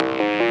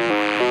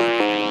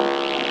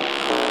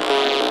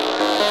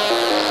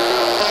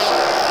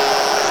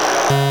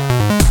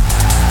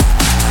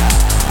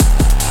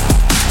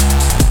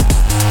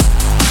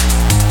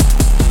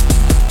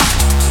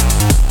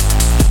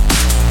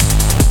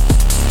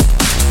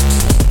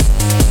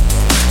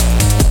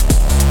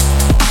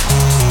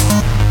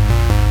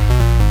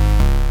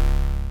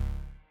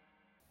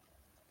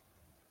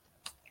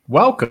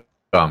Welcome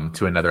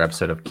to another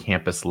episode of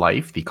Campus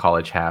Life, the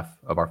college half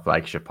of our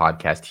flagship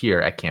podcast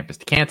here at Campus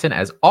to Canton.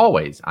 As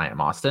always, I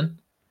am Austin.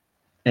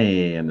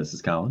 And this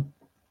is Colin.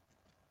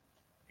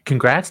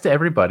 Congrats to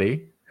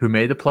everybody who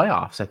made the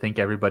playoffs. I think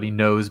everybody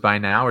knows by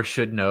now or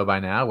should know by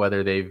now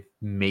whether they've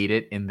made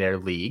it in their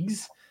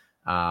leagues.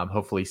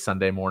 Hopefully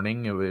Sunday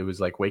morning, it was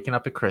like waking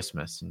up at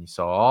Christmas and you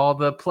saw all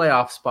the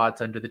playoff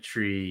spots under the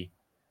tree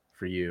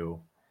for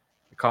you.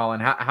 Colin,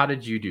 how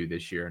did you do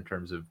this year in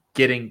terms of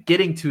getting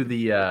to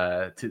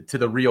the to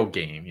the real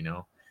game? You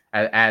know,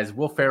 as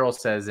Will Ferrell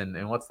says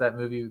in what's that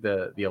movie,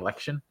 the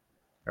election?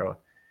 The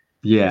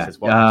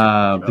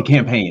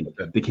campaign.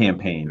 The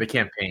campaign.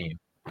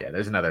 Yeah,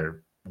 there's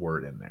another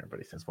word in there, but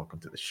he says,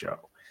 "Welcome to the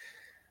show."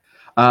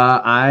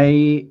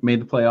 I made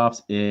the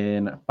playoffs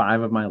in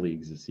 5 of my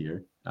leagues this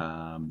year.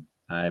 I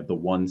have the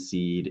 1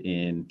 seed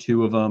in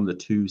 2 of them, the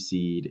 2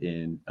 seed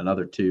in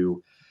another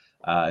 2,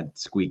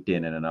 squeaked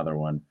in another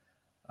one.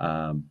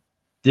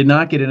 Did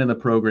not get into the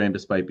program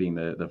despite being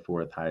the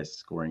 4th highest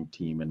scoring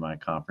team in my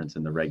conference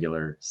in the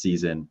regular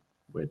season,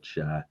 which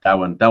that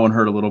one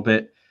hurt a little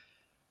bit.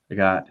 I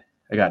got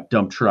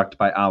dump trucked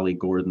by Ollie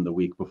Gordon the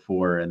week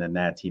before, and then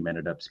that team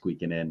ended up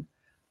squeaking in.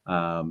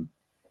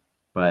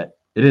 But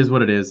it is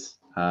what it is.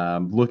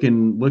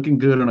 Looking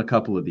good on a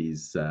couple of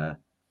these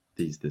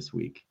this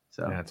week.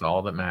 So that's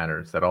all that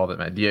matters.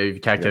 You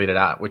calculated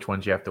out which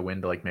ones you have to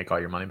win to like make all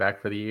your money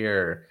back for the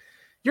year?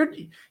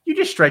 You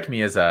just strike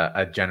me as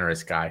a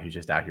generous guy who's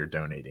just out here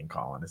donating,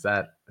 Colin. Is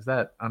that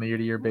on a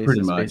year-to-year basis?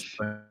 Pretty much.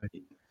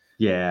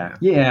 Yeah.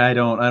 I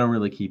don't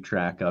really keep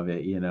track of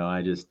it. You know,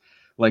 I just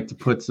like to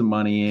put some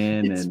money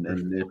in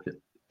and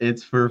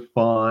it's for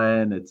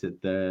fun. This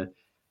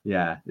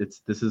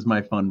is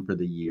my fun for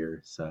the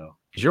year. So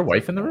is your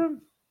wife in the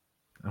room?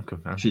 Okay.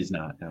 She's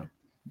not, no.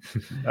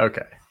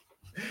 Okay.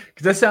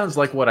 Because that sounds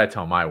like what I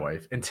tell my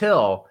wife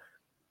until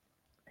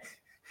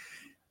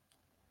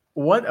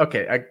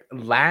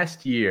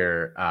last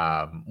year,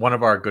 one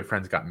of our good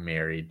friends got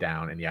married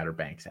down in the Outer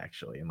Banks,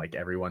 actually. And like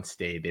everyone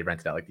stayed, they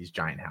rented out like these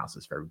giant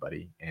houses for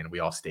everybody. And we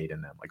all stayed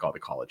in them, like all the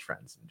college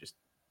friends, and just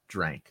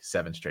drank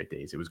 7 straight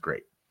days. It was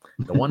great.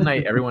 The one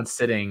night everyone's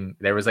sitting,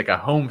 there was like a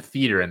home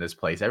theater in this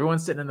place.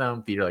 Everyone's sitting in the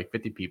home theater, like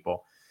 50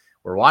 people.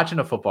 We're watching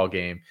a football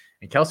game.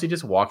 And Kelsey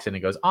just walks in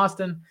and goes,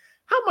 "Austin,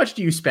 how much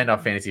do you spend on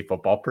fantasy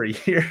football per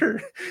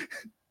year?"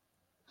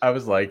 I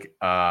was like,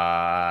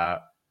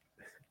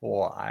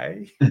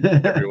 why?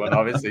 Everyone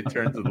obviously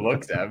turns and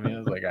looks at me. I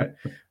was like,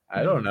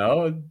 I don't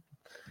know.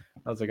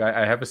 I was like,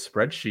 I have a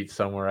spreadsheet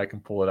somewhere. I can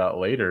pull it out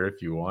later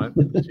if you want.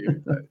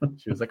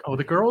 She was like, "Oh,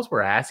 the girls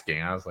were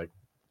asking." I was like,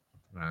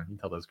 "You can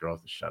tell those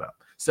girls to shut up."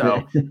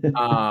 So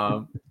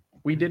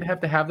we did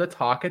have to have the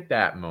talk at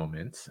that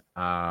moment.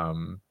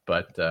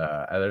 But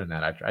other than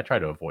that, I try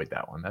to avoid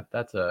that one.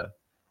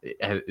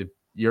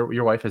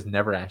 Your wife has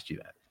never asked you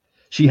that.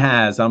 She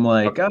has. I'm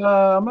like, okay.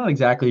 I'm not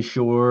exactly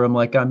sure. I'm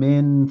like, I'm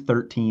in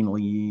 13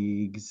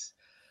 leagues.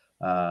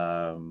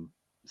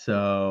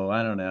 So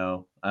I don't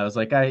know. I was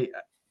like, I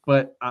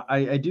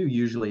do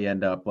usually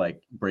end up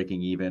like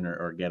breaking even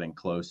or getting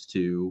close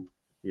to,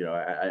 you know,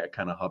 I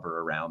kind of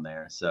hover around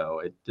there. So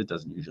it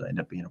doesn't usually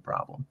end up being a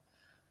problem.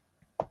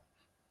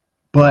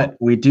 But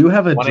we do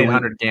have a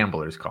 1-800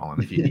 gamblers,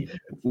 Colin, if you need it.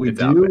 We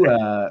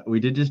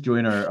did just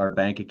join our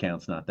bank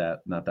accounts not that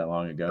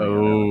long ago.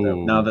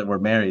 Oh. Now that we're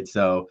married.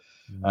 So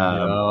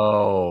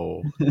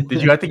no.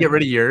 Did you have to get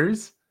rid of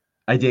yours?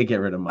 I did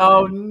get rid of mine.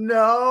 Oh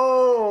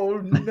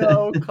no,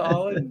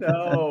 Colin,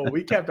 no.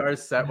 We kept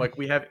ours set. Like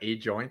we have a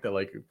joint that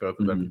like both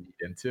of them feed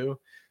into.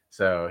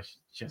 So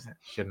she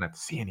shouldn't have to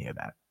see any of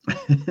that.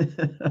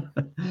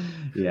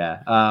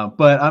 Yeah.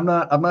 But I'm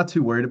not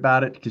too worried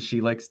about it because she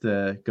likes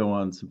to go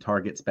on some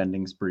Target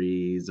spending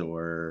sprees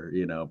or,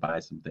 you know, buy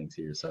some things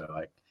here. So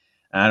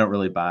I don't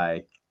really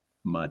buy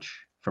much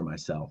for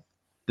myself.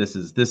 This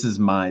is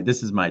my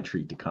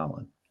treat to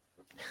Colin.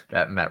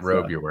 That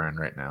robe you're wearing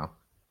right now.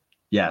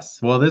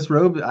 Yes. Well, this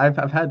robe,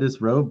 I've had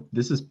this robe.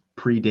 This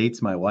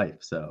predates my wife.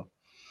 So.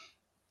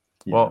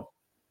 Well,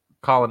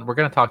 Colin, we're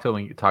going to talk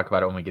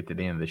about it when we get to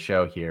the end of the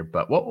show here.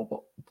 But what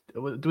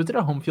was it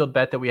a home field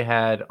bet that we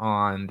had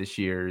on this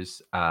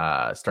year's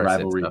start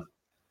rivalry? Stuff?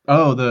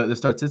 Oh, the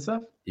start sit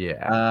stuff?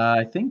 Yeah.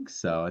 I think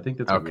so. I think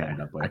that's what we ended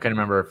up with. I couldn't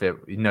remember if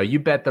you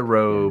bet the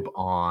robe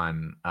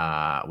on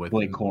with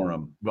Blake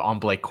Corum. On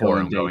Blake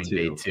Corum going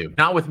day 2.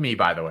 Not with me,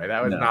 by the way.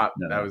 That was not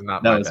Matt.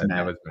 That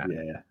was Matt.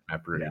 Yeah.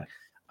 Matt Brody.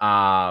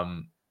 Yeah.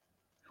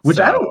 Which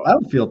I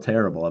don't feel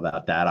terrible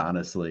about that,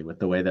 honestly, with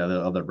the way that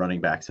the other running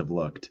backs have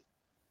looked.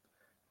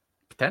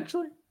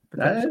 Potentially.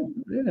 I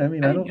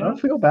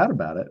don't feel bad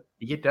about it.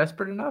 You get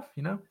desperate enough,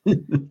 you know.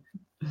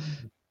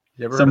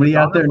 Somebody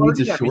out there needs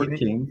a short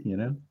king, you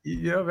know.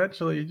 You know,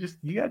 eventually,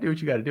 you gotta do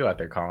what you gotta do out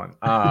there, Colin.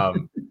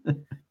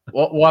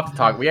 We'll have to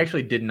talk. We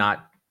actually did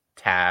not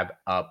tab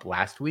up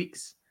last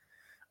week's.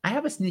 I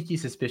have a sneaky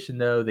suspicion,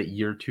 though, that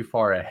you're too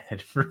far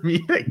ahead for me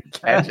to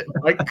catch at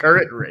my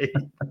current rate.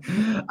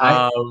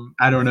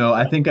 I don't know.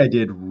 I think I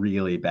did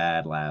really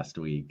bad last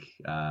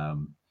week.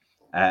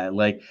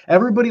 Like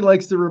everybody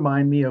likes to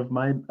remind me of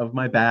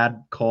my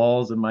bad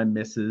calls and my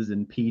misses,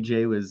 and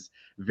PJ was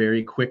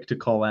very quick to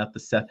call out the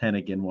Seth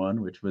Hennigan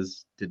one, which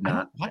did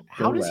not go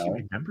How does he well.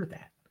 remember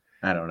that?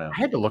 I don't know. I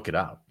had to look it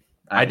up.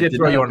 I It did did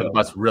throw you not under the go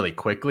bus well. really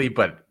quickly,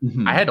 but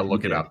I had to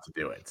look it up to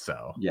do it.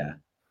 So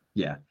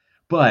Yeah.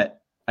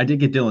 But I did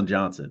get Dylan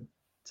Johnson,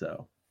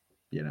 so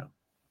you know,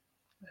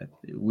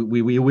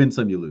 we win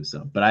some, you lose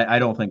some. But I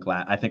don't think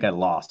I think I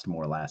lost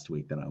more last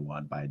week than I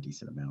won by a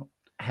decent amount.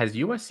 Has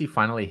USC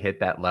finally hit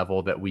that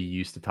level that we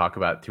used to talk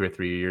about 2 or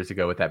 3 years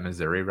ago with that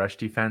Missouri rush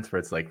defense, where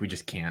it's like we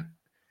just can't?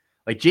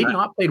 Like Jaden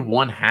Ott played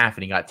one half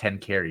and he got 10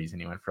 carries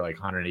and he went for like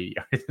 180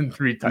 yards and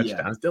 3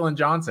 touchdowns. Dylan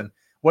Johnson,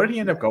 what did he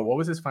end up going? What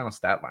was his final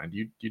stat line?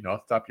 Do you know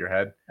off the top of your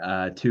head?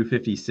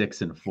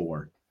 256 and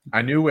 4.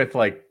 I knew with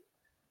like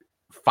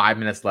 5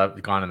 minutes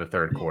left gone in the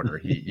third quarter,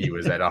 he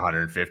was at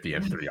 150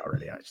 and 3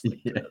 already. I just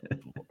think,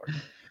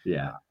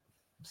 yeah.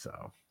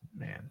 So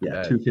man,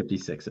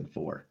 256 and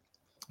 4.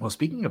 Well,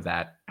 speaking of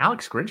that,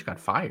 Alex Grinch got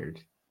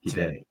fired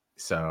today.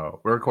 So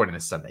we're recording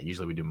this Sunday.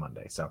 Usually we do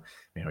Monday. So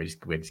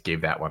we just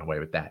gave that one away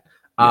with that.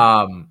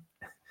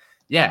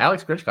 Yeah.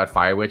 Alex Grinch got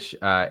fired, which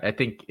I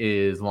think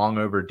is long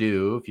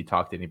overdue if you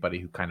talk to anybody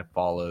who kind of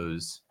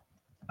follows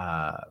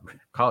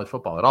college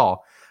football at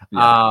all.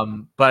 Yeah.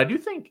 But I do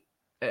think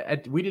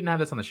we didn't have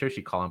this on the show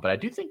sheet, Colin, but I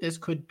do think this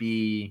could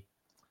be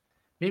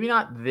maybe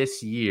not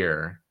this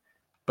year,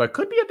 but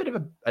could be a bit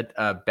of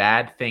a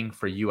bad thing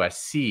for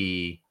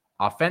USC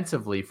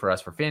offensively for us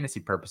for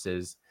fantasy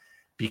purposes,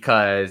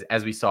 because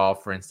as we saw,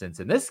 for instance,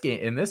 in this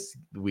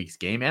week's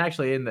game, and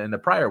actually in the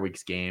prior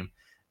week's game,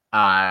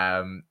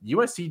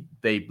 USC,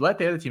 they let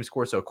the other team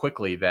score so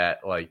quickly that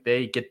like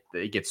they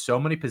get so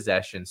many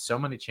possessions, so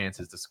many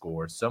chances to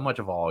score, so much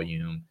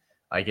volume.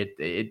 Like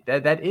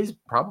that is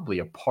probably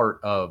a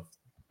part of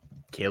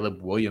Caleb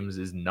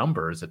Williams'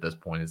 numbers at this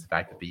point, is the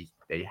fact that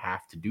they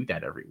have to do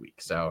that every week.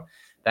 So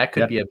that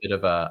could be a bit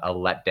of a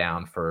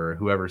letdown for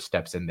whoever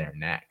steps in there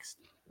next.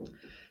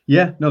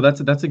 Yeah, no, that's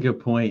a good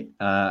point.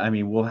 I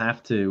mean, we'll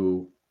have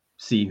to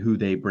see who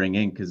they bring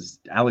in, because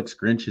Alex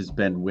Grinch has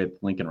been with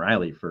Lincoln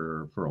Riley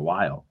for a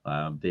while,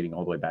 dating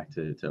all the way back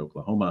to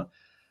Oklahoma.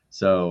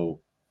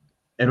 So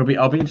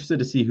I'll be interested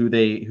to see who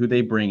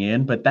they bring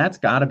in, but that's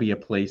got to be a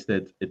place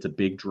that it's a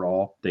big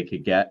draw. They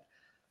could get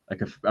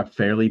like a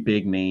fairly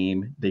big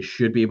name. They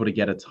should be able to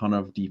get a ton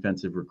of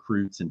defensive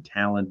recruits and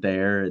talent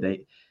there.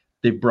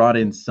 They've brought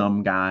in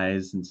some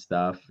guys and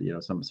stuff,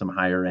 some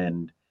higher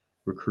end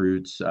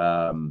recruits.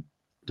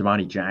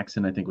 Damani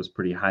Jackson, I think, was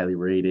pretty highly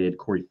rated.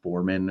 Corey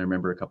Foreman, I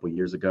remember a couple of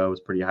years ago, was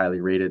pretty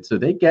highly rated. So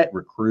they get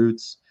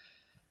recruits.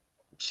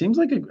 Seems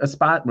like a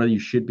spot where you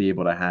should be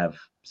able to have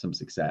some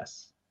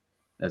success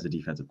as a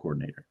defensive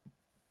coordinator.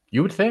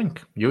 You would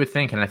think,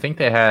 and I think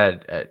they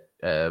had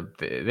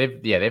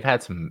they've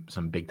had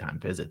some big time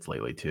visits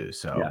lately too.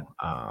 So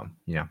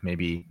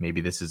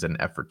maybe this is an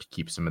effort to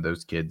keep some of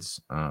those kids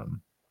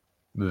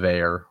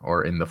there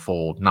or in the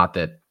fold. Not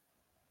that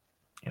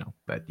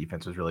that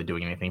defense was really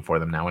doing anything for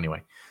them now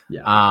anyway.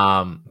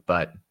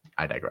 But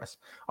I digress.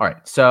 All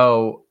right.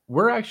 So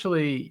we're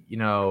actually,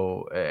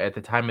 at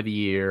the time of the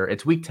year,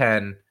 it's week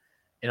 10.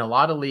 In a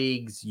lot of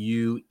leagues,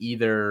 you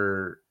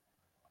either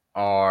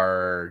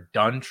are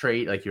done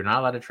trade, like you're not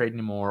allowed to trade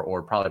anymore,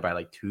 or probably by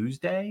like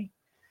Tuesday.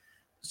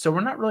 So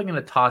we're not really going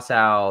to toss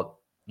out,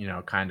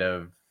 kind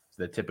of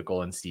the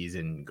typical in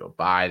season, go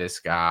buy this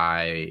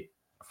guy.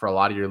 For a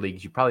lot of your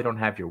leagues, you probably don't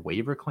have your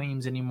waiver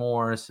claims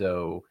anymore.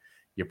 So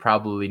you're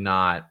probably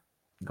not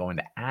going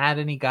to add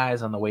any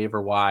guys on the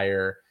waiver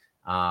wire.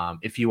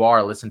 If you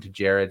are, listen to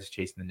Jared's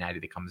Chasing the Natty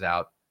that comes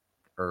out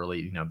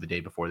early, the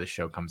day before the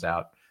show comes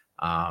out.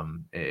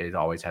 It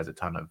always has a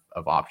ton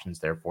of options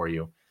there for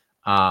you.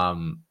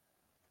 What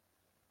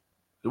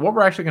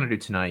we're actually going to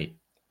do tonight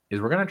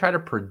is we're going to try to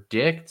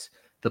predict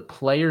the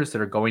players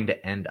that are going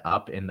to end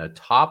up in the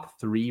top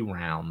 3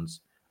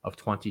 rounds of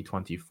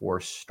 2024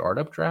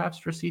 startup drafts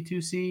for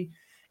C2C.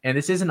 And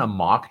this isn't a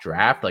mock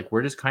draft. Like,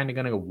 we're just kind of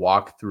going to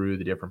walk through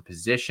the different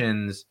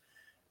positions,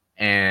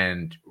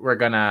 and we're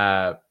going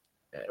to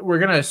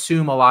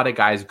assume a lot of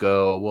guys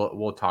go.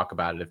 We'll talk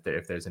about it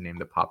if there's a name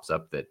that pops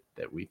up that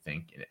we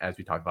think, as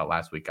we talked about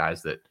last week,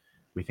 guys that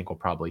we think will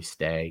probably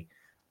stay.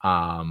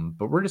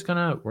 But we're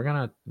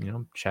gonna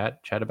chat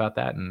about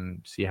that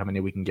and see how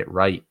many we can get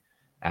right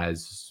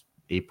as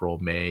April,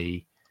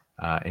 May,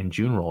 and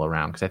June roll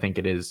around, because I think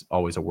it is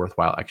always a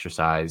worthwhile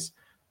exercise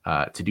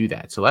to do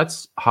that. So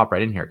let's hop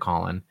right in here,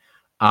 Colin.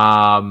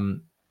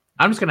 I'm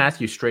just gonna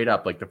ask you straight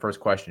up, like the first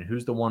question: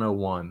 who's the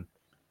 101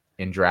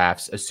 in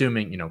drafts?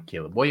 Assuming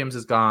Caleb Williams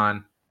is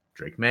gone,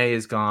 Drake May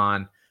is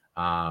gone,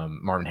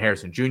 Marvin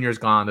Harrison Jr. is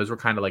gone. Those were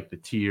kind of like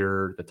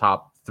the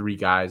top 3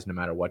 guys, no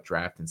matter what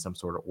draft, in some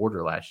sort of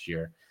order last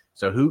year.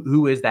 So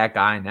who is that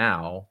guy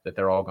now that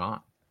they're all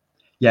gone?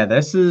 Yeah,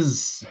 this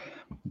is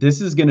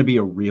going to be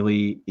a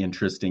really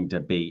interesting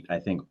debate, I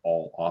think,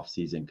 all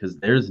offseason, because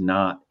there's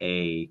not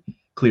a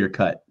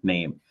clear-cut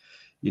name.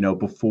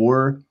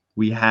 Before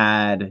we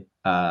had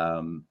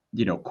some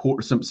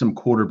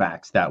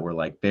quarterbacks that were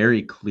like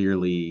very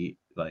clearly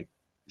like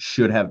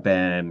should have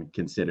been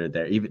considered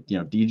there. Even,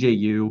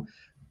 DJU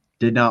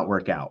did not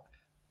work out,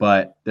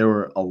 but there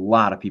were a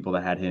lot of people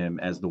that had him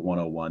as the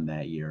 101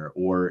 that year.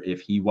 Or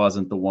if he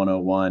wasn't the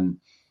 101,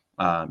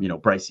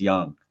 Bryce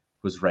Young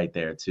was right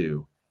there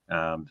too.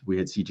 We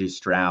had CJ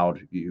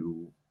Stroud,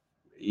 you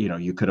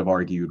could have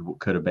argued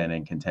could have been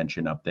in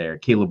contention up there.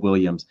 Caleb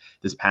Williams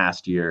this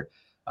past year,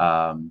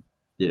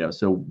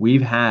 so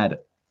we've had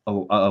a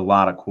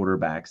lot of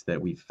quarterbacks that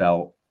we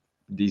felt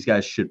these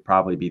guys should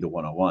probably be the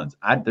 101s.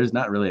 There's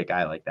not really a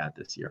guy like that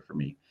this year for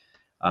me.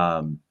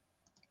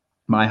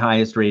 My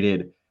highest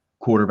rated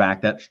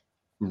quarterback that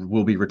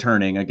will be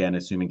returning, again,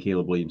 assuming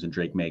Caleb Williams and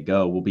Drake May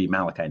go, will be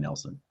Malachi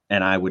Nelson.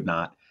 And I would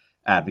not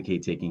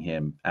advocate taking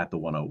him at the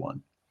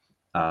 101.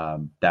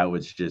 That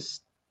was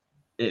just,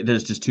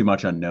 there's just too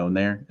much unknown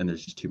there, and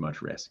there's just too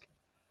much risk.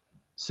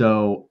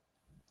 So,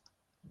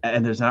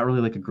 and there's not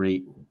really like a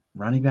great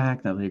running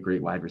back, not really a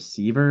great wide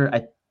receiver.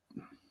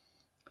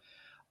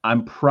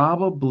 I'm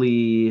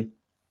probably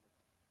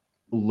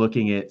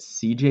looking at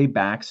CJ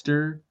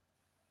Baxter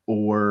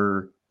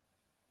or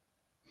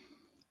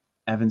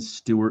Evan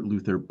Stewart,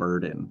 Luther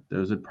Burden.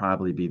 Those would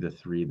probably be the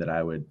three that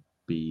I would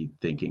be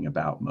thinking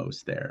about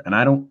most there. And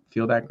I don't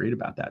feel that great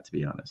about that, to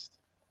be honest.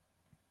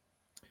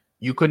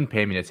 You couldn't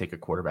pay me to take a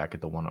quarterback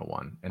at the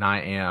 101. And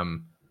I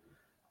am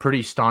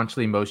pretty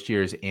staunchly most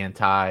years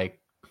anti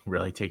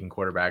really taking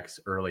quarterbacks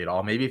early at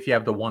all. Maybe if you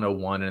have the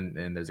 101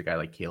 and there's a guy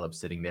like Caleb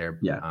sitting there,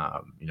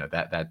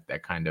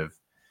 that kind of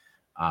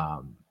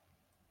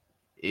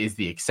is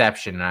the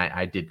exception. And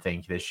I did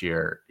think this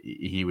year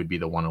he would be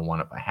the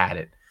 101 if I had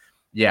it.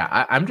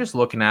 Yeah, I'm just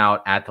looking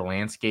out at the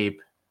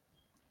landscape.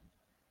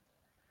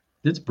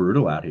 It's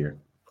brutal out here.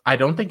 I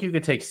don't think you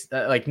could take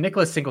like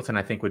Nicholas Singleton.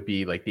 I think would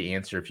be like the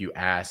answer if you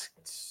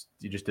asked.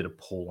 You just did a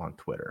poll on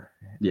Twitter.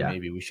 Yeah,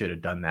 maybe we should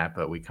have done that,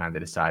 but we kind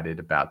of decided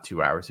about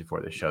 2 hours before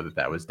the show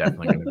that was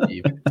definitely going to be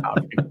the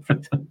topic.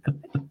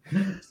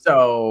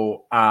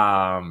 So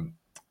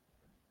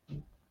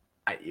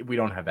we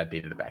don't have that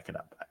data to back it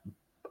up.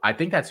 I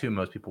think that's who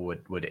most people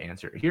would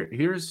answer.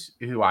 Here's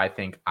who I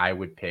think I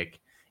would pick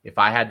if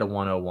I had the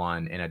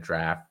 101 in a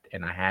draft,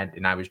 and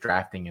I was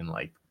drafting in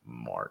like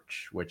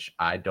March, which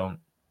I don't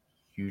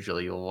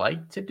usually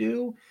like to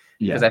do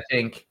because I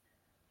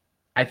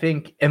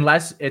think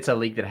unless it's a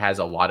league that has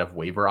a lot of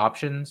waiver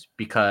options,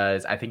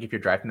 because I think if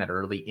you're drafting that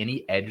early,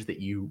 any edge that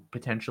you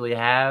potentially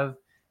have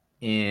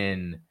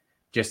in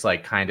just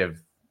like kind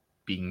of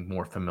being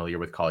more familiar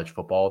with college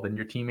football than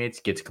your teammates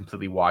gets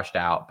completely washed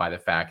out by the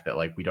fact that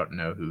like we don't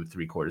know who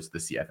 3/4 of the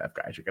CFF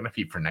guys are going to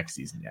be for next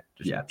season yet.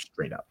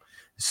 Straight up.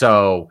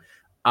 So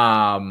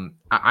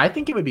I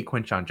think it would be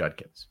Quinshon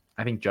Judkins.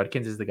 I think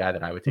Judkins is the guy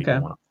that I would take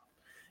one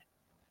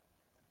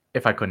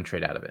if I couldn't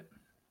trade out of it.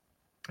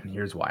 And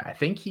here's why. I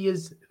think he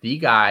is the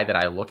guy that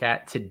I look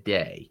at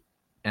today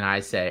and I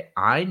say,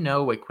 I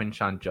know what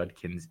Quinshon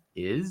Judkins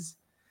is.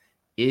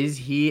 Is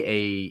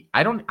he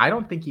I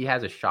don't think he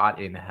has a shot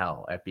in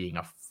hell at being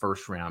a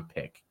first round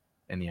pick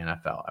in the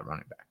NFL at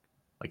running back,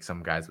 like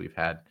some guys we've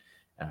had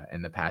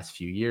in the past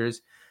few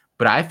years.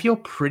 But I feel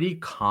pretty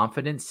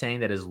confident saying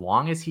that as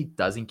long as he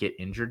doesn't get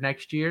injured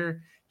next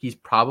year, he's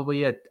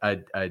probably a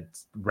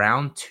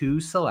round 2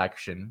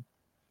 selection.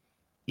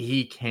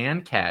 He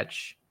can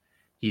catch.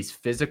 He's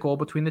physical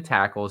between the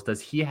tackles. Does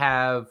he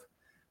have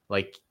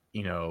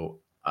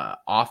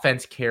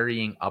offense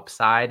carrying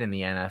upside in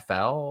the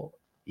NFL?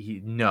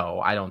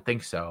 No, I don't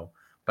think so.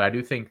 But I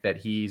do think that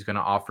he's going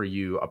to offer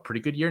you a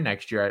pretty good year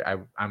next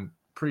year. I'm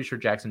pretty sure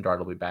Jackson Dart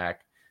will be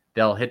back.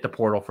 They'll hit the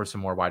portal for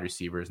some more wide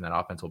receivers, and that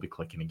offense will be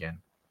clicking again.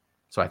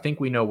 So I think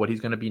we know what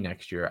he's going to be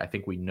next year. I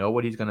think we know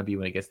what he's going to be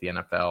when he gets to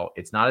the NFL.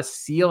 It's not a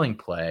ceiling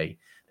play.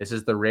 This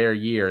is the rare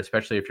year,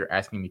 especially if you're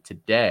asking me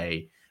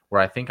today,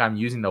 where I think I'm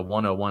using the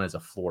 101 as a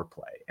floor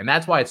play. And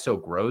that's why it's so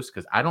gross,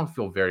 because I don't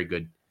feel very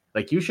good.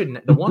 Like the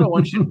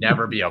 101 should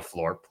never be a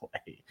floor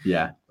play.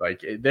 Yeah.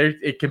 Like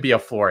it can be a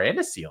floor and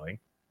a ceiling,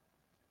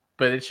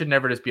 but it should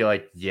never just be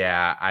like,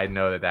 yeah, I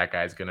know that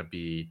guy's going to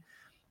be,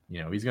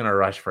 he's going to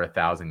rush for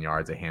 1,000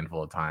 yards a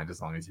handful of times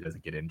as long as he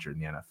doesn't get injured in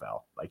the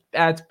NFL. Like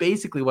that's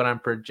basically what I'm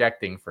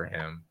projecting for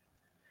him.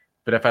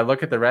 But if I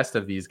look at the rest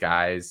of these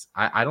guys,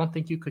 I don't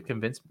think you could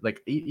convince,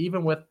 like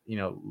even with,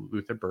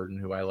 Luther Burden,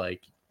 who I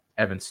like,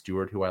 Evan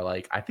Stewart, who I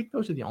like, I think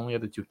those are the only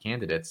other 2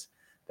 candidates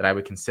that I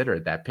would consider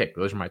at that pick.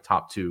 Those are my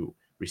top 2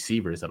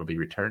 receivers that'll be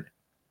returning.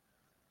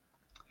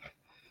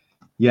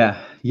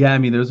 Yeah. I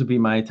mean, those would be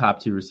my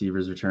top 2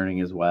 receivers returning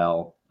as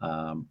well.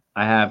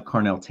 I have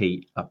Carnell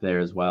Tate up there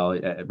as well,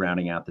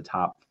 rounding out the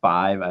top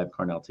 5. I have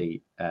Carnell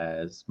Tate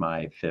as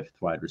my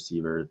 5th wide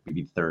receiver,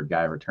 maybe 3rd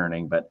guy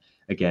returning, but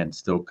again,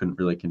 still couldn't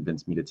really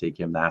convince me to take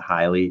him that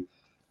highly.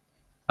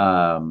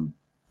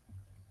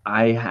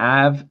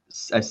 I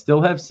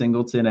still have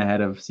Singleton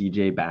ahead of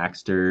CJ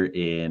Baxter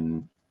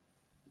in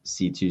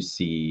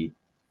C2C,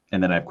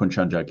 and then I have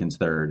Quinshon Judkins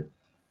 3rd.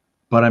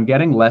 But I'm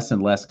getting less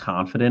and less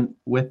confident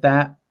with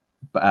that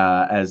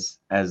as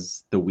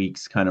the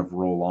weeks kind of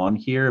roll on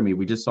here. I mean,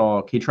 we just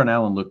saw Katron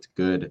Allen looked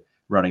good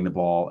running the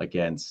ball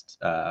against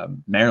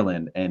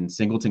Maryland, and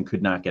Singleton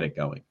could not get it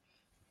going.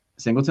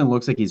 Singleton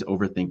looks like he's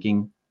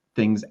overthinking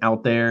things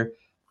out there.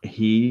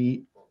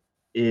 He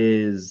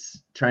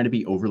is trying to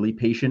be overly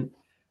patient,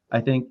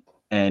 I think,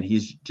 and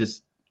he's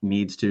just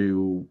needs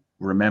to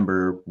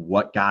remember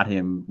what got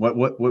him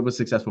what was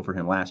successful for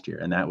him last year,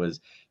 and that was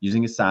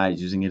using his size,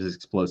 using his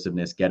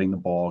explosiveness, getting the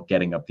ball,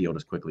 getting upfield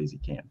as quickly as he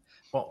can.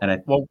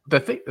 Well, the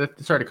thing,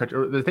 sorry to cut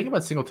you. The thing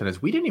about Singleton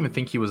is we didn't even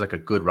think he was like a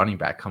good running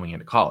back coming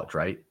into college,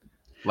 right?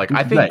 Like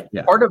I think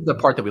part of the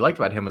part that we liked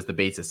about him was the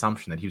base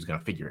assumption that he was going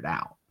to figure it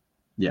out.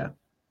 Yeah.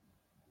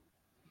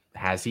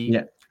 Has he?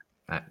 Yeah.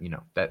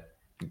 That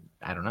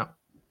I don't know.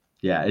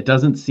 Yeah, it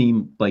doesn't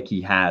seem like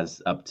he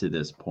has up to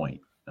this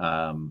point.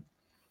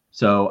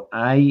 So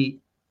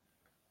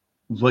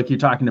like you're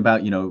talking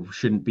about,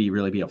 shouldn't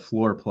really be a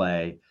floor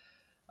play.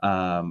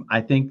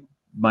 I think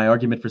my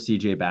argument for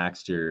CJ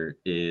Baxter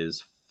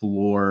is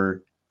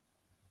floor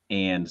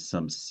and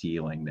some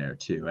ceiling there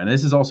too. And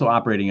this is also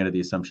operating under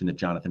the assumption that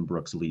Jonathan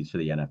Brooks leaves for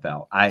the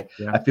NFL. I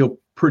feel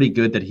pretty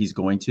good that he's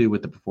going to,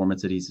 with the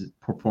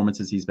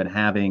performances he's been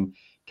having,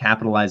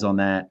 capitalize on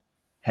that,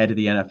 head to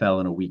the NFL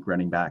in a weak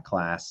running back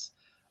class.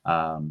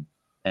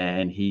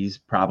 And he's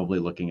probably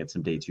looking at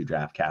some day 2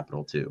 draft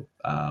capital too.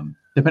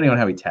 Depending on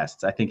how he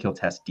tests, I think he'll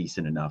test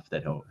decent enough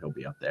that he'll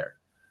be up there.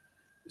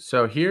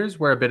 So here's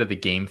where a bit of the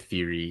game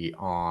theory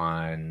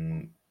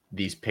on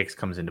these picks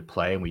comes into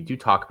play. And we do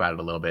talk about it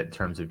a little bit in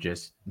terms of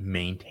just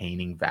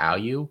maintaining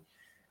value.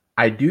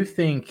 I do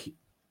think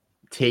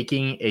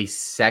taking a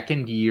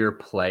second-year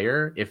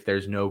player, if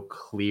there's no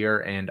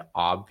clear and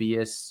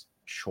obvious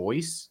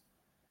choice,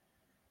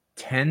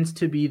 tends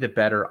to be the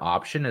better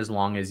option as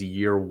long as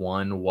year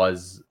 1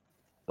 was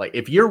like,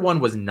 if year 1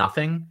 was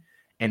nothing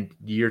and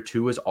year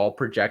 2 is all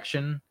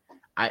projection,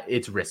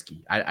 it's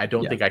risky. I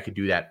don't think I could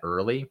do that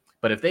early.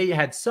 But if they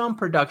had some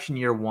production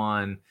year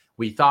 1,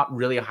 we thought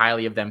really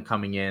highly of them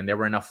coming in, there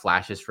were enough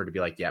flashes for it to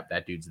be like, yep,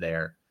 that dude's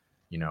there.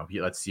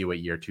 Let's see what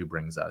year 2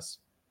 brings us.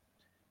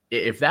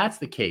 If that's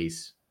the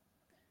case,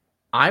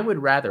 I would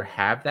rather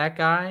have that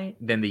guy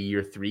than the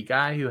year 3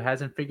 guy who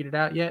hasn't figured it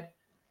out yet.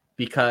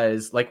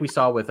 Because like we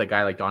saw with a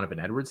guy like Donovan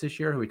Edwards this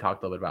year, who we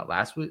talked a little bit about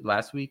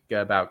last week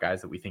about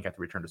guys that we think have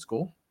to return to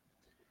school.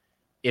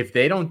 If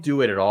they don't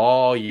do it at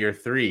all year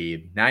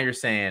 3, now you're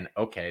saying,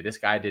 okay, this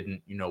guy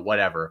didn't,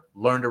 whatever,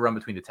 learn to run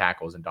between the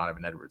tackles in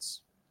Donovan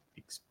Edwards'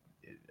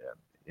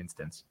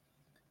 instance.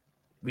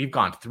 We've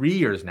gone 3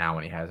 years now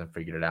when he hasn't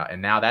figured it out.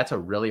 And now that's a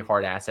really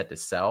hard asset to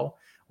sell.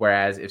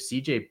 Whereas if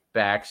CJ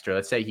Baxter,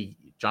 let's say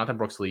Jonathan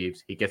Brooks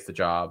leaves, he gets the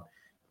job.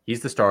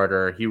 He's the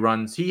starter. He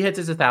hits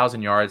his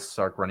 1,000 yards.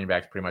 Sark running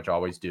backs pretty much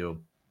always do.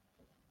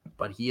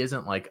 But he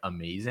isn't like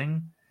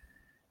amazing.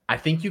 I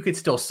think you could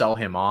still sell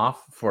him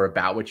off for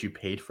about what you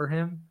paid for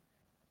him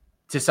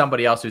to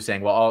somebody else who's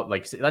saying, well,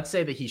 let's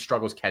say that he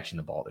struggles catching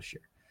the ball this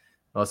year.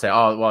 Let's say,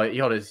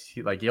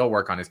 he'll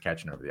work on his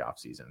catching over the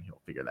offseason.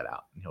 He'll figure that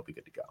out and he'll be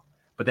good to go.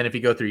 But then if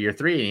you go through year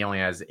 3 and he only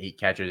has 8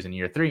 catches in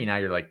year 3, now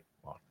you're like,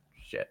 well,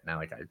 shit. Now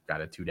I've got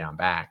a 2 down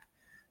back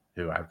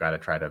who I've got to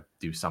try to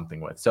do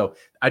something with. So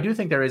I do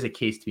think there is a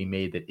case to be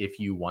made that if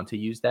you want to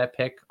use that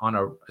pick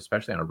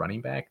especially on a running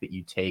back, that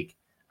you take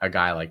a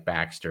guy like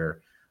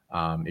Baxter.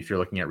 If you're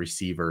looking at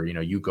receiver,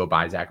 you go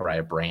buy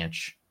Zachariah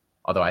Branch,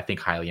 although I think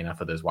highly enough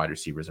of those wide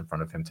receivers in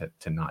front of him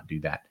to not do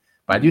that.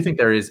 But I do think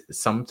there is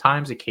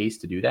sometimes a case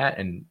to do that.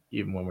 And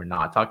even when we're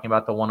not talking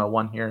about the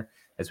 101 here,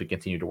 as we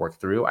continue to work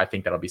through, I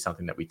think that'll be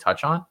something that we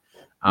touch on.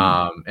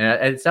 And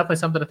it's definitely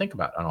something to think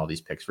about on all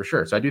these picks for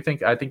sure. So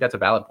I think that's a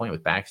valid point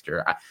with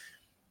Baxter.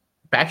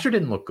 Baxter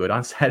didn't look good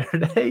on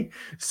Saturday.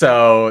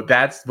 So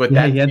that's what he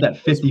had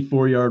that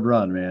 54-yard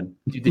run, man.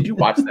 Did you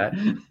watch that?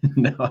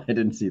 No, I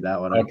didn't see that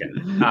one. Okay.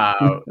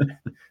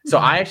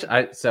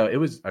 So it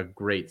was a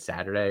great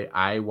Saturday.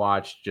 I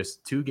watched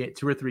just 2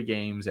 or 3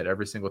 games at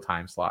every single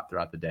time slot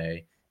throughout the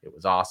day. It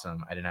was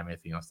awesome. I didn't have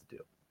anything else to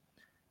do.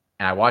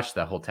 And I watched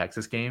the whole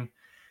Texas game.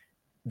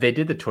 They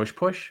did the tush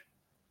push,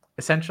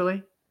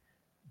 essentially.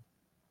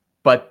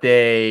 But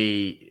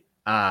they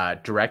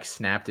direct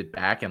snapped it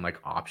back and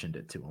optioned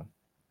it to him.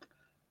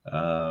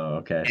 Oh,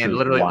 okay. And so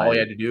literally all he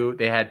had to do,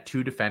 they had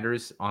 2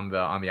 defenders on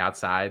the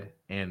outside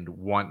and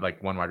one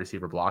wide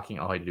receiver blocking.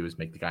 All he had to do was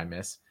make the guy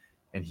miss.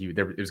 And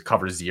it was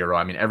cover 0.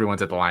 I mean,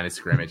 everyone's at the line of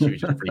scrimmage. He was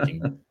just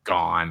freaking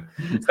gone.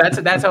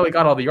 So that's how he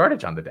got all the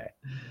yardage on the day.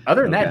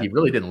 Other than that, he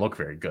really didn't look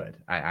very good.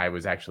 I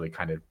was actually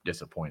kind of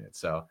disappointed.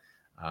 So,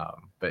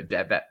 but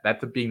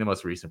that being the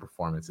most recent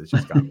performance has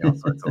just got me all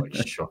sorts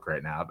of shook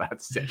right now about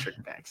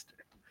Cedric Baxter.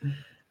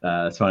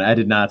 It's funny. I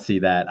did not see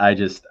that. I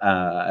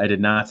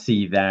did not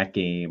see that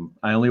game.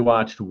 I only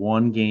watched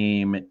one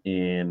game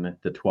in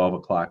the 12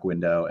 o'clock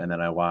window, and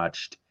then I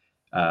watched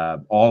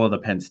all of the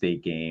Penn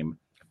State game.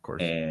 Of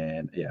course.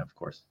 And yeah, of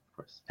course.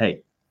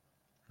 Hey,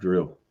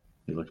 Drew,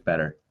 you looked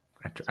better.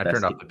 I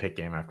turned off the pick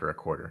game after a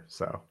quarter.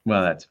 So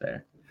well, that's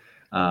fair.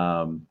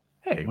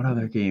 Hey, what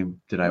other game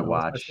did I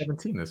watch?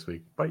 17 this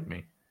week. Bite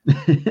me.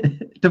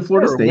 To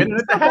Florida State. Winning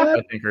at the half,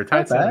 I think, or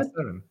tied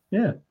 7-7.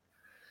 Yeah.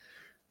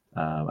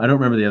 I don't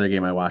remember the other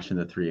game I watched in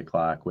the 3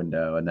 o'clock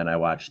window, and then I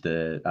watched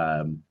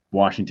the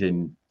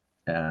Washington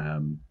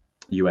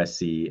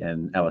USC,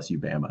 and LSU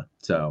Bama.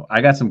 So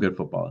I got some good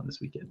football in this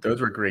weekend.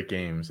 Those were great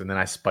games. And then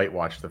I spite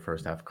watched the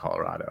first half of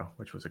Colorado,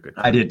 which was a good.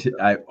 I did.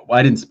 I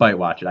didn't spite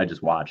watch it. I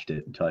just watched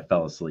it until I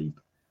fell asleep.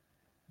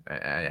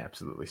 I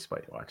absolutely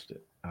spite watched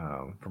it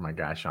for my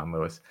guy Sean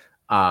Lewis.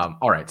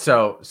 All right,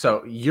 so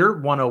your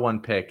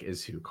 101 pick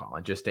is who,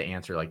 Colin? Just to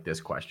answer like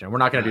this question, we're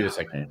not going to do this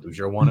like who's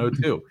your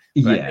 102.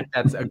 But I think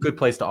that's a good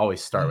place to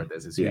always start with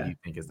this. Is who do you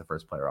think is the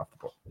first player off the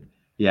board?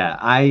 Yeah,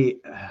 I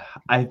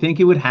think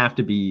it would have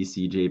to be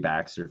CJ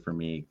Baxter for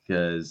me,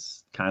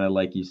 because kind of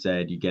like you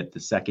said, you get the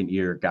second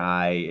year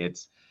guy.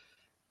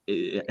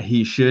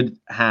 He should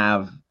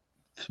have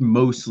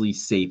mostly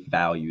safe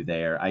value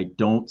there. I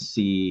don't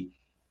see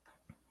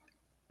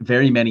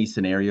very many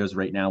scenarios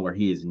right now where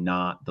he is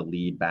not the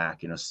lead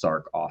back in a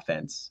Sark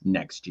offense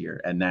next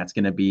year. And that's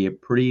going to be a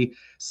pretty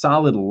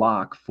solid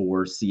lock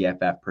for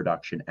CFF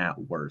production at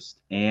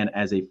worst. And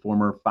as a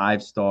former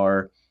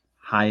 5-star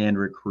high-end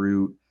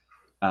recruit,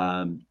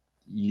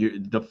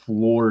 the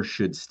floor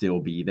should still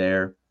be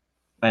there.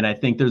 And I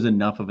think there's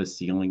enough of a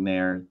ceiling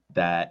there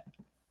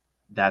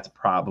that's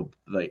probably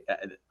like,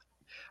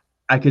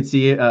 I could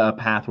see a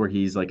path where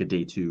he's like a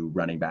day 2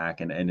 running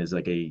back and is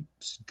like a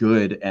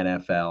good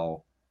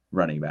NFL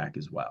running back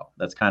as well.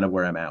 That's kind of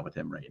where I'm at with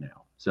him right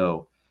now.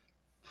 So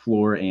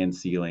floor and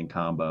ceiling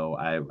combo,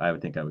 I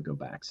would think I would go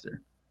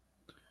Baxter.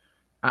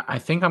 I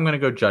think I'm going to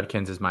go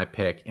Judkins as my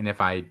pick. And if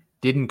I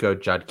didn't go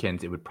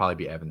Judkins, it would probably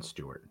be Evan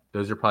Stewart.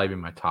 Those are probably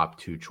my top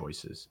 2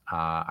 choices.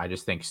 I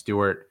just think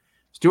Stewart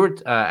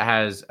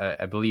has,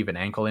 I believe, an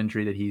ankle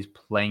injury that he's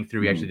playing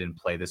through. He actually didn't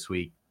play this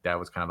week. That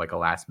was kind of like a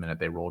last minute.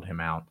 They rolled him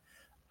out.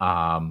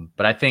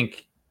 But I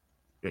think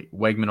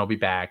Wegman will be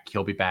back.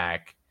 He'll be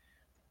back.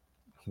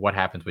 What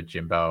happens with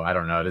Jimbo? I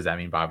don't know. Does that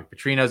mean Bobby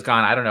Petrino's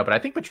gone? I don't know. But I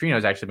think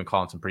Petrino's actually been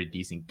calling some pretty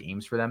decent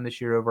games for them this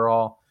year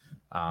overall,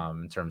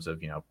 in terms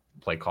of,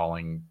 play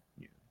calling,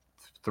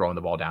 throwing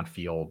the ball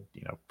downfield,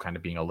 kind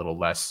of being a little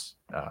less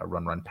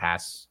run,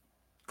 pass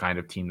kind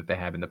of team that they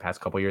have in the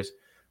past couple of years.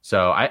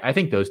 So I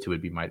think those two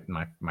would be my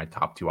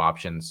top 2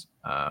 options.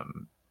 I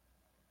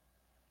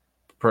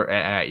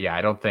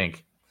don't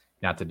think,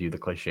 not to do the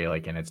cliche,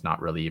 like, and it's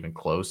not really even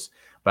close,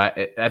 but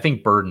I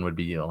think Burden would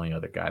be the only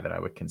other guy that I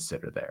would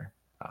consider there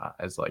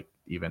as like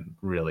even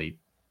really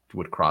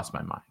would cross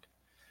my mind.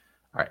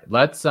 All right,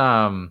 let's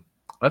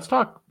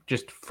talk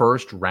just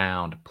first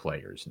round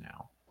players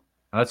now.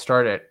 Let's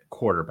start at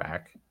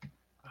quarterback.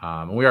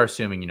 We are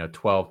assuming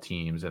 12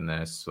 teams in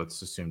this. Let's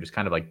assume just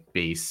kind of like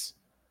base,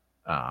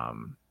 base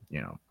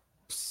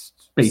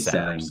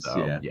center, settings.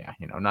 So, yeah,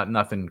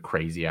 nothing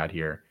crazy out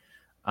here.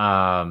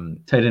 Tight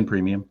end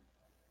premium.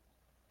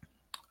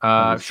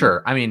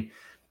 Sure. I mean,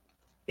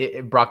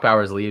 Brock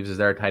Bowers leaves. Is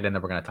there a tight end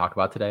that we're going to talk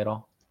about today at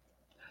all?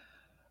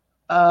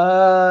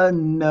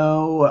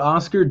 No.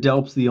 Oscar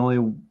Delp's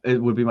it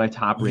would be my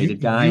top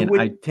rated guy. I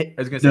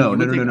was going to say, no.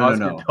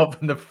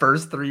 Delp in the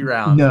first 3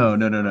 rounds. No.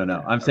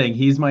 I'm saying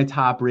he's my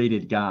top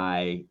rated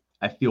guy.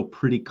 I feel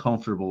pretty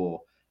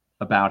comfortable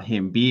about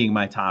him being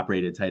my top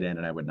rated tight end,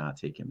 and I would not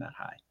take him that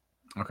high.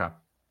 Okay.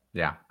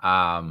 Yeah.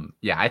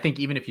 I think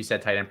even if you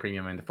said tight end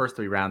premium in the first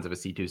 3 rounds of a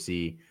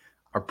C2C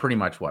are pretty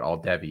much all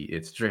Devy.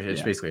 It's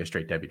basically a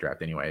straight Devy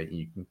draft anyway.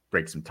 You can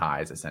break some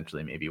ties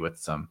essentially, maybe with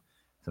some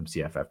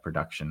CFF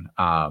production.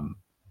 I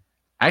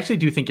actually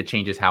do think it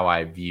changes how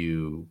I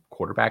view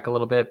quarterback a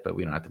little bit, but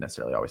we don't have to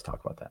necessarily always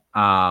talk about that.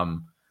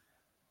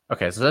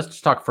 Okay, so let's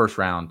just talk first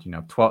round.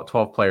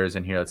 12 players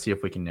in here. Let's see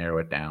if we can narrow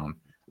it down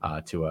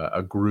to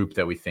a group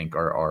that we think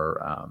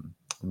are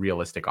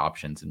realistic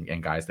options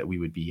and guys that we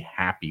would be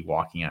happy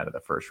walking out of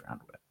the first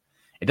round with.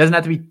 It doesn't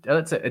have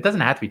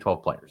to be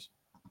 12 players.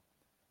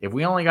 If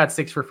we only got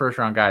 6 for first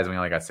round guys, we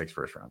only got 6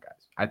 first round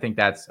guys. I think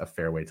that's a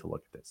fair way to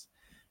look at this.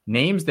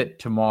 Names that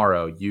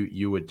tomorrow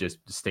you would just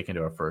stick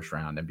into a first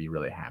round and be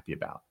really happy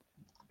about.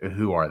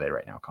 Who are they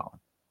right now, Colin?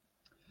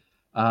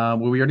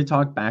 Well, we already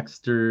talked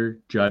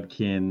Baxter,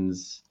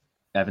 Judkins,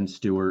 Evan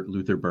Stewart,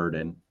 Luther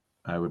Burden.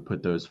 I would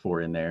put those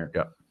 4 in there.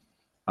 Yep.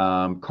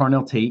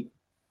 Carnell Tate,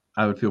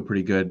 I would feel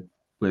pretty good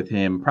with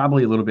him.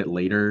 Probably a little bit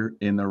later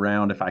in the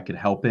round if I could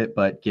help it,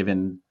 but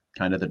given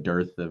kind of the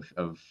dearth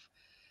of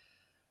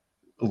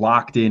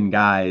locked in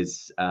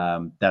guys,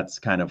 that's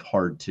kind of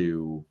hard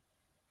to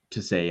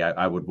say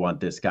I would want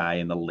this guy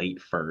in the late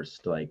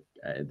first. Like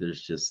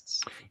there's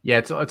just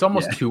it's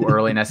almost too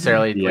early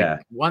necessarily. Yeah.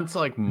 Like once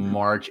like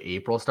March,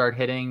 April start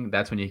hitting,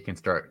 that's when you can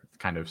start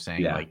kind of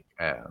saying like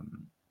Mecca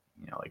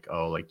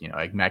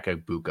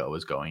Buka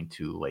was going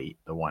too late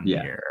the one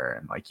year,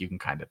 and like you can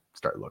kind of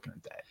start looking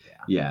at that.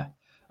 Yeah.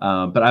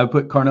 But I would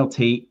put Carnell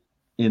Tate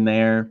in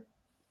there.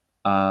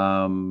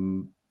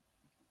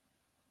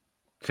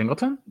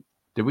 Singleton?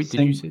 Did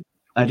you say?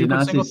 I did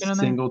not say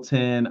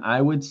Singleton.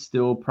 I would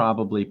still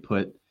probably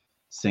put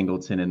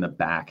Singleton in the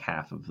back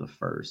half of the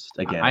first.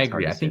 Again, I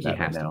agree. I think he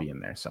has to be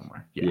in there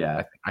somewhere.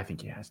 Yeah. I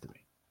think he has to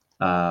be.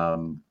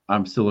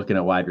 I'm still looking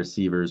at wide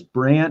receivers.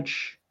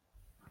 Branch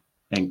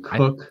and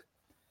Cook.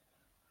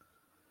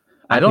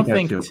 I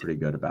feel pretty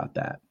good about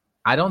that.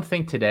 I don't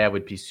think today I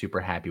would be super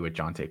happy with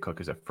Jonte Cook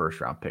as a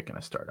first round pick in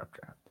a startup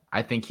draft.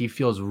 I think he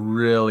feels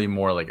really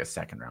more like a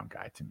second round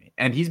guy to me.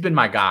 And he's been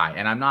my guy.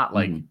 And I'm not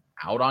like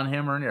out on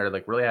him or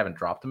like really haven't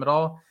dropped him at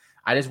all.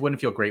 I just wouldn't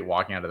feel great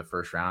walking out of the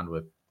first round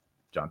with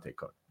Jonte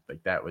Cook.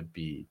 Like that would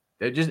be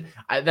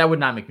that would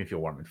not make me feel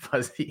warm and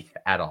fuzzy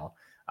at all.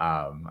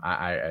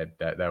 I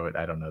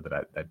don't know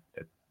that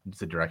it's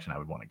the direction I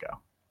would want to go.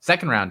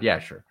 Second round, yeah,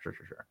 sure.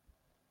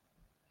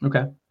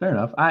 Okay, fair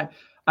enough.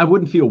 I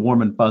wouldn't feel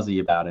warm and fuzzy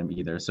about him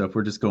either. So if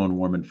we're just going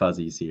warm and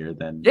fuzzies here,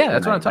 then yeah,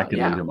 that's what I'm I talking. could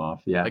Yeah, leave him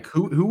off. Yeah, like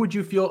who would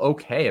you feel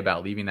okay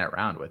about leaving that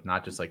round with?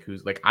 Not just like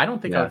who's like I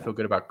don't think I would feel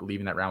good about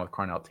leaving that round with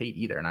Carnell Tate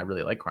either, and I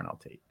really like Carnell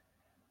Tate.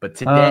 But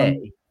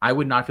today, I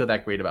would not feel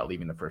that great about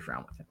leaving the first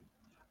round with him.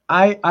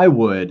 I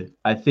would.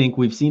 I think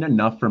we've seen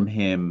enough from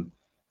him,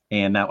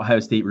 and that Ohio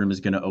State room is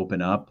going to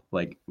open up.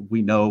 Like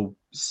we know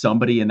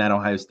somebody in that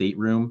Ohio State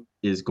room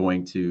is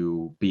going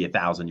to be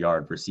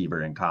 1,000-yard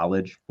receiver in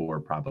college for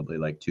probably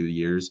like 2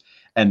 years,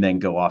 and then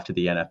go off to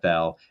the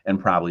NFL and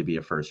probably be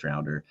a first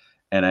rounder.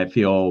 And I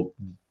feel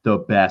the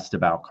best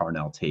about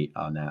Carnell Tate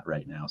on that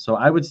right now. So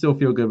I would still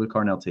feel good with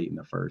Carnell Tate in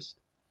the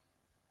first.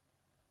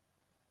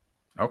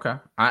 Okay,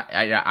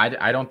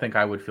 I don't think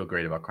I would feel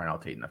great about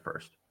Carnell Tate in the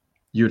first.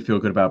 You would feel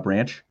good about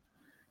Branch?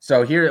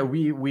 So here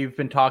we've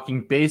been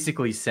talking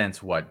basically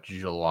since what,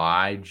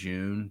 July,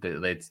 June.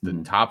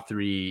 The top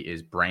three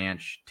is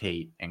Branch,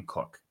 Tate, and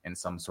Cook in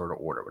some sort of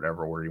order,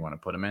 whatever order you want to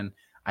put them in.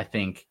 I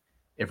think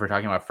if we're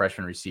talking about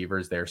freshman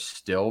receivers, they're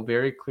still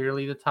very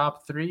clearly the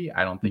top three.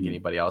 I don't think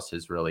anybody else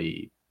has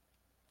really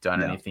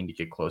done anything to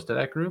get close to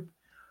that group.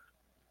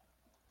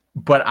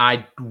 But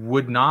I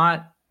would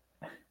not.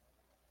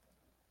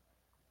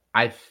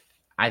 I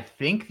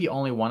think the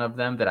only one of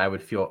them that I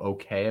would feel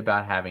okay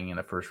about having in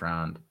the first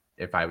round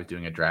if I was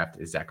doing a draft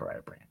is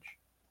Zachariah Branch.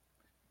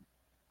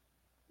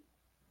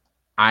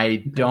 I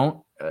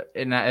don't,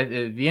 and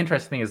the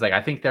interesting thing is, like,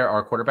 I think there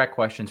are quarterback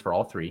questions for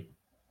all three,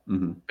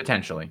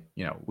 potentially.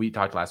 You know, we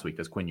talked last week,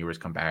 does Quinn Ewers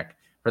come back?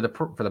 For the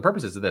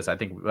purposes of this, I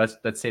think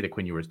let's say that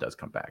Quinn Ewers does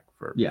come back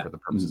for the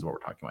purposes of what we're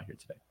talking about here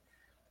today.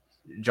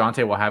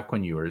 Jonte will have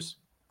Quinn Ewers.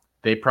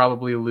 They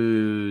probably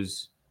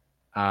lose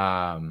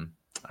Adonai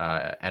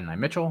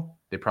Mitchell.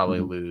 They probably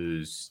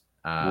lose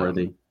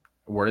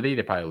Worthy.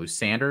 They probably lose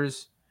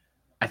Sanders.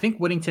 I think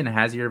Whittington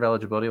has a year of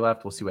eligibility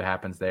left. We'll see what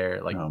happens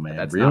there. Like, oh man,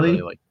 that's really? Not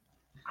really like.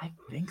 I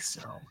think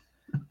so.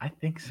 I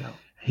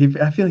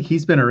feel like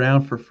he's been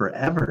around for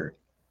forever.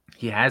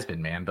 He has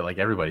been, man. But like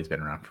everybody's been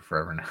around for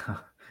forever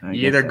now.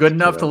 You're either good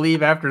enough to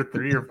leave after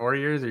 3 or 4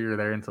 years, or you're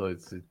there until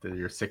it's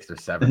your 6th or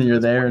 7th. And you're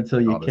there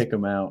until you kick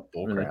them out,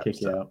 or they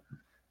kick you out.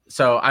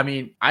 So, I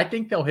mean, I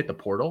think they'll hit the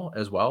portal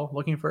as well,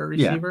 looking for a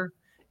receiver.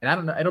 And I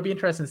don't know. It'll be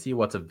interesting to see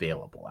what's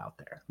available out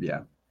there.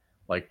 Yeah.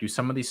 Like, do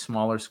some of these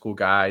smaller school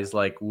guys,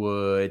 like,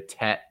 would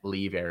Tet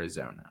leave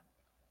Arizona?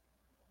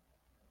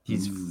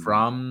 He's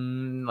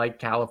from, like,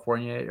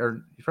 California,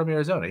 or from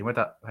Arizona. He went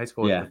to high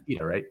school with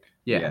Fafita, right?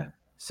 Yeah.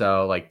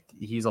 So, like,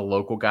 he's a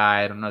local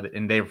guy. I don't know.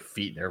 And they're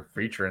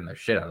featuring the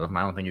shit out of him.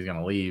 I don't think he's going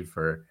to leave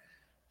for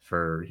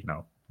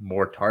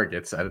more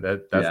targets.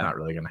 That's not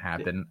really going to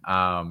happen.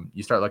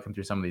 You start looking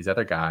through some of these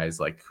other guys,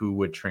 like who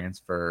would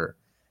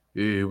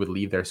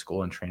leave their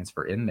school and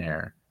transfer in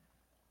there.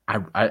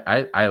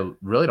 I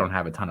really don't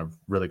have a ton of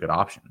really good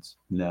options.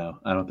 No,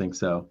 I don't think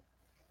so.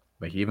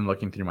 Like, even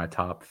looking through my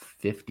top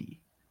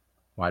 50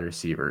 wide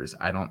receivers,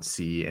 I don't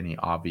see any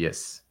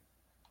obvious.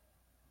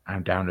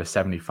 I'm down to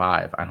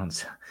 75. I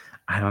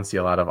don't see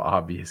a lot of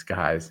obvious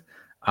guys.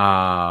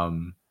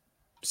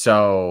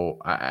 So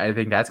I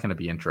think that's going to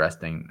be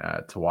interesting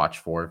to watch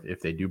for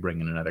if they do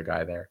bring in another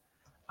guy there.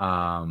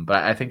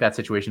 But I think that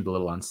situation's a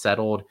little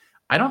unsettled.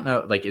 I don't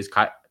know. Like,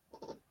 Kyle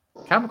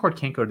McCord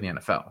can't go to the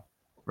NFL,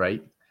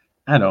 right?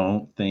 I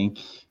don't think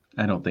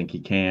he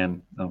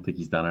can. I don't think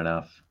he's done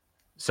enough.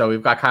 So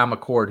we've got Kyle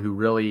McCord, who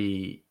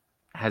really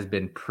has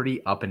been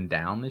pretty up and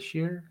down this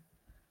year.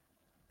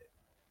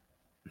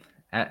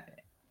 I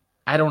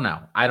don't know.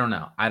 I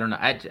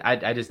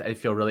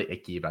feel really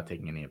icky about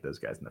taking any of those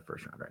guys in the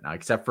first round right now,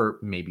 except for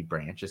maybe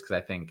Branch, just because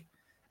I think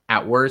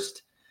at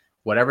worst,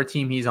 whatever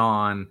team he's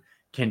on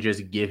can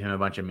just give him a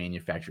bunch of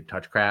manufactured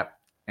touch crap,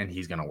 and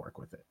he's going to work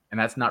with it. And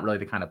that's not really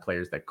the kind of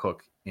players that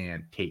Cook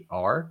and Tate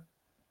are.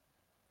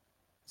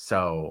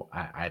 So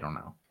I don't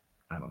know.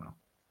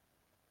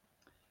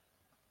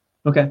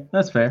 Okay,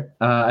 that's fair.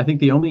 I think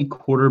the only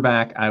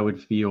quarterback I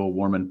would feel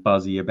warm and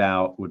fuzzy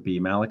about would be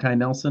Malachi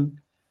Nelson.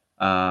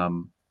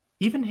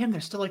 Even him,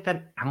 there's still like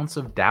that ounce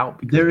of doubt.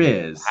 There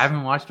is. I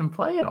haven't watched him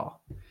play at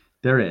all.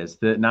 There is.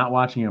 Not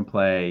watching him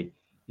play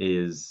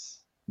is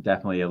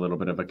definitely a little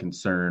bit of a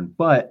concern.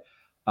 But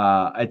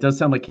it does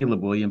sound like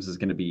Caleb Williams is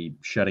going to be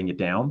shutting it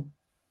down.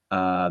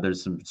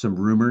 There's some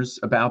rumors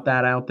about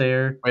that out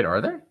there. Wait,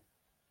 are there?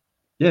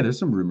 Yeah, there's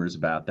some rumors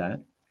about that.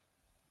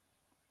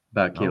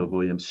 About Caleb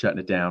Williams shutting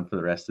it down for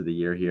the rest of the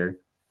year here.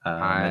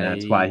 And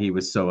that's why he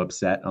was so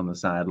upset on the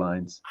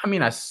sidelines. I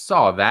mean, I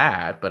saw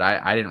that, but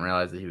I didn't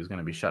realize that he was going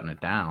to be shutting it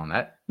down.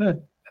 That's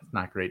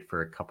not great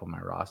for a couple of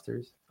my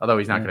rosters. Although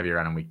he's not going to be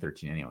around in week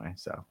 13 anyway.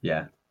 So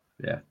yeah.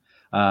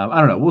 I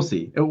don't know. We'll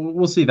see.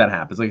 We'll see if that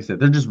happens. Like I said,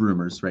 they're just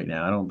rumors right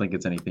now. I don't think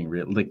it's anything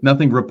real. Like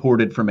nothing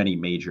reported from any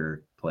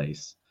major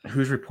place.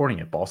 Who's reporting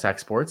it? Ballsack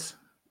Sports?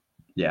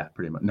 Yeah,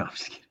 pretty much. No, I'm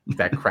just kidding.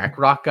 That crack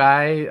rock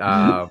guy?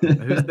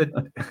 Who's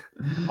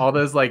all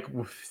those like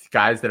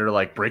guys that are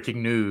like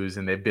breaking news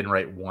and they've been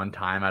right one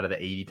time out of the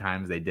 80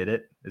 times they did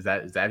it? Is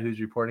that who's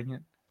reporting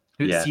it?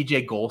 Yeah.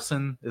 CJ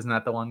Golson? Isn't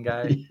that the one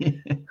guy?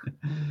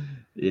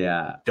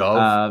 Yeah.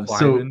 Dove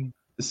Kleiman?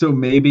 So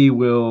maybe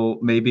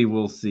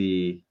we'll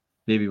see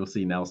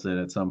Nelson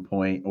at some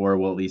point, or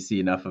we'll at least see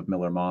enough of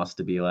Miller Moss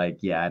to be like,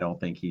 yeah, I don't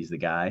think he's the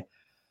guy.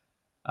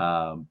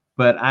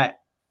 But I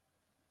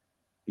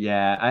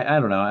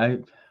don't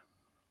know.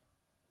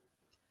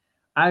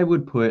 I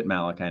would put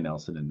Malachi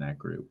Nelson in that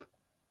group.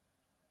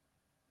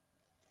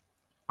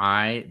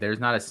 There's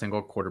not a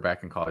single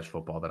quarterback in college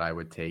football that I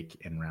would take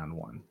in round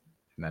one.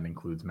 And that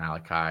includes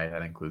Malachi,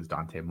 that includes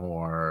Dante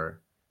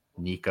Moore,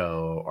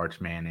 Nico,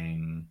 Arch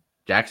Manning,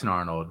 Jackson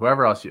Arnold,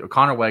 whoever else,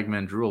 Connor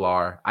Wegman, Drew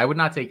Lar. I would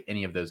not take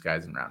any of those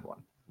guys in round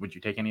one. Would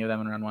you take any of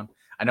them in round one?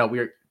 I know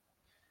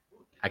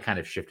I kind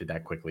of shifted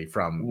that quickly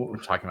from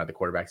talking about the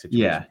quarterback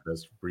situation for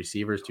those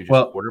receivers to just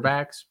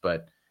quarterbacks,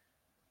 but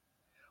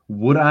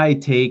would I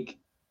take?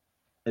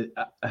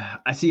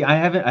 I see. I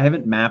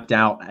haven't mapped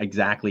out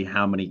exactly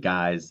how many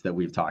guys that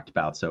we've talked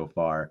about so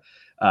far.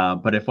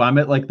 But if I'm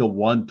at like the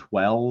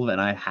 112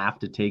 and I have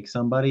to take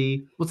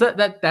somebody, well,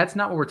 that's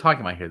not what we're talking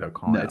about here, though,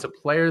 Colin. No. It's a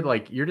player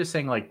like you're just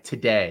saying. Like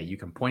today, you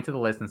can point to the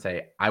list and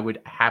say, I would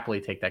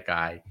happily take that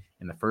guy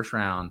in the first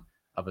round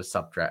of a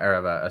sub draft or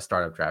of a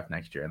startup draft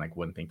next year, and like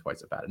wouldn't think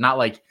twice about it. Not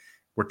like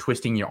we're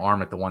twisting your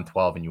arm at the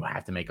 112 and you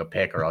have to make a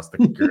pick or else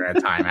you're at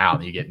time out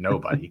and you get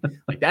nobody.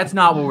 Like that's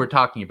not what we're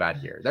talking about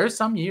here. There's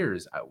some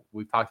years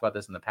we've talked about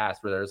this in the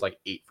past where there's like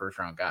 8 first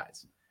round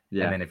guys.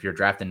 Yeah. And then if you're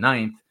drafting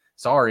 9th,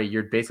 sorry,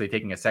 you're basically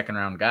taking a second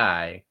round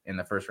guy in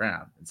the first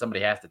round and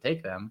somebody has to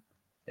take them.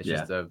 It's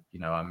just a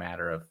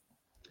matter of.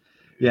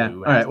 Yeah.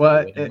 All right.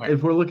 Well,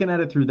 if we're looking at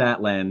it through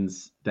that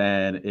lens,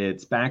 then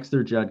it's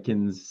Baxter,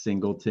 Judkins,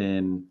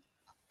 Singleton,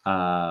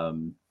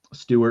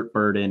 Stewart,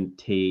 Burden,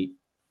 Tate,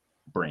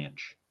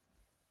 Branch.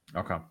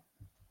 Okay.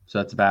 So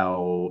that's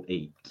about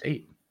 8.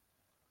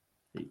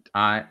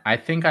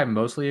 I think I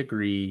mostly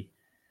agree.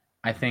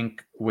 I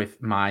think with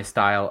my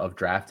style of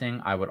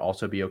drafting, I would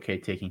also be okay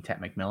taking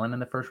Tet McMillan in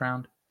the first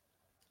round.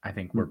 I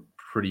think we're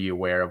pretty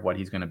aware of what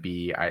he's going to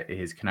be.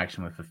 His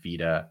connection with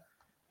Fafita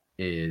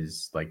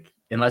is like,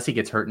 unless he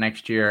gets hurt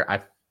next year,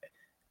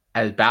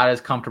 about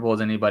as comfortable as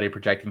anybody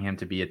projecting him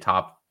to be a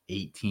top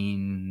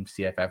 18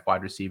 CFF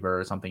wide receiver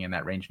or something in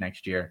that range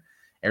next year.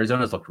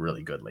 Arizona's looked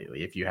really good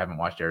lately. If you haven't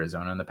watched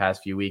Arizona in the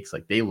past few weeks,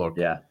 like they look,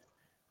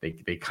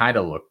 they kind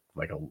of look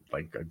like a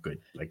good,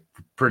 like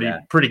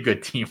pretty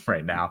good team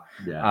right now.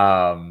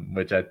 Yeah.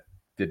 Which I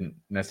didn't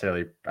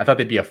necessarily. I thought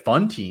they'd be a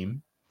fun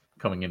team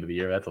coming into the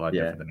year. That's a lot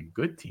different than a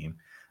good team.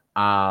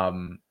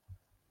 I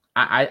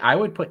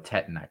would put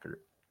Tet in that group.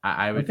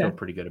 I would feel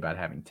pretty good about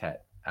having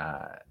Tet.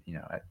 And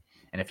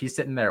if he's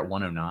sitting there at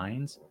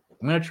 109s,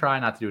 I'm going to try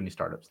not to do any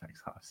startups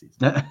next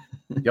offseason.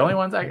 The only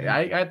ones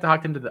I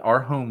talked into our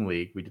home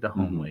league. We did a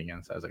home league,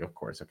 and so I was like, of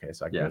course, okay,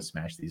 so I can go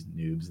smash these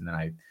noobs. And then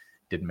I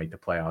didn't make the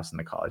playoffs in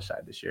the college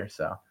side this year,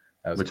 so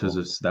that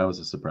was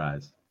a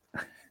surprise.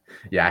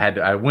 Yeah,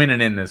 I win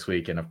and in this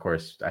week, and of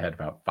course, I had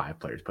about 5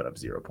 players put up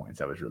 0 points.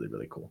 That was really,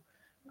 really cool.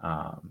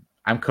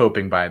 I'm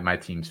coping by my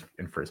team's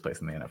in first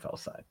place in the NFL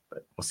side,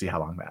 but we'll see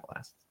how long that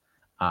lasts.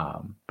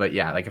 But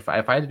yeah, like if I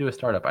had to do a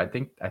startup, I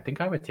think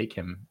I would take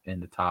him in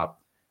the top.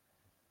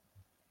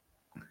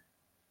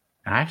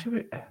 I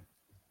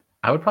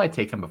would probably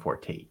take him before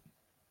Tate.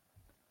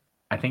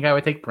 I think I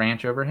would take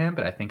Branch over him,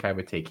 but I think I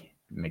would take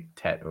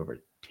Tet over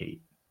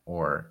Tate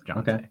or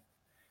Jonte.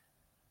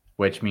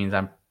 Which means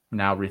I'm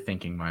now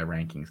rethinking my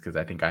rankings because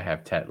I think I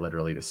have Tet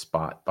literally the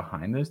spot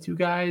behind those 2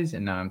 guys,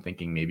 and now I'm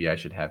thinking maybe I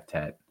should have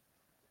Tet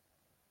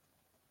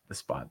the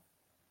spot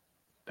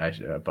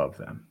above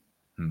them.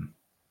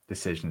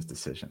 Decisions.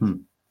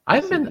 I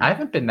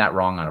haven't been that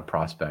wrong on a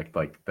prospect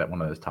like that.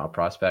 One of those top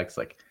prospects,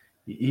 like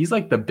he's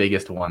like the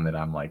biggest one that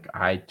I'm like,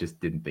 I just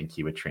didn't think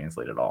he would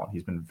translate at all.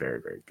 He's been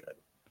very, very good.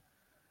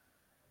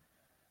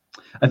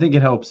 I think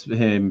it helps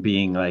him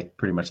being like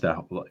pretty much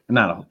not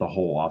the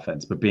whole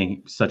offense, but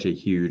being such a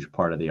huge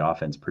part of the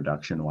offense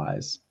production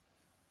wise.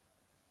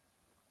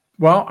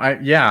 Well,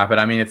 but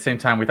I mean, at the same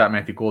time, we thought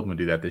Matthew Golden would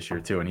do that this year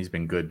too, and he's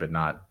been good, but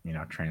not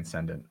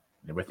transcendent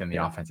within the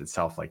offense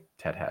itself like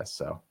Ted has.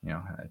 So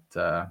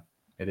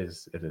it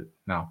is.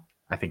 No,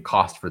 I think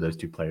cost for those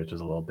 2 players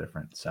was a little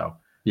different. So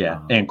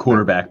and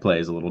quarterback play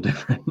is a little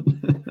different.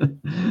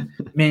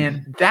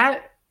 Man,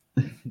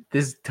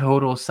 this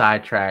total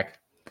sidetrack.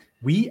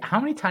 How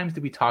many times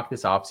did we talk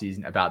this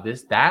offseason about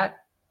this?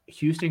 That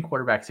Houston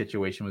quarterback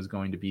situation was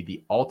going to be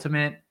the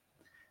ultimate.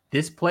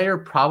 This player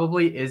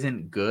probably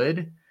isn't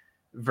good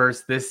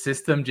versus this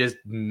system just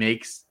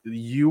makes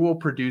you will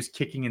produce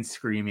kicking and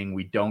screaming.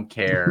 We don't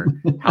care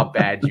how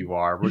bad you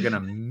are. We're going to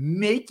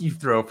make you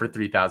throw for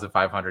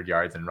 3,500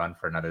 yards and run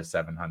for another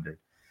 700.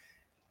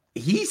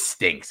 he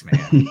stinks,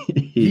 man.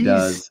 He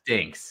does.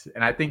 Stinks.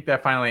 And I think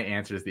that finally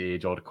answers the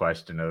age-old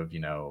question of,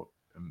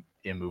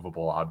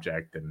 immovable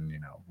object and,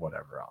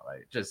 whatever.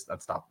 Like, just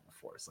unstoppable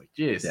force. Like,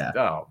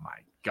 oh my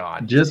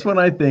God. Just when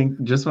I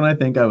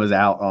think I was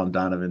out on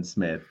Donovan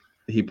Smith,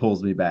 he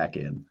pulls me back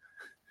in.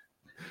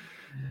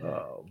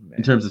 Oh man.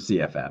 In terms of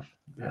CFF.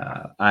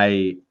 Yeah.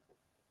 I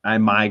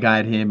my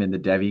guide him in the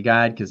Devi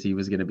guide because he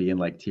was going to be in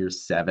like tier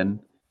 7.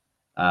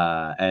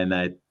 And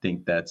I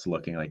think that's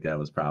looking like that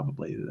was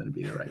probably going to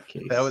be the right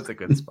case. That was a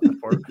good spot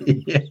for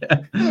him. Yeah.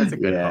 That was a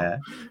good home.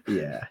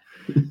 Yeah.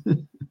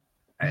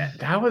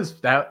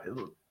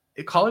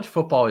 College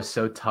football is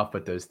so tough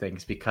with those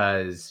things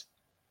because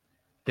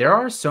there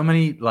are so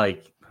many,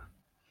 like,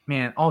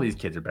 man, all these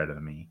kids are better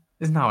than me.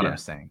 Is not what I'm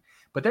saying.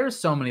 But there are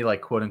so many, like,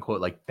 quote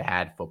unquote, like,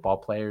 bad football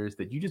players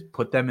that you just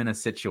put them in a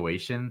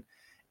situation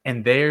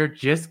and they're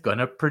just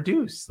gonna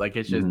produce. Like,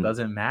 it just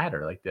doesn't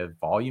matter. Like, the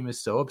volume is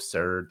so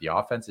absurd. The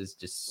offense is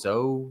just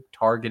so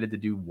targeted to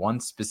do one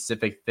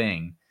specific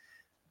thing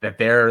that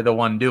they're the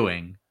one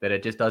doing that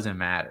it just doesn't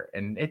matter.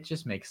 And it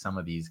just makes some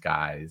of these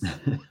guys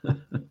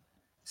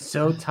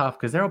so tough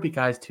because there will be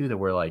guys too that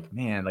were like,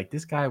 man, like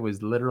this guy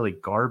was literally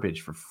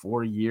garbage for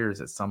 4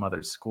 years at some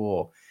other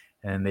school.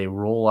 And they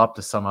roll up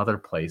to some other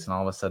place and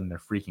all of a sudden they're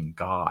freaking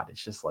God.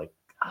 It's just like,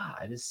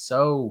 it is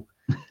so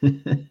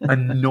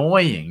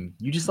annoying.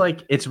 You just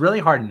like, it's really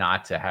hard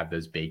not to have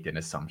those baked in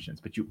assumptions,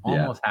 but you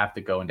almost have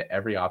to go into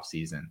every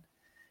offseason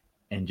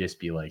and just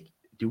be like,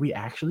 do we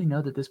actually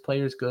know that this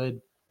player is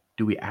good?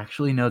 Do we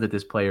actually know that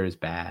this player is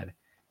bad?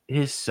 It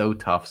is so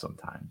tough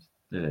sometimes.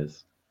 It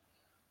is.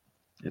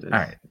 All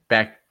right,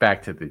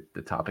 back to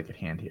the topic at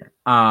hand here.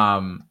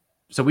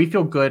 So we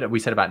feel good. We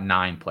said about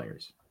 9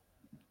 players.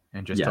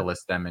 And just to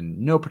list them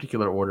in no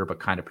particular order, but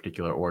kind of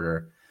particular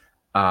order.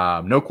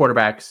 No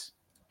quarterbacks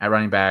at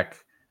running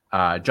back.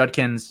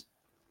 Judkins,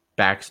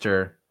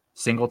 Baxter,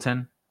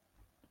 Singleton.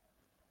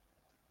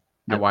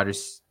 At wide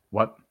receiver.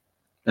 What?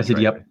 I said,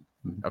 yep.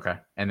 Okay.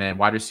 And then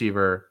wide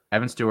receiver,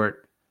 Evan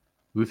Stewart,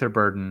 Luther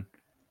Burden,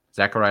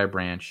 Zachariah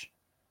Branch,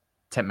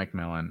 Ted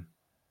McMillan.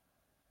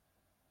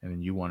 And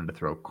then you wanted to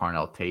throw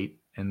Carnell Tate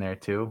in there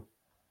too,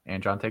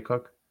 and Jonte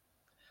Cook?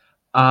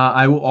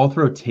 I'll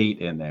throw Tate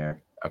in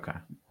there. Okay.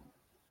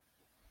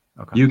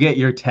 You get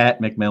your Tet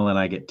McMillan,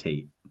 I get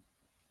Tate.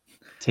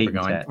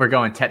 We're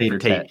going Tet for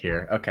Tate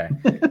here. Okay.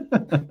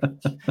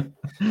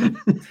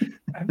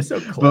 I'm so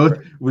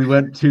clever. We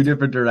went 2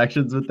 different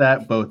directions with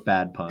that. Both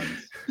bad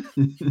puns.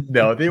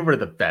 No, they were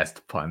the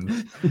best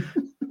puns.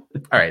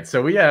 All right.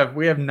 So we have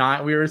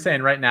 9. We were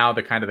saying right now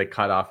the kind of the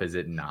cutoff is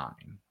at 9.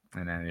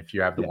 And then if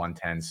you have the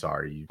 110,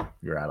 sorry,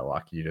 you're out of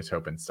luck. You're just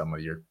hoping some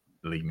of your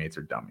league mates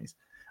are dummies.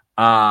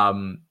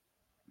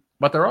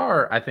 But there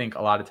are, I think,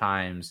 a lot of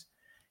times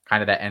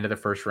kind of that end of the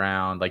first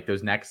round, like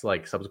those next,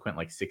 like subsequent,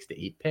 like 6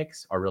 to 8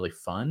 picks are really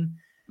fun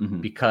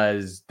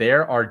because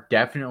there are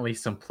definitely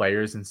some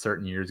players in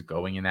certain years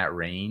going in that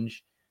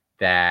range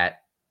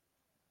that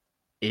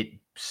it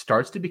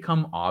starts to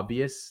become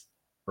obvious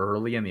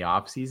early in the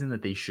offseason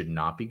that they should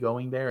not be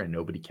going there and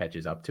nobody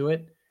catches up to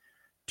it.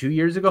 2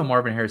 years ago,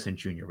 Marvin Harrison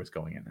Jr. was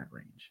going in that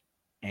range.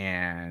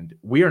 And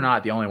we are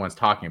not the only ones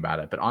talking about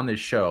it, but on this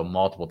show,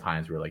 multiple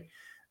times we're like,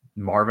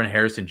 Marvin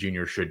Harrison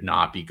Jr. should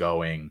not be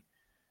going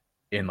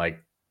in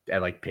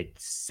at pick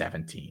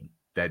 17,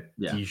 that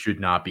he should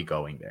not be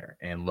going there.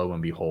 And lo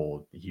and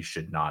behold, he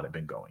should not have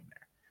been going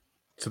there.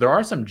 So there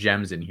are some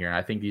gems in here. And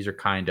I think these are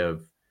kind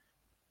of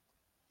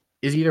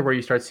is either where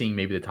you start seeing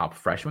maybe the top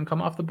freshmen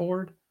come off the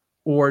board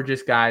or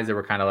just guys that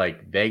were kind of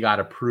like, they got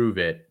to prove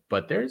it,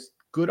 but there's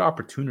good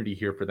opportunity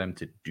here for them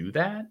to do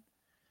that.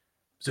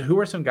 So who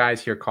are some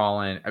guys here,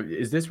 Colin?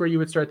 Is this where you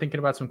would start thinking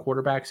about some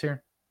quarterbacks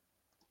here?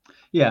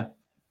 Yeah.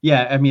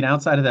 Yeah. I mean,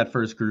 outside of that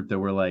first group that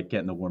we're like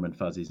getting the warm and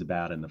fuzzies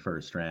about in the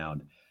first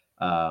round,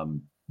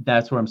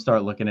 that's where I'm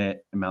start looking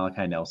at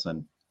Malachi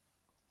Nelson,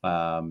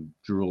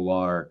 Drew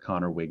Allar,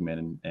 Connor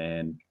Wigman,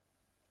 and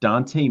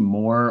Dante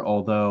Moore,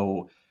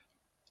 although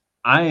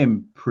I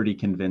am pretty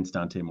convinced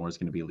Dante Moore is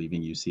going to be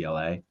leaving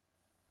UCLA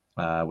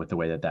with the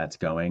way that that's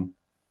going.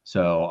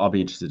 So I'll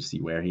be interested to see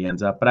where he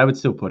ends up, but I would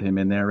still put him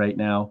in there right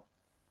now.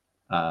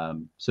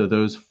 So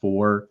those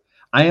 4,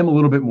 I am a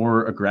little bit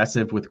more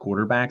aggressive with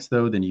quarterbacks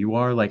though than you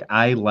are. Like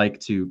I like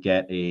to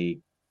get a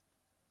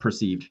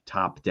perceived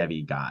top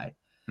Devi guy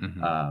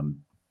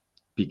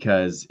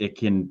because it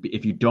can,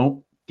 if you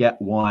don't get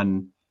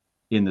one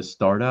in the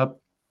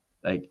startup,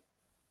 like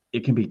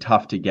it can be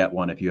tough to get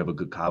one if you have a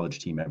good college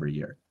team every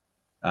year.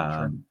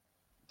 Sure.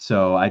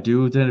 So I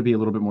do tend to be a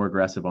little bit more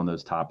aggressive on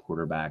those top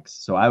quarterbacks.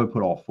 So I would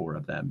put all 4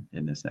 of them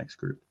in this next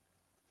group.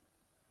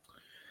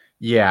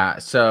 Yeah.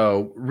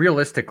 So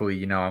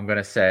realistically, I'm going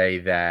to say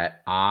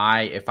that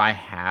if I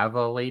have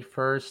a late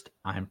first,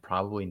 I'm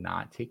probably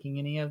not taking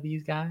any of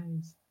these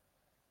guys.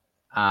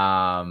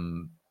 Yeah,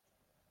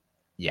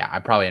 I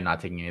probably am not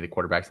taking any of the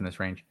quarterbacks in this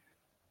range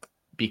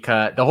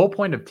because the whole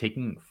point of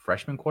taking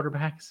freshman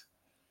quarterbacks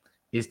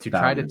is to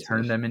try to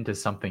turn them into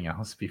something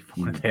else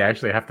before they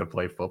actually have to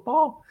play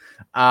football.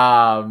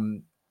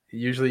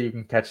 usually you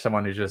can catch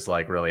someone who's just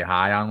like really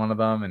high on one of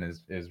them and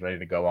is ready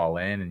to go all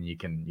in, and you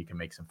can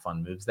make some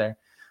fun moves there.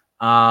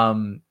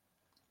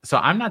 So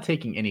I'm not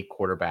taking any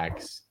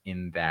quarterbacks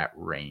in that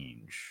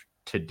range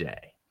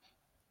today.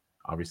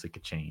 Obviously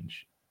could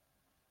change.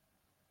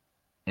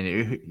 And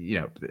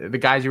the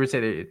guys you would say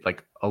that,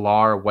 like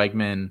Alar,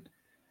 Wegman,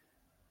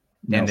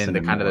 Nelson, and then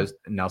the kind Moore. Of those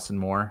Nelson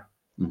Moore.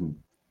 Mm-hmm.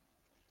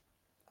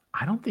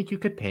 I don't think you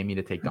could pay me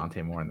to take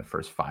Dante Moore in the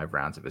first 5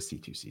 rounds of a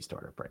C2C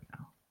startup right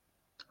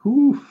now.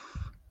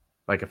 Oof.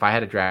 Like if I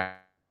had a draft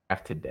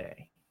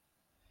today.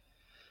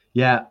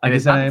 Yeah, and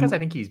it's not because I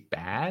think he's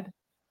bad.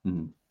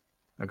 Mm-hmm.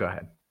 Oh, go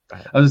ahead.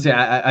 I was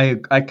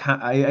gonna say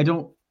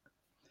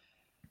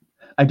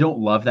I don't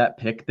love that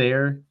pick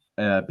there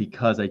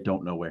because I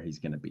don't know where he's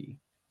going to be.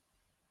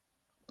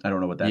 I don't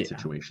know what that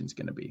situation's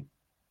going to be.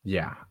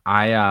 Yeah,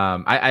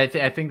 I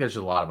think there's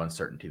a lot of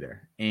uncertainty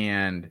there,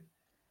 and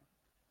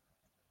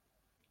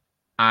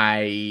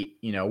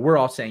we're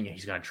all saying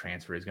he's going to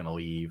transfer, he's going to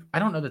leave. I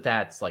don't know that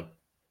that's like.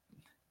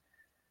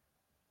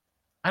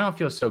 I don't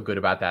feel so good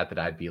about that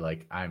I'd be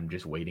like, I'm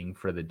just waiting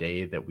for the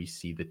day that we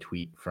see the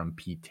tweet from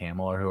Pete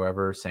Thamel or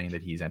whoever saying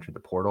that he's entered the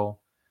portal.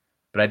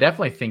 But I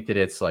definitely think that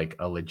it's like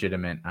a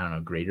legitimate, I don't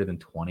know, greater than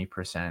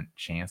 20%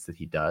 chance that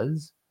he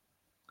does.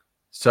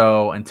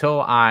 So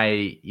until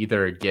I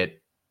until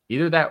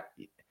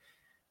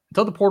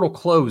the portal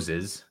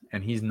closes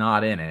and he's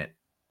not in it,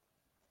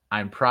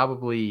 I'm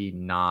probably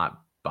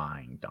not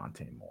buying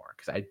Dante Moore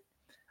because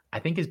I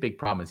think his big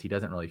problem is he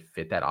doesn't really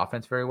fit that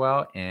offense very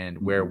well.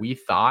 And where we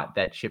thought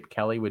that Chip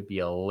Kelly would be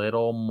a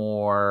little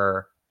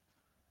more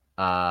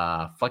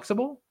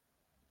flexible,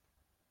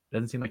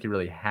 doesn't seem like he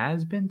really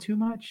has been too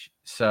much.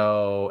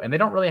 So, and they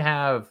don't really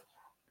have,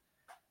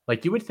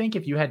 like, you would think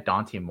if you had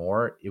Dante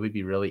Moore, it would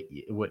be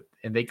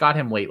and they got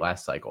him late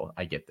last cycle.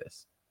 I get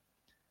this.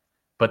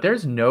 But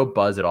there's no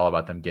buzz at all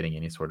about them getting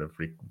any sort of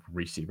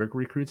receiver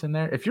recruits in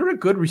there. If you're a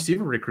good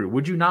receiver recruit,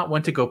 would you not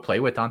want to go play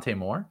with Dante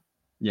Moore?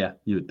 Yeah,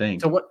 you would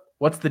think. So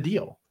what's the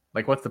deal?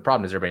 Like, what's the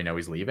problem? Does everybody know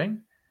he's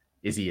leaving?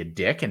 Is he a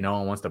dick and no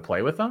one wants to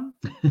play with him?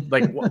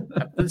 Like,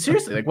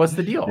 seriously, like, what's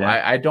the deal?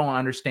 Yeah. I don't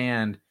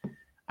understand.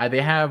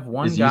 They have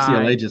one guy. Is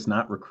UCLA just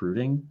not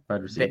recruiting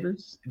wide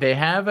receivers? They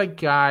have a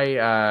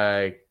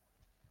guy,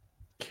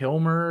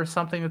 Kilmer or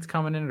something that's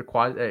coming in.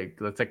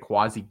 Let's say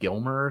Quasi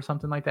Gilmer or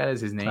something like that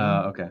is his name.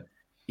 Okay.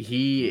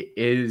 He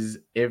is,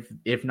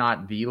 if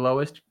not the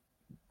lowest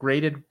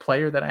graded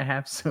player that I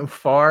have so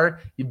far,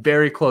 he's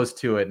very close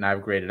to it, and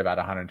I've graded about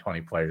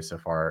 120 players so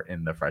far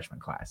in the freshman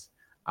class.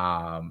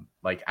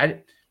 Like I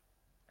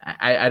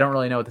don't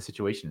really know what the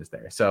situation is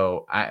there.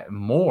 So I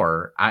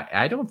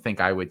don't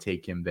think I would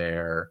take him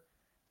there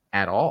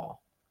at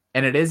all.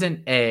 And it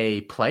isn't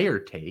a player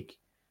take.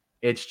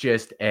 It's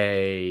just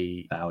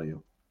a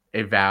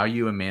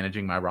value in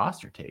managing my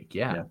roster take.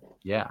 Yeah,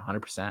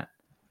 100%.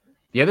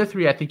 The other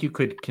 3, I think you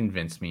could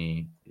convince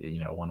me,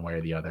 one way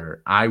or the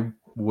other. I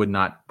would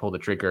not pull the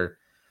trigger,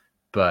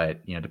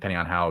 but depending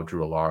on how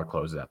Drew Alar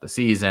closes out the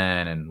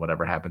season and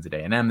whatever happens at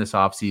A&M this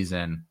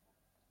offseason,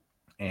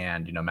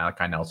 and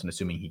Malachi Nelson,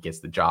 assuming he gets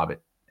the job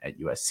at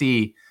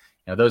USC,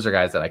 those are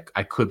guys that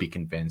I could be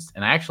convinced,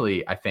 and I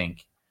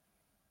think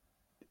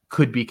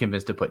could be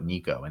convinced to put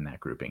Nico in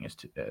that grouping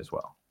as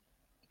well.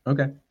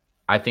 Okay,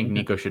 I think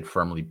Nico should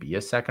firmly be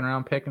a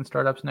second-round pick in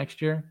startups next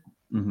year.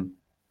 Mm-hmm.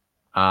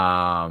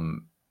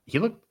 He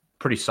looked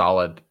pretty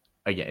solid.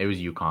 Again, it was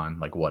UConn,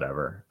 like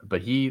whatever,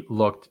 but he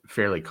looked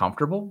fairly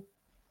comfortable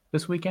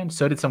this weekend.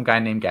 So did some guy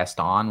named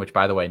Gaston, which,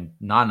 by the way,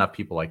 not enough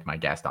people liked my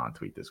Gaston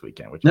tweet this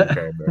weekend, which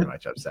very, very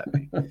much upset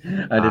me.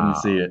 I didn't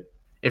see it.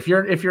 If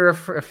you're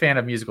a fan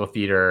of musical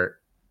theater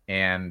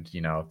and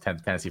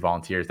Tennessee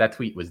Volunteers, that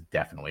tweet was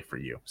definitely for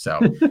you. So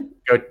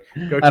go.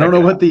 I don't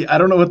know what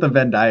the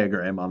Venn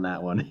diagram on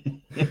that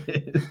one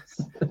is.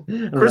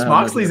 Chris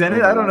Moxley's in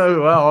it. I don't know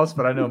who else,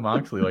 but I know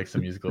Moxley likes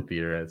some musical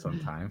theater at some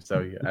time.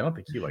 So I don't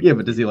think he likes. Yeah,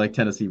 but does he like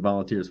Tennessee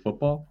Volunteers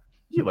football?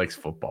 He likes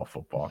football.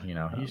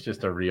 He's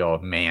just a real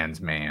man's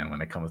man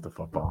when it comes to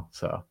football.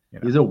 So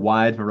he's a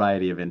wide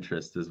variety of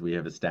interests, as we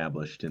have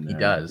established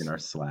in our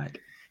Slack.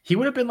 He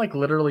would have been like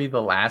literally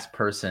the last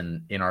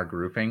person in our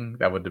grouping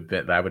that would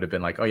have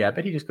been like, oh yeah, I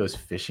bet he just goes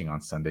fishing on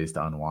Sundays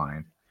to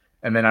unwind.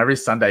 And then every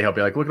Sunday he'll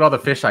be like, look at all the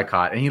fish I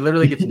caught. And he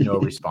literally gets no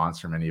response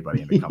from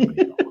anybody in the company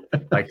at all.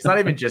 Like, it's not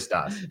even just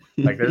us.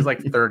 Like, there's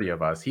like 30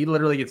 of us. He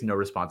literally gets no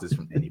responses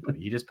from anybody.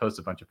 He just posts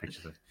a bunch of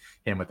pictures of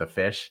him with a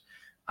fish.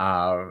 They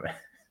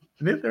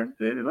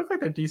look like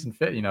they're decent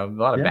fit. A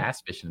lot of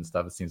bass fishing and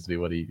stuff. It seems to be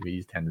what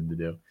he's tending to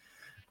do.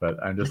 But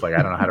I'm just like,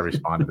 I don't know how to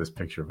respond to this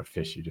picture of a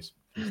fish you just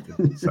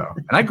posted. So,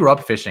 and I grew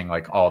up fishing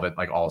like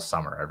all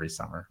summer, every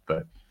summer.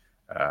 But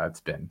it's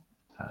been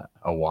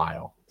a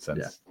while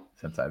since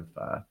I've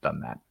done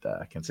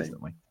that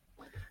consistently.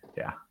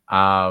 Same.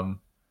 Yeah.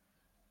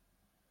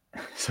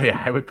 So yeah,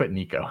 I would put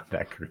Nico in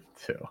that group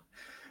too.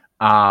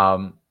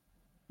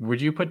 Would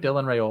you put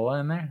Dylan Raiola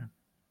in there?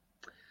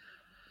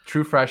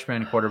 True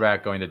freshman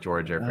quarterback going to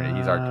Georgia.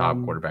 He's our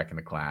top quarterback in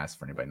the class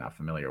for anybody not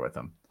familiar with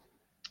him.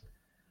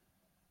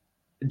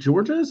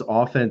 Georgia's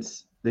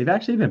offense They've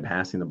actually been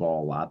passing the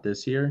ball a lot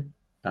this year.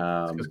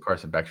 It's because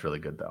Carson Beck's really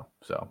good though.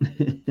 So,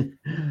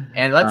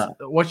 and uh,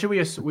 what should we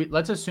assume?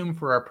 Let's assume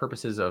for our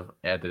purposes of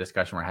the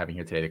discussion we're having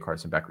here today that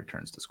Carson Beck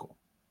returns to school.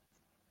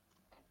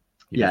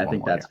 I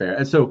think that's fair.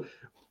 And so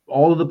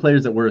all of the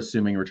players that we're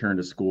assuming return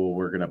to school,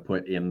 we're going to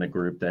put in the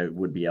group that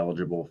would be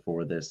eligible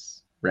for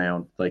this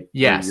round. Like,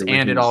 yes,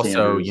 and it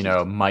also,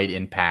 Sanders might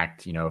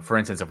impact, for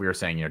instance, if we were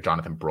saying,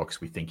 Jonathan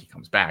Brooks, we think he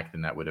comes back,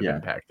 then that would have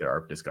impacted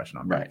our discussion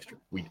on Baxter.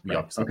 We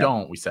obviously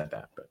don't. We said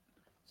that, but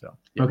so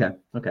okay,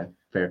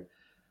 fair.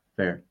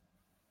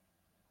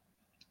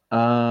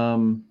 I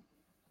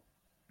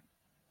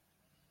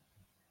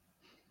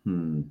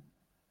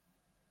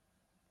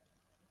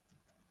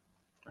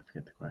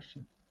forget the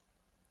question.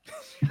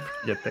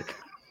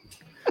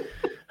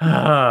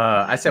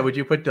 I said, would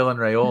you put Dylan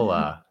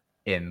Raiola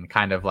in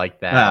kind of like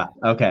that?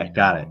 Okay,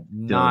 got it.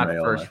 Not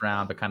first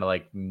round, but kind of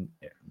like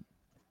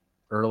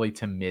early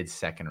to mid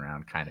second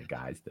round kind of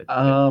guys that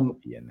will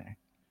be in there.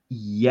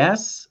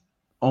 Yes,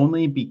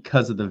 only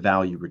because of the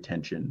value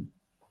retention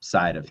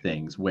side of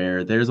things,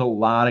 where there's a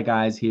lot of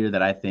guys here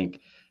that I think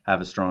have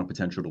a strong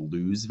potential to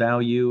lose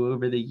value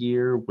over the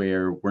year,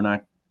 where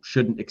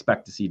shouldn't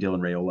expect to see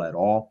Dylan Raiola at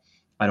all.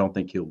 I don't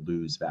think he'll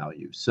lose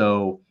value.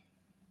 So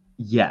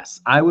yes,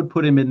 I would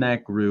put him in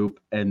that group.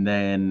 And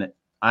then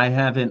I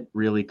haven't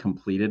really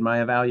completed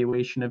my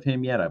evaluation of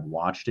him yet. I've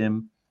watched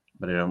him,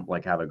 but I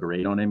don't have a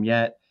grade on him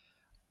yet.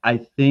 I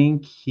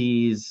think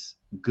he's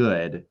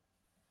good.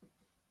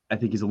 I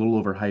think he's a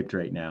little overhyped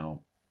right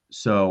now.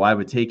 So I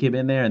would take him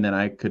in there, and then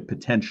I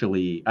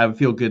would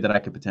feel good that I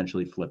could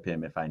potentially flip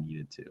him if I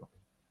needed to.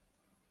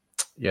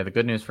 Yeah, the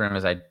good news for him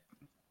is I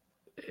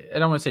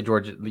don't want to say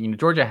Georgia.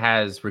 Georgia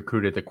has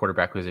recruited the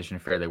quarterback position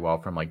fairly well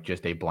from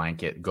just a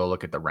blanket go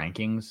look at the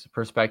rankings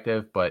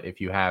perspective. But if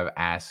you have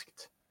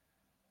asked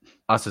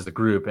us as a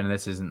group, and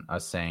this isn't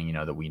us saying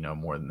that we know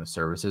more than the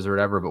services or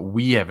whatever, but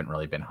we haven't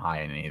really been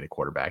high in any of the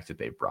quarterbacks that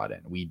they've brought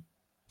in. We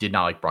did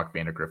not like Brock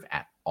Vandagriff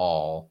at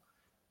all,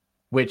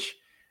 which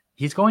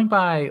he's going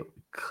by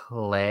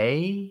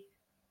Clay.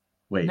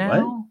 Wait,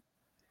 now? What?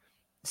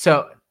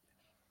 So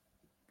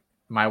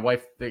my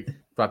wife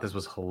thought this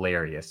was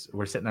hilarious.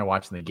 We're sitting there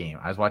watching the game.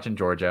 I was watching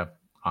Georgia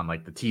on the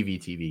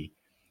TV,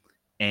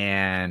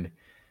 and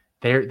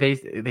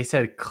they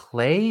said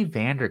Clay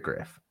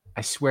Vandagriff.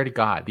 I swear to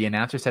God, the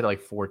announcer said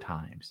it 4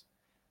 times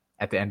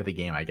at the end of the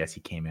game. I guess he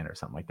came in or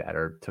something like that,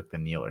 or took the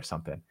kneel or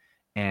something.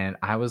 And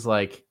I was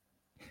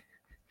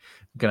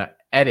gonna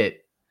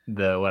edit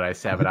what I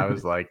said, but I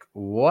was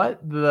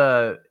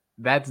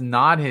that's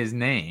not his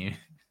name.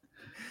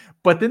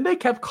 But then they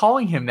kept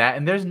calling him that,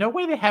 and there's no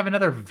way they have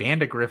another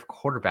Vandagriff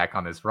quarterback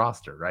on this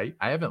roster, right?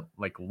 I haven't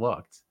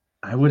looked.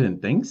 I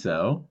wouldn't think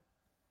so.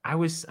 I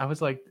was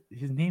like,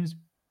 his name's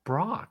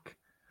Brock.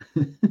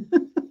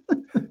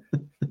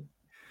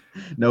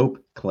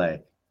 Nope,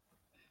 Clay.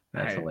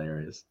 That's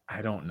hilarious.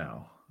 I don't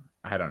know.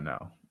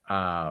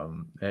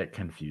 It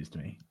confused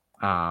me.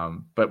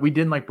 But we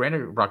didn't like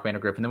Brock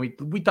Vandagriff, and then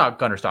we thought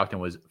Gunnar Stockton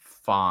was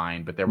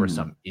fine, but there were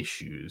some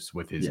issues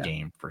with his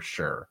game for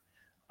sure.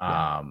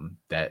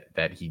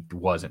 That he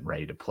wasn't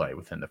ready to play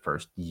within the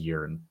first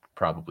year and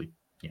probably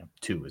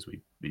 2 as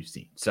we've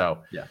seen. So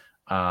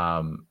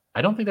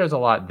I don't think there's a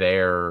lot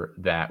there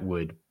that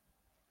would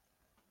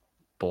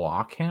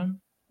block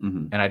him,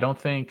 and I don't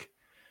think,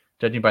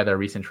 judging by their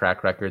recent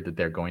track record, that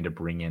they're going to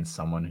bring in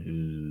someone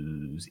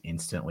who's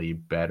instantly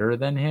better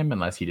than him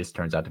unless he just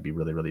turns out to be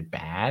really, really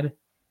bad.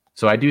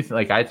 So I do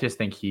I just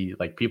think he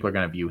people are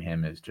going to view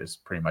him as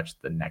just pretty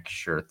much the next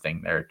sure thing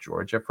there at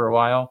Georgia for a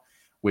while,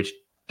 which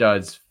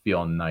does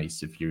feel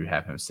nice if you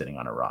have him sitting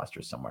on a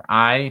roster somewhere.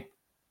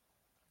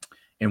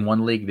 In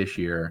one league this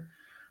year,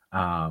 it's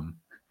a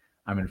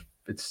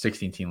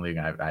 16-team league,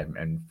 and I'm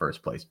in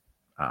first place,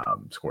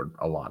 scored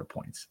a lot of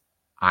points.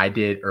 I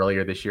did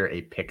earlier this year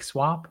a pick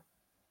swap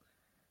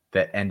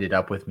that ended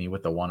up with me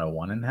with the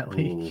 101 in that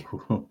league.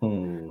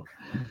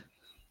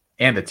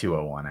 And the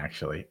 201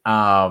 actually.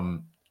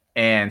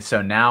 And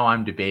so now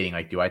I'm debating,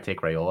 do I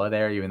take Raiola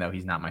there, even though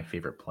he's not my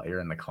favorite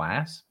player in the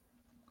class,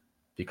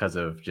 because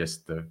of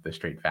just the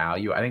straight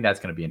value? I think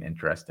that's going to be an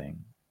interesting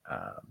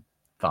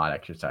thought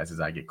exercise as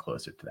I get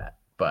closer to that.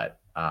 But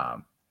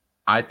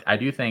I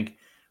do think,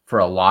 for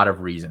a lot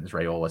of reasons,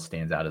 Raiola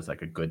stands out as a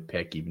good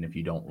pick, even if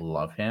you don't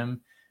love him,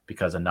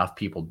 because enough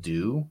people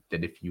do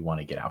that if you want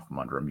to get out from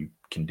under him, you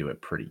can do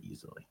it pretty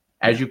easily,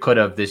 as you could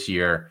have this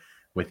year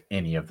with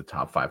any of the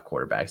top 5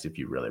 quarterbacks if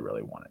you really,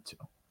 really wanted to.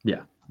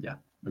 Yeah,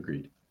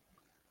 agreed.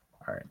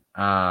 All right.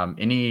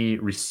 Any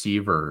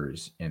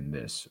receivers in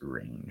this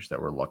range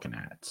that we're looking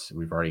at?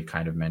 We've already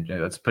kind of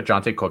mentioned. Let's put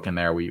Jonte Cook in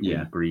there. We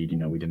agreed.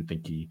 We didn't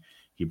think he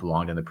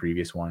belonged in the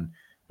previous one.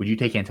 Would you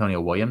take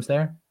Antonio Williams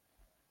there?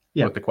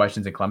 Yeah. With the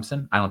questions in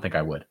Clemson? I don't think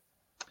I would.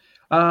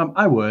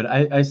 I would.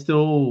 I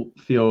still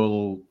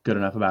feel good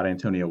enough about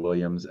Antonio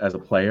Williams as a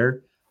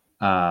player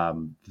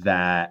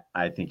that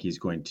I think he's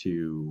going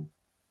to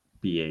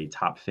be a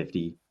top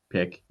 50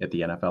 pick at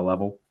the NFL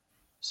level.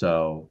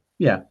 So,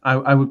 yeah,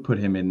 I would put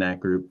him in that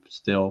group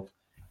still.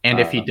 And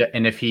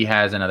if he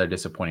has another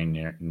disappointing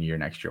year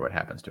next year, what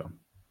happens to him?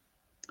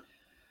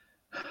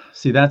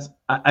 See,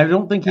 I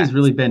don't think he's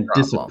really been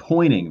problem.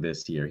 disappointing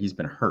this year. He's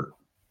been hurt.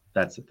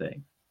 That's the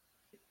thing.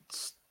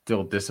 It's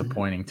still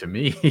disappointing to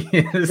me.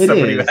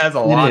 Somebody who has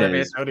a lot of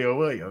Antonio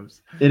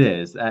Williams. It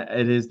is.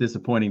 It is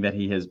disappointing that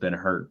he has been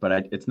hurt,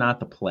 but it's not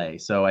the play.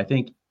 So I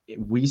think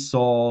we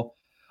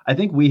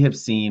have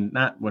seen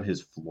not what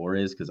his floor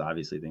is, because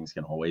obviously things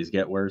can always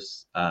get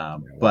worse.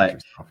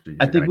 But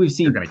I think we've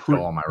seen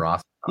kill all my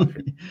roster.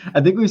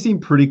 I think we've seen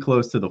pretty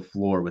close to the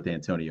floor with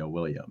Antonio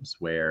Williams,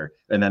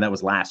 and then that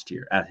was last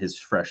year at his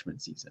freshman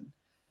season.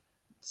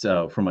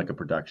 So from like a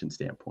production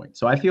standpoint,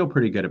 so I feel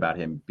pretty good about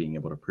him being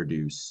able to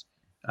produce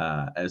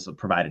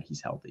provided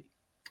he's healthy.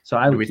 So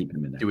I would keep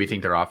him in there. Do we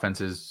think their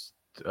offense is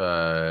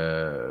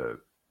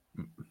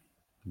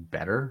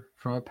better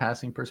from a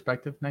passing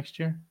perspective next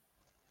year?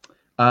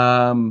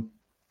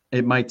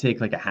 It might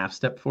take like a half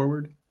step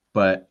forward,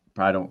 but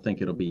I don't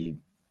think it'll be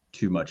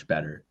too much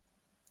better.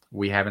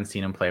 We haven't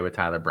seen him play with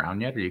Tyler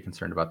Brown yet. Are you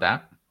concerned about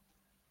that?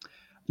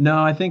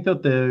 No, I think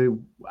that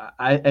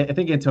I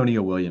think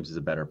Antonio Williams is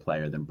a better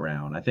player than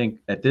Brown. I think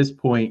at this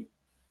point,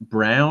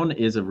 Brown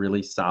is a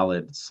really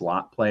solid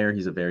slot player.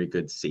 He's a very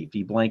good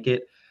safety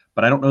blanket,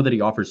 but I don't know that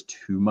he offers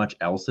too much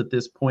else at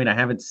this point. I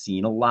haven't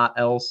seen a lot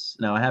else.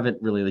 Now, I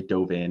haven't really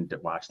dove in to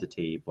watch the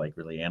tape,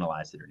 really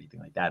analyze it or anything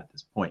like that at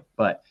this point.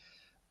 But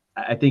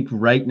I think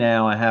right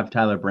now I have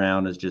Tyler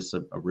Brown as just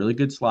a really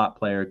good slot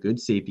player, good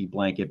safety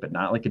blanket, but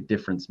not like a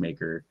difference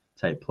maker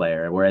type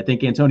player, where I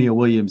think Antonio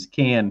Williams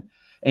can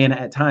and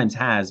at times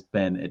has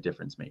been a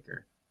difference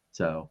maker.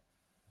 So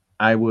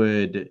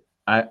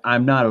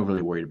I'm not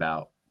overly worried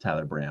about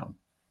Tyler Brown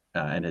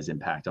and his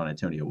impact on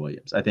Antonio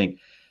Williams. I think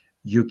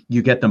you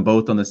get them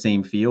both on the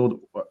same field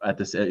on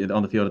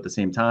the field at the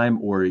same time,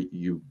 or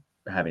you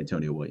have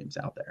Antonio Williams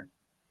out there.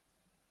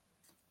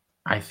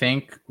 I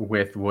think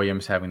with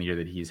Williams having the year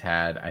that he's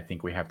had, I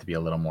think we have to be a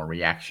little more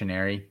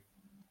reactionary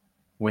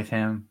with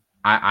him.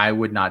 I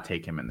would not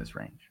take him in this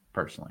range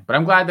personally, but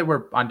I'm glad that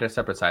we're on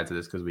separate sides of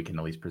this because we can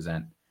at least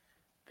present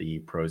the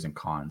pros and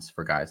cons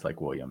for guys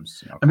like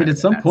Williams. I mean, at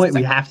some point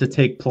we have to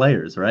take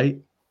players, right?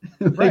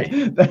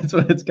 Right. That's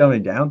what it's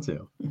coming down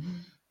to.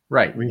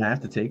 Right. We have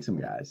to take some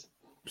guys.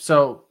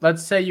 So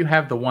let's say you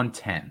have the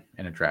 110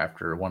 in a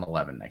draft or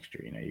 111 next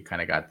year. You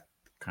kind of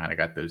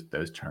got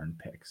those turn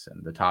picks,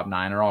 and the top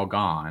 9 are all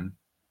gone.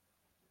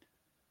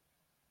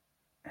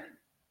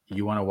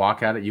 You want to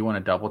walk out it. You want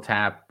to double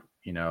tap.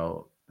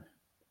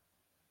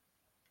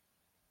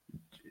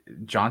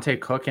 Jonte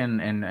Cook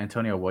and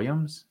Antonio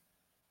Williams.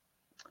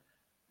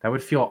 That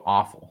would feel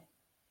awful.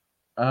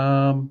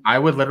 I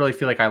would literally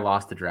feel like I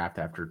lost the draft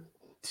after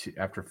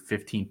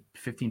 15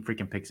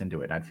 freaking picks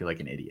into it. I'd feel like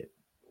an idiot.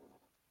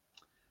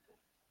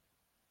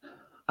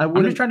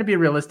 I'm just trying to be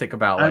realistic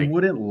about I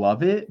wouldn't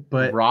love it,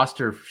 but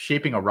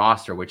shaping a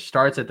roster, which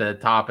starts at the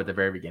top at the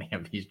very beginning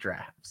of these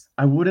drafts.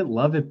 I wouldn't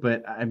love it,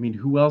 but I mean,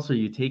 who else are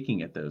you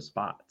taking at those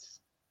spots?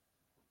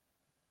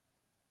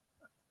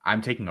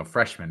 I'm taking a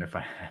freshman if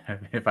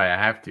I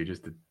have to,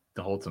 just to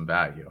hold some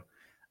value.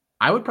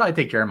 I would probably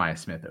take Jeremiah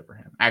Smith over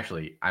him.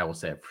 Actually, I will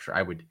say it for sure.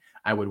 I would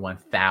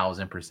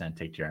 1,000%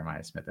 take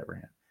Jeremiah Smith over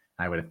him.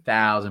 I would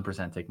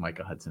 1,000% take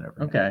Micah Hudson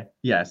over him. Okay.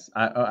 Yes.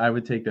 I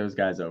would take those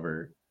guys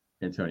over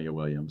Antonio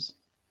Williams.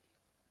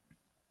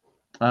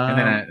 And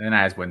then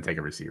I just wouldn't take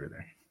a receiver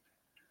there.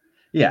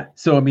 Yeah.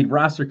 So, I mean,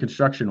 roster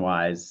construction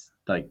wise,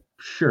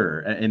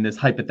 sure, in this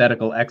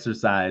hypothetical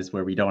exercise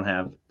where we don't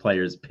have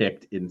players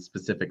picked in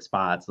specific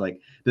spots,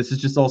 this is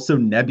just all so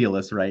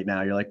nebulous right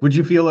now. You're like, would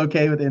you feel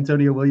okay with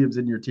Antonio Williams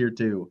in your tier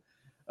 2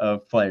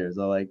 of players?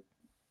 I'm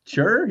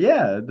sure.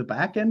 Yeah. The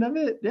back end of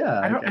it. Yeah.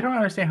 I don't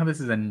understand how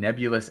this is a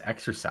nebulous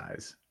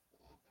exercise.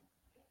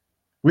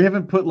 We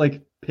haven't put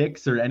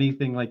picks or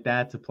anything like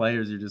that to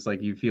players. You're just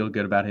you feel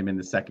good about him in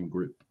the second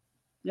group.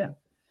 Yeah.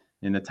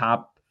 In the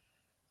top,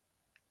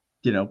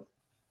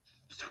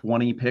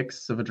 20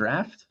 picks of a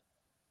draft.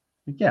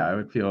 Yeah, I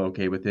would feel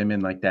okay with him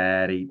in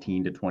that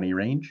 18 to 20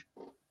 range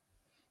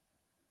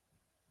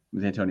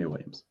with Antonio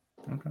Williams.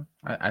 Okay.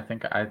 I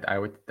think I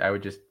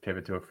would just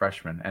pivot to a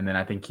freshman, and then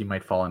I think he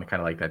might fall into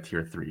kind of that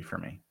tier 3 for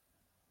me.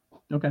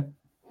 Okay.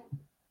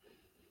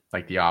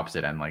 The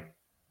opposite end,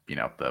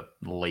 the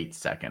late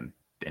second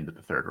into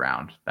the third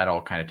round. That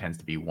all kind of tends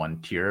to be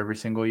one tier every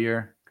single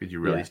year because you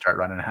really start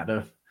running out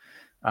of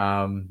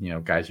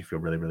guys you feel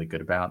really, really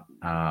good about.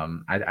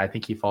 I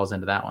think he falls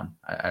into that one.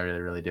 I really,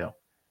 really do.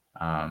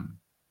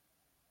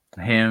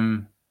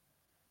 Him,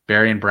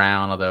 Barry and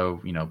Brown, although,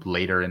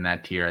 later in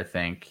that tier, I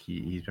think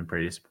he's been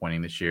pretty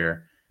disappointing this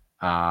year.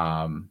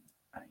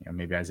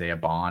 Maybe Isaiah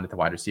Bond at the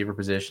wide receiver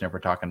position, if we're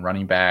talking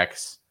running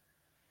backs.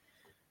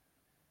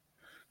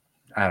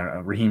 I don't know.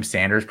 Raheem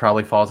Sanders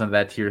probably falls into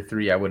that tier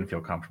 3. I wouldn't feel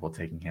comfortable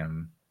taking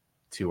him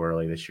too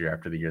early this year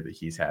after the year that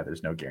he's had.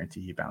 There's no guarantee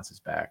he bounces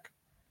back.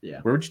 Yeah.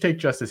 Where would you take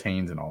Justice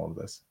Haynes in all of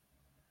this?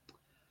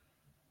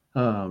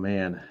 Oh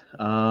man.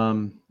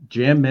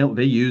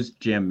 They used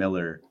Jam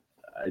Miller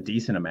a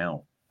decent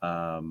amount.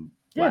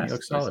 Yeah, he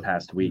looks this solid.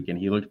 past week, and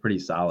he looked pretty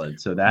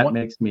solid. So that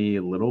makes me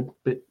a little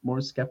bit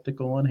more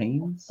skeptical on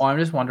Haynes. Well, I'm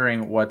just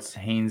wondering what's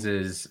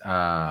Haynes's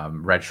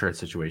redshirt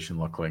situation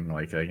looking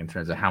like in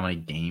terms of how many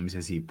games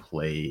has he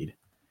played.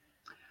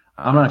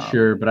 I'm not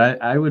sure,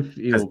 but I would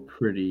feel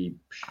pretty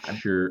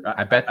sure.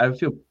 I bet. I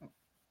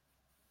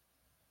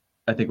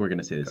think we're going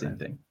to say the same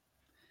thing.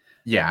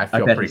 Yeah, I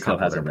feel pretty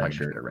comfortable they're probably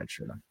going to get a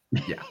redshirt.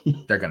 Yeah,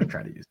 they're going to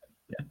try to use it.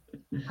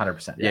 Yeah,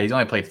 100%. Yeah, he's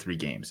only played 3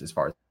 games as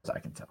far as I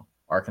can tell.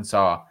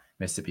 Arkansas,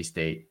 Mississippi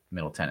State,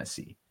 Middle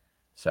Tennessee.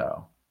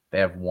 So they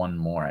have one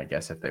more, I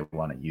guess, if they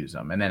want to use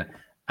them. And then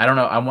I don't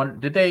know. I wonder,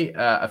 did they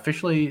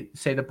officially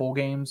say the bowl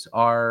games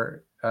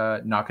are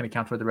not going to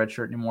count for the red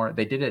shirt anymore?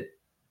 They did it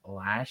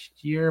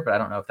last year, but I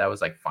don't know if that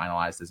was like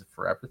finalized as a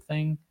forever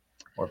thing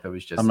or if it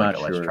was just like,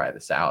 let's try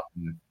this out.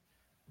 And,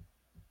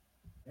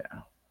 yeah.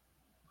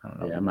 I don't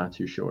know. Yeah, I'm not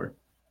too sure.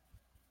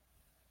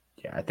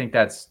 Yeah, I think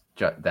that's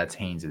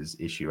Haynes's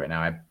issue right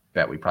now. I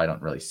bet we probably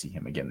don't really see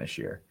him again this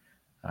year.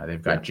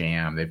 They've got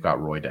Jam, they've got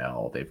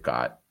Roydell, they've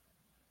got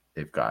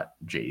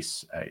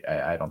Jace.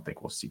 I don't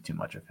think we'll see too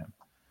much of him.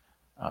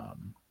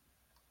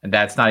 And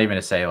that's not even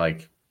to say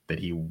like that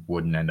he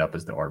wouldn't end up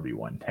as the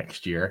RB1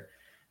 next year.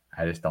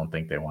 I just don't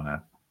think they want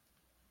to.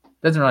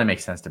 Doesn't really make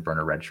sense to burn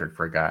a red shirt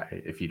for a guy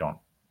if you don't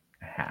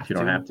have to. You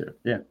don't have to.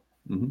 Yeah.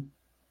 Mm-hmm.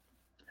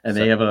 And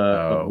they have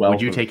a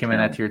would you take him in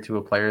that tier 2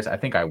 of players? I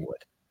think I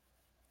would.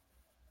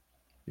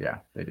 Yeah,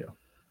 they do.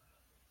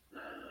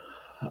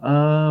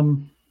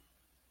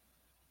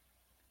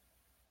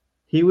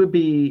 He would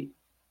be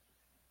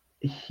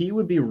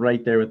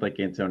right there with like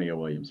Antonio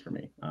Williams for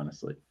me,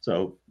 honestly.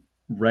 So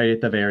right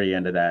at the very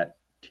end of that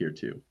tier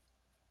 2.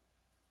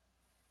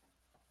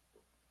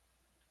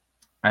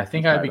 I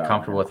think I'd be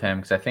comfortable with him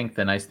because I think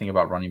the nice thing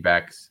about running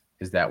backs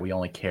is that we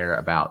only care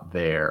about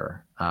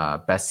their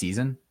best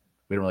season.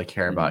 We don't really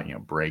care about,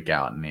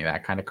 breakout and any of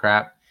that kind of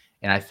crap.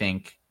 And I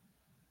think,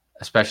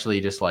 especially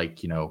just like,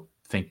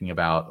 thinking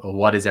about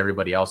what is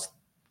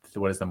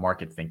the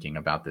market thinking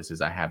about this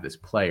is I have this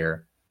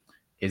player,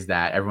 is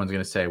that everyone's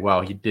going to say, well,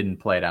 he didn't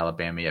play at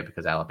Alabama yet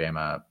because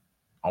Alabama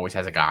always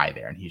has a guy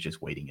there and he's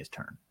just waiting his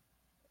turn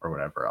or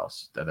whatever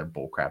else. The other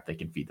bull crap they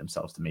can feed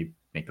themselves to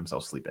make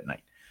themselves sleep at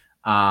night.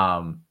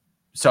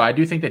 So I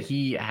do think that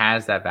he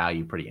has that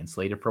value pretty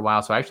insulated for a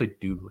while. So I actually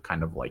do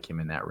kind of like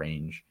him in that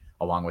range,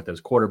 along with those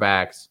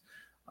quarterbacks,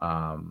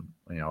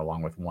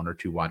 along with 1 or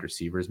 2 wide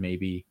receivers,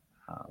 maybe.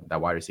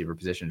 That wide receiver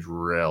position is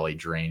really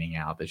draining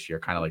out this year,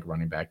 kind of like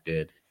running back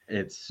did.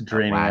 It's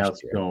draining out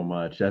so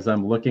much. As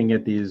I'm looking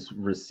at these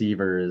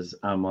receivers,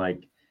 I'm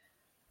like,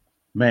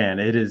 man,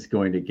 it is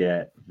going to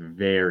get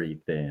very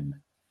thin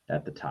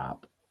at the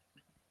top.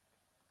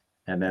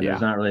 And then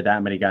there's not really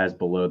that many guys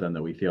below them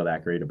that we feel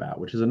that great about,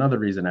 which is another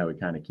reason I would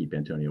kind of keep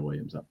Antonio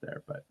Williams up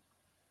there. But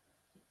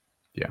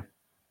yeah,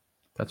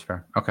 that's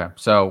fair. Okay.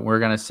 So we're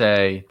going to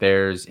say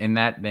there's in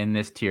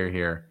this tier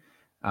here,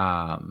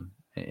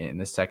 in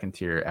the second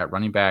tier at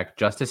running back,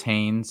 Justice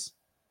Haynes.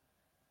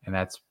 And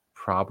that's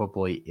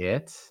probably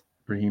it.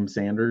 Raheem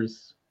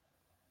Sanders.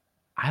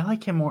 I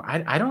like him more.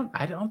 I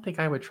don't think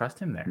I would trust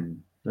him there.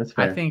 That's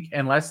fair. I think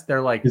unless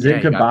they're like, because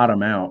it could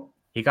bottom out.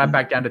 He got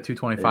back down to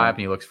 225 and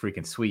he looks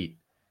freaking sweet.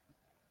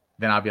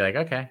 Then I'll be like,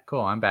 okay,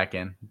 cool, I'm back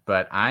in.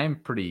 But I'm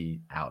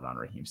pretty out on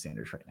Raheem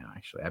Sanders right now,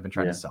 actually. I've been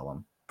trying to sell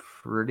him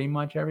pretty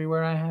much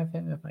everywhere I have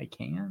him if I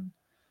can.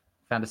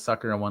 Found a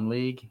sucker in one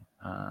league.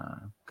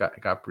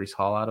 Got Breece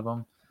Hall out of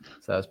him.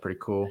 So that was pretty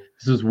cool.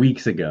 This was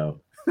weeks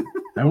ago.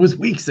 That was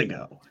weeks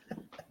ago.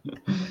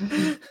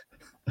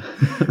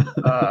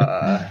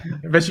 I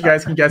bet you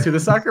guys can guess who the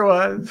sucker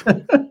was.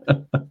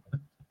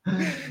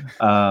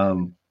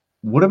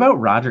 What about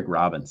Roderick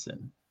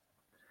Robinson?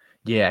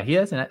 Yeah,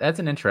 that's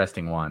an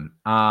interesting one.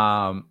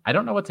 I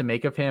don't know what to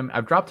make of him.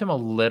 I've dropped him a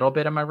little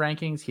bit in my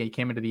rankings. He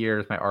came into the year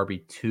as my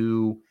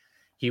RB2.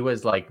 He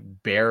was like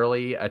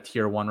barely a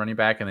tier 1 running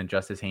back, and then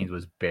Justice Haynes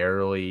was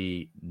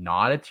barely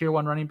not a tier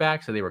 1 running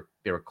back. So they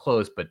were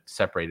close, but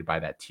separated by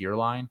that tier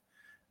line.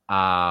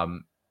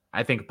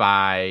 I think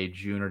by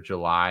June or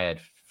July, I'd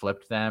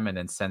flipped them, and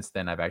then since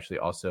then, I've actually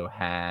also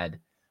had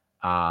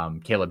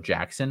Caleb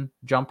Jackson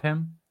jump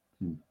him.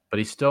 But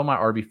he's still my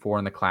RB4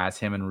 in the class.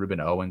 Him and Ruben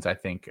Owens, I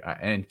think,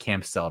 and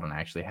Cam Seldon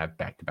actually have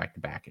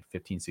back-to-back at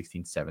 15,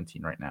 16,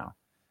 17 right now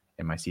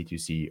in my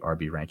C2C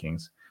RB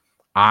rankings.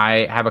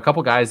 I have a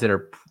couple guys that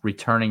are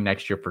returning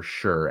next year for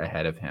sure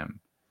ahead of him.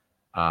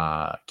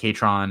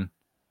 Katron,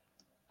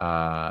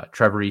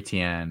 Trevor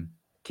Etienne,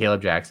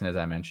 Caleb Jackson, as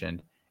I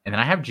mentioned. And then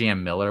I have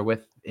Jam Miller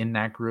in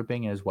that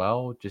grouping as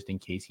well, just in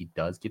case he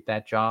does get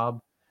that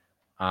job.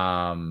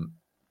 I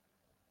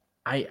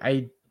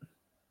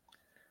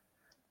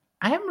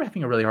am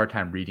having a really hard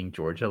time reading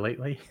Georgia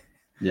lately.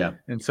 Yeah.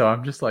 And so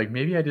I'm just like,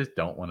 maybe I just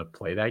don't want to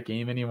play that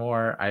game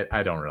anymore.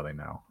 I don't really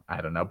know.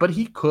 I don't know. But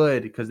he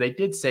could, because they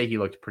did say he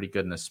looked pretty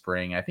good in the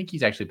spring. I think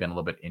he's actually been a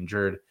little bit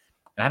injured.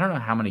 And I don't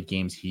know how many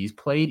games he's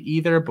played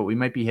either, but we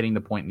might be hitting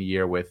the point in the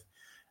year with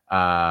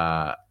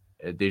Dejon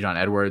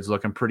Edwards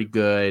looking pretty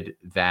good,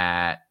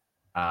 that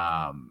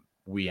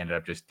we ended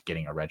up just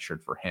getting a red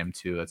shirt for him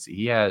too. Let's see.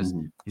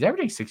 He's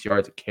averaging 6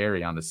 yards a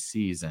carry on the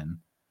season.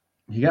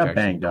 He got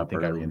banged up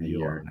early in the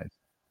year.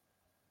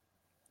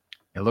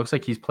 It looks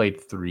like he's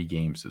played 3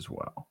 games as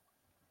well.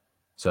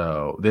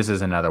 So this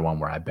is another one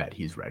where I bet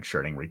he's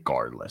redshirting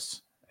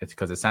regardless. It's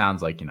because it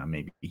sounds like,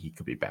 maybe he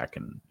could be back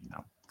in,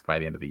 by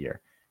the end of the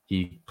year.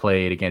 He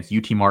played against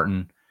UT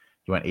Martin.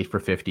 He went 8 for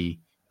 50. He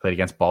played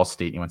against Ball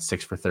State. He went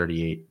 6 for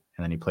 38.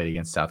 And then he played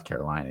against South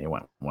Carolina. He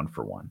went 1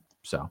 for 1.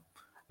 So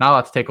not a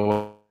lot to take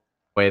away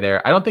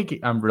there. I don't think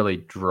I'm really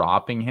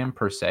dropping him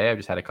per se. I've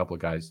just had a couple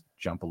of guys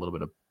jump a little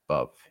bit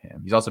above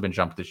him. He's also been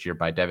jumped this year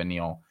by Devin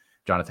Neal,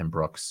 Jonathan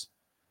Brooks.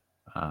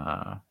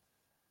 And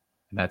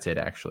that's it,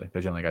 actually.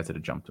 Those are the only guys that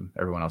have jumped him.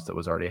 Everyone else that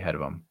was already ahead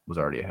of him was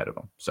already ahead of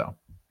him. So,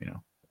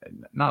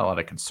 not a lot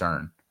of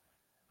concern.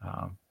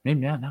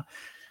 Maybe not. No.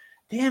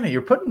 Damn it,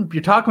 you're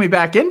talking me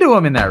back into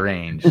him in that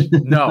range.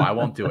 No, I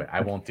won't do it.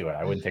 I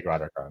wouldn't take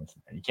Roderick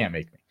Robinson. You can't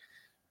make me.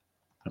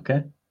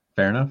 Okay,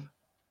 fair enough.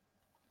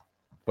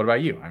 What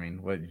about you? I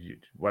mean,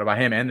 what about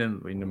him? And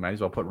then we might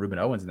as well put Ruben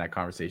Owens in that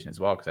conversation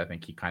as well, because I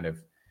think he kind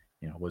of,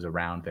 was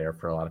around there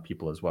for a lot of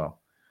people as well.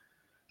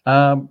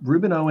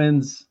 Ruben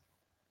Owens,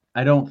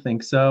 I don't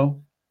think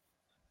so.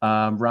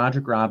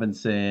 Roderick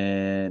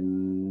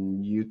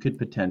Robinson, you could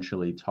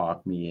potentially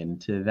talk me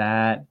into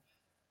that.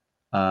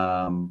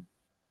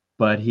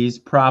 But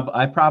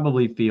I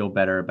probably feel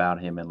better about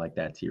him in like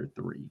that tier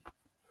 3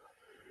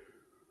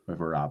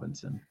 over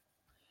Robinson.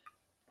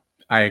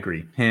 I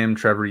agree. Him,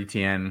 Trevor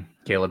Etienne,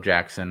 Caleb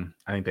Jackson,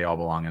 I think they all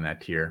belong in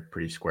that tier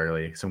pretty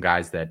squarely. Some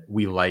guys that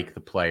we like the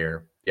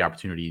player, the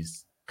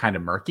opportunity's kind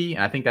of murky.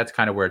 And I think that's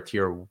kind of where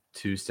tier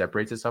 2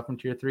 separates itself from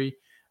tier 3. I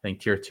think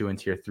tier 2 and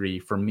tier 3,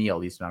 for me at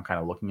least, when I'm kind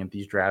of looking at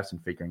these drafts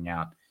and figuring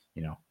out,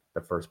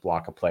 the first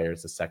block of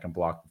players, the second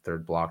block, the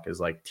third block is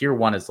like tier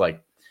 1 is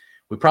like,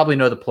 we probably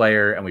know the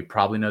player and we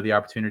probably know the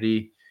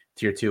opportunity.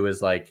 Tier 2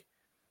 is like,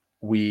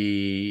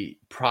 we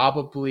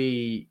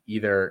probably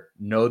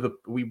know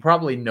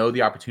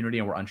the opportunity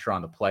and we're unsure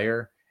on the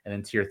player. And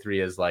then tier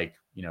 3 is like,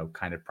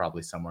 kind of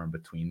probably somewhere in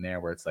between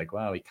there where it's like,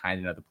 well, we kind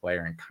of know the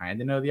player and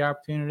kind of know the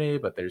opportunity,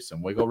 but there's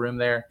some wiggle room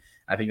there.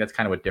 I think that's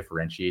kind of what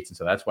differentiates. And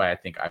so that's why I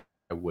think I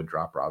would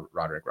drop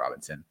Roderick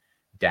Robinson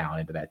down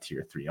into that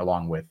tier 3,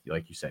 along with,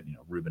 like you said,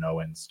 Ruben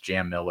Owens,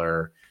 Jam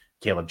Miller,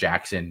 Caleb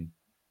Jackson.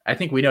 I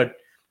think we know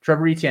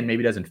Trevor Etienne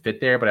maybe doesn't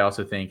fit there, but I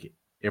also think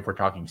if we're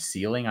talking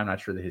ceiling, I'm not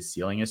sure that his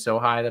ceiling is so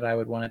high that I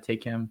would want to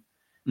take him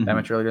that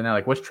much earlier than that.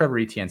 Like, what's Trevor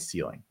Etienne's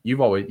ceiling?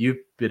 You've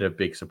been a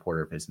big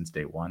supporter of his since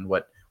day one.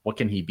 What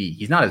can he be?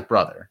 He's not his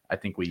brother. I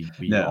think we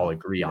all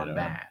agree on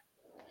that.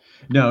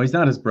 No, he's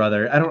not his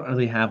brother. I don't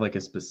really have like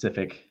a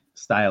specific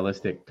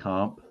stylistic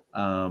comp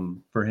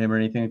for him or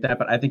anything like that,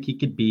 but I think he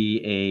could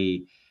be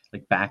a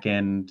like back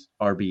end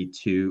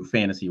RB2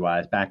 fantasy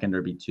wise, back end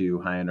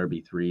RB2, high end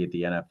RB3 at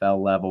the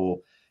NFL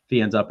level. If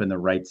he ends up in the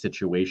right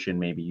situation,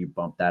 maybe you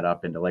bump that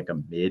up into like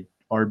a mid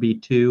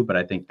RB2, but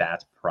I think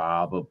that's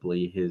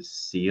probably his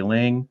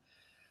ceiling.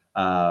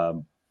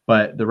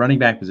 But the running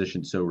back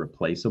position is so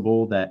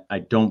replaceable that I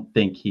don't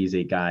think he's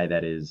a guy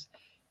that is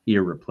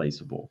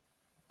irreplaceable.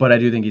 But I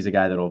do think he's a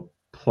guy that'll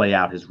play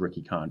out his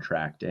rookie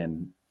contract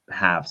and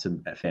have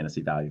some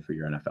fantasy value for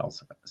your NFL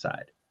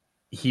side.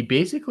 He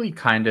basically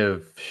kind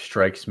of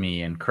strikes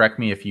me, and correct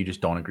me if you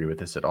just don't agree with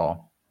this at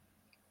all.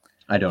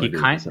 I don't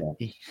agree with this at all.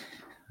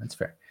 That's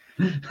fair.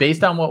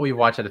 Based on what we've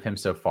watched out of him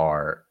so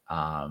far,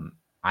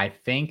 I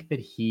think that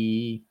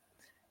he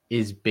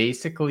is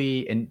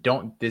basically, and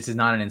this is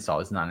not an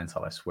insult. It's not an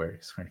insult. I swear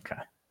to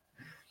God.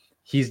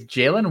 He's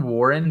Jaylen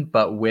Warren,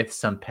 but with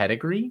some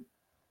pedigree.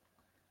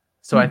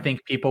 So I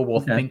think people will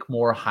think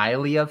more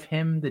highly of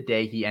him the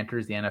day he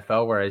enters the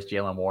NFL, whereas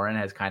Jaylen Warren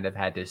has kind of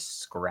had to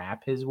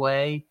scrap his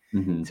way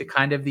to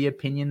kind of the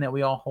opinion that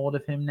we all hold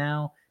of him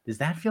now. Does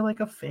that feel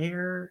like a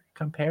fair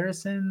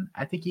comparison?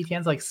 I think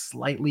Etienne's like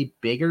slightly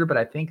bigger, but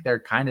I think they're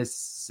kind of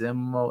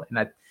similar.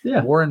 And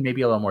Warren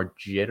maybe a little more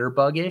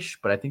jitterbug-ish,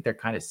 but I think they're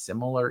kind of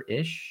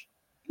similar-ish.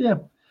 Yeah,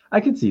 I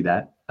can see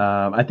that.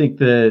 I think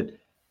the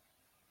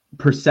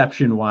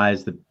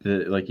perception-wise, the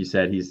like you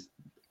said,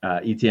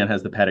 Etienne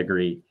has the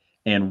pedigree,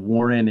 and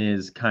Warren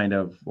is kind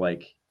of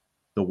like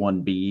the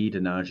 1B to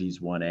Najee's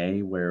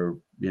 1A, where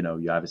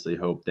you obviously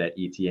hope that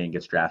Etienne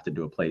gets drafted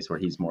to a place where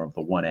he's more of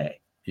the 1A.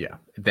 Yeah,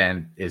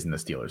 then is in the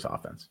Steelers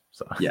offense.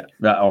 So yeah,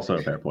 also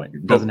a fair point.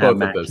 It doesn't have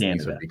Matt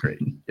Canada. Would be great.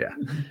 Yeah.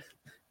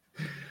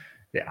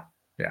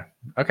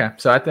 Okay,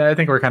 so I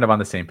think we're kind of on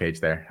the same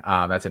page there.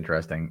 That's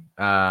interesting.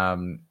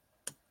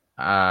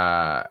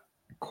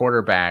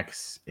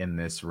 Quarterbacks in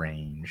this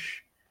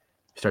range.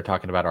 Start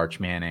talking about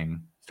Arch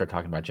Manning. Start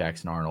talking about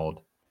Jackson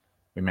Arnold.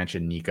 We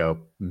mentioned Nico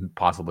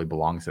possibly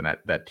belongs in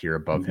that tier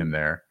above him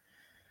there.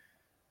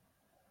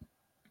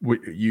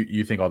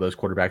 You think all those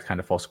quarterbacks kind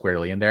of fall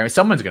squarely in there?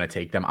 Someone's going to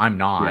take them. I'm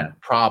not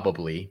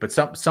probably, but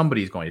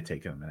somebody's going to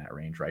take them in that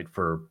range, right?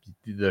 For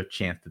the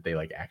chance that they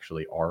like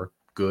actually are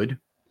good.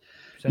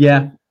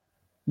 Yeah.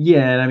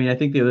 And I mean, I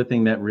think the other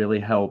thing that really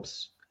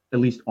helps at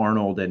least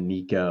Arnold and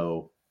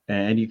Nico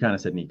and you kind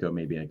of said Nico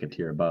maybe like a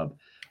tier above.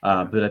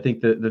 But I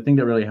think the thing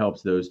that really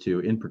helps those two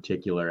in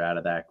particular out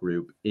of that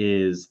group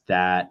is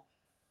that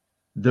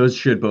those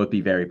should both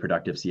be very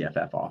productive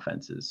CFF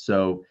offenses.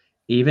 So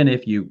even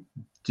if you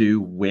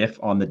do whiff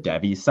on the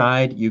Devi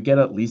side, you get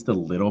at least a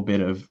little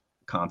bit of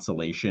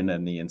consolation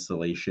and the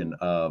installation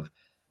of,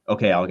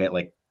 okay, I'll get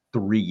like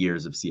 3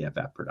 years of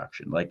CFF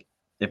production. Like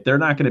if they're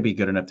not going to be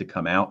good enough to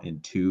come out in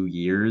 2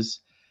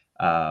 years,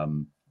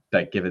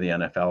 like given the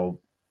NFL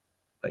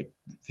like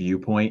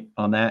viewpoint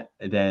on that,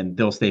 then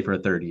they'll stay for a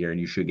third year and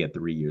you should get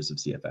 3 years of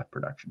CFF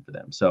production for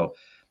them. So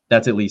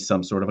that's at least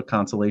some sort of a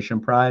consolation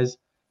prize.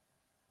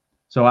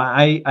 So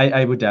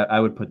I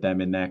would put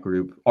them in that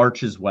group.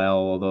 Arch as well,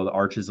 although the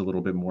Arch is a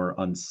little bit more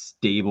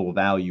unstable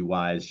value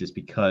wise, just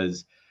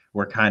because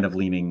we're kind of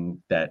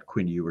leaning that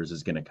Quinn Ewers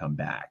is going to come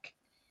back.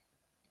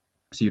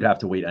 So you'd have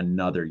to wait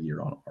another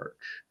year on Arch.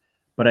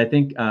 But I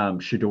think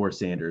Shedeur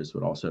Sanders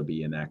would also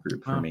be in that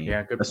group for me,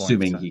 yeah, good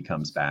assuming point. he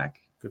comes back.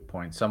 Good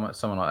point. Someone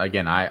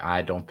again.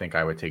 I don't think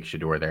I would take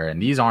Shedeur there,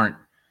 and these aren't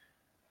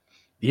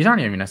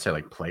even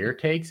necessarily like player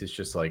takes. It's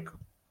just like,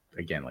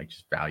 again, like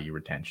just value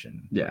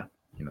retention. Yeah.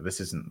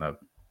 This isn't the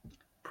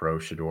pro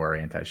Shedeur,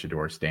 anti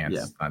Shedeur stance.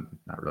 Yeah.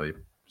 Not really.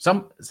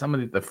 Some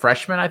of the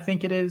freshmen, I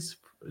think it is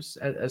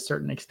at a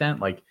certain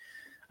extent. Like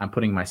I'm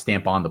putting my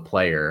stamp on the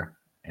player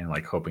and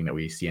like hoping that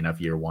we see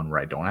enough year one where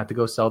I don't have to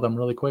go sell them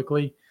really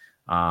quickly.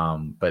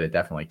 But it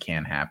definitely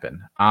can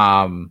happen.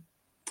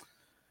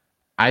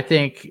 I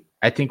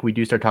think we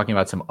do start talking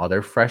about some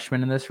other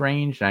freshmen in this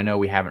range. And I know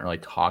we haven't really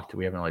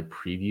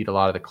previewed a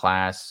lot of the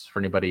class. For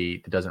anybody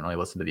that doesn't really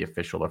listen to the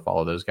official or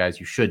follow those guys,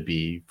 you should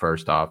be.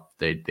 First off,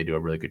 they do a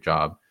really good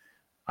job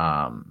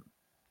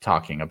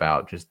talking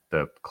about just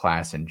the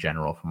class in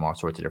general from all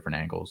sorts of different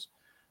angles.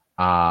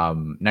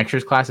 Next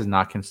year's class is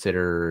not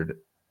considered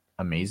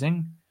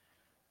amazing.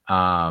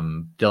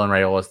 Dylan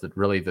Raiola is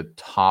really the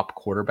top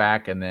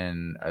quarterback, and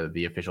then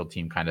the official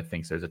team kind of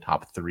thinks there's a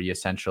top three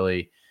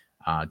essentially.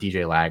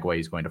 DJ Lagway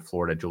is going to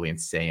Florida. Julian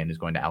Sayin is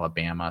going to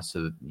Alabama.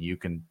 So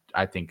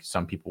I think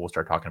some people will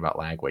start talking about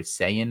Lagway,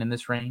 Sayin in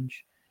this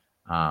range.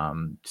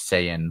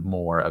 Sayin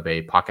more of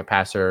a pocket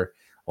passer.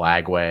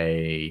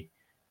 Lagway,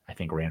 I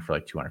think, ran for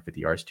like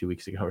 250 yards 2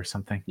 weeks ago or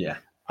something. Yeah.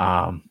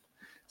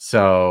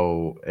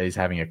 So he's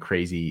having a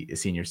crazy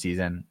senior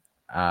season.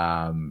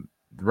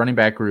 The running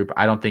back group,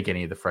 I don't think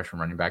any of the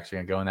freshman running backs are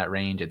going to go in that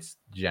range. It's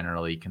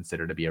generally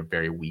considered to be a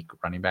very weak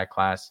running back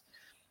class.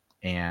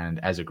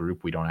 And as a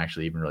group, we don't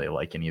actually even really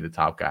like any of the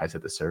top guys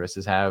that the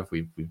services have.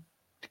 We've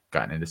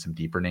gotten into some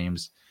deeper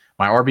names.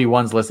 My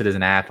RB1's listed as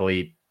an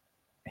athlete.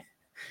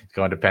 He's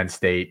going to Penn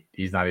State.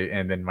 He's not,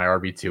 and then my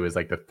RB2 is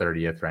like the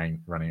 30th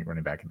ranked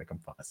running back in the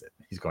composite.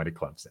 He's going to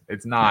Clemson.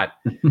 It's not,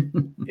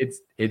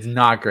 it's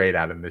not great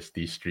out in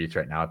these streets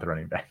right now at the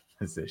running back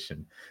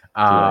position.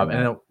 And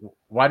then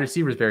wide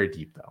receiver is very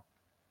deep though.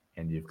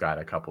 And you've got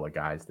a couple of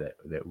guys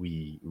that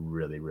we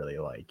really, really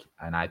like.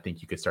 And I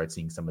think you could start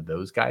seeing some of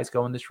those guys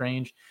go in this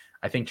range.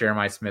 I think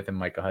Jeremiah Smith and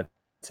Micah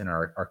Hudson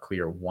are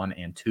clear 1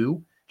 and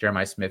 2.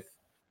 Jeremiah Smith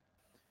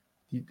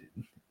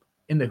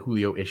in the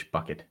Julio-ish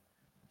bucket.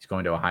 He's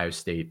going to Ohio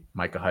State.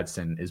 Micah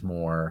Hudson is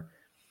more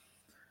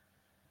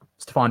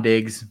Stephon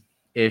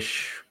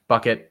Diggs-ish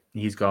bucket.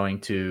 He's going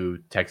to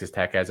Texas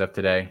Tech as of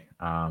today.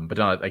 But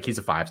don't he's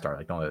a 5-star.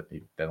 Like don't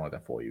let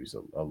that fool you. He's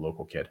a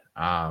local kid.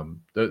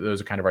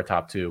 Those are kind of our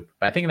top two.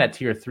 But I think in that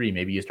tier 3,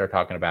 maybe you start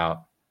talking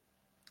about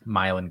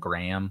Mylan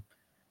Graham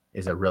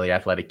is a really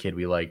athletic kid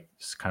we like.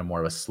 Just kind of more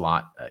of a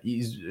slot.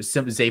 He's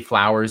Zay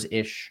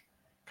Flowers-ish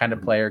kind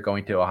of player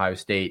going to Ohio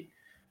State.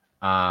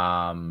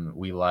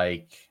 We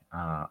like.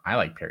 I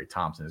like Perry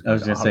Thompson. I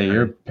was going to say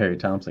you're a Perry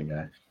Thompson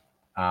guy.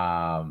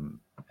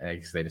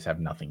 Because they just have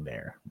nothing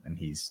there, and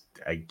he's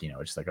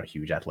just like a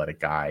huge athletic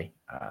guy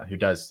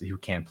who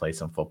can play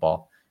some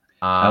football.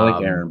 I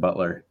like Aaron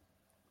Butler.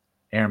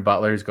 Aaron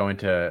Butler is going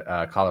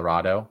to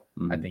Colorado.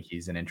 Mm-hmm. I think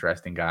he's an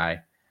interesting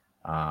guy.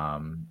 I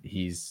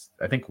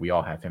think we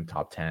all have him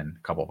top 10.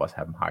 A couple of us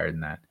have him higher than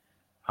that.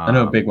 I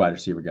know a big wide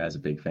receiver guy is a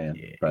big fan,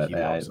 but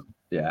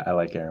I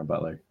like Aaron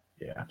Butler.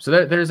 Yeah.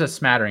 So there's a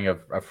smattering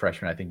of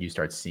freshmen I think you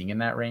start seeing in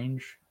that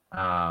range.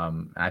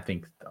 And I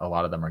think a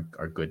lot of them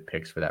are good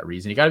picks for that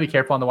reason. You got to be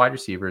careful on the wide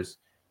receivers.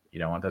 You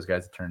don't want those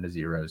guys to turn into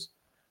zeros.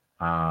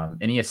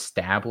 Any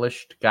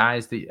established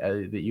guys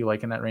that you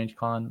like in that range,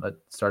 Colin? Let's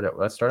start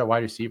at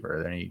wide receiver.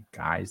 Are there any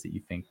guys that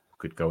you think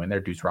could go in there?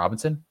 Deuce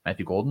Robinson,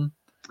 Matthew Golden,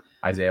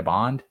 Isaiah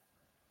Bond.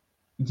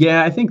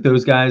 Yeah, I think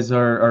those guys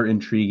are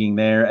intriguing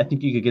there. I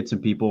think you could get some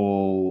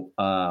people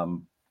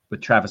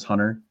with Travis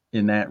Hunter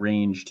in that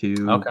range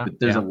too. Okay. But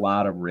there's a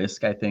lot of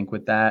risk, I think,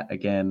 with that.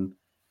 Again,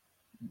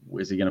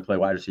 is he going to play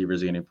wide receiver? Is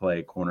he going to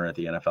play corner at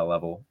the NFL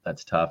level?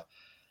 That's tough.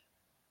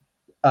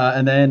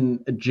 And then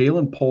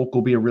Jalen Polk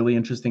will be a really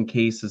interesting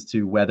case as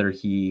to whether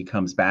he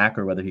comes back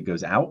or whether he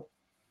goes out.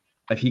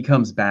 If he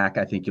comes back,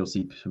 I think you'll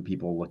see some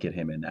people look at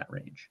him in that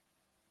range.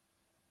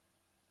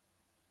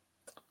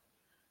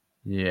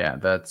 Yeah,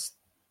 that's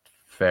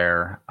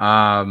fair.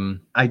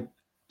 I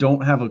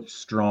don't have a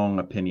strong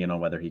opinion on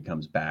whether he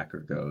comes back or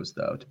goes,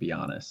 though, to be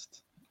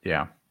honest.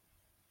 Yeah.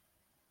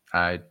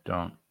 I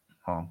don't.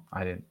 Well,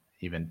 I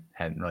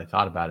hadn't really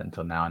thought about it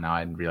until now. Now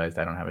I realized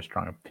I don't have a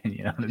strong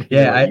opinion on it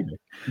Yeah, either.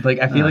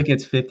 I feel like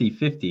it's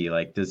 50-50.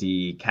 Like, does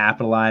he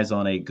capitalize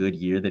on a good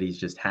year that he's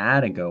just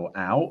had and go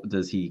out?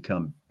 Does he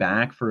come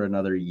back for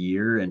another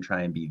year and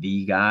try and be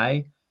the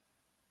guy?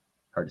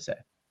 Hard to say.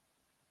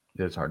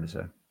 It's hard to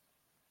say.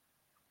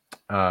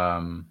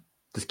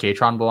 Does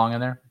Katron belong in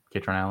there?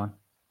 Katron Allen?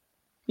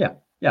 Yeah,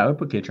 I would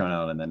put Katron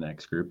Allen in the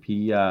next group.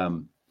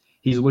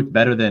 He's looked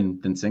better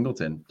than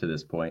Singleton to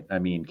this point. I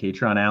mean,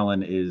 Katron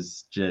Allen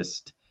is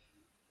just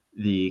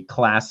the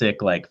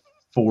classic, like,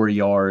 4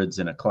 yards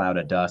in a cloud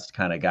of dust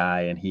kind of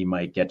guy, and he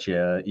might get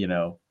you,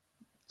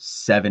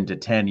 7 to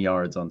 10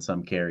 yards on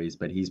some carries,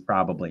 but he's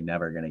probably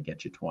never going to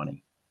get you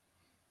 20.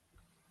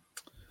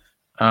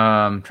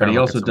 But he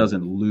also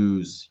doesn't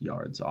lose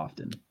yards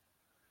often.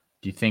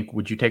 Do you think,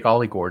 would you take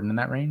Ollie Gordon in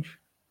that range?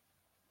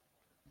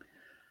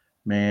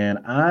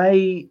 Man,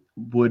 I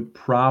would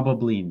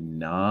probably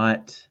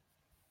not.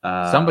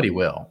 Somebody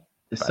will.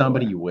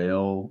 Somebody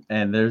will.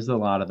 And there's a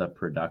lot of the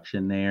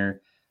production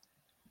there.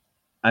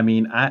 I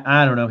mean,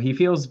 I don't know. He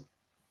feels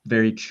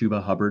very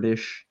Chuba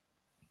Hubbard-ish.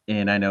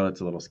 And I know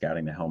it's a little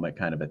scouting the helmet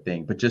kind of a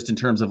thing, but just in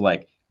terms of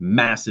like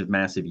massive,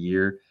 massive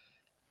year.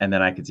 And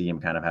then I could see him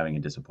kind of having a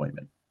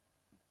disappointment.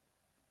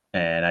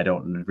 And I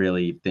don't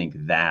really think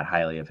that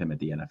highly of him at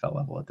the NFL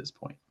level at this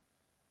point.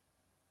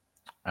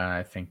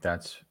 I think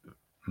that's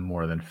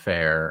more than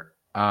fair.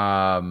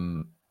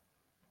 Because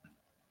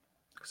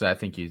I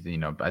think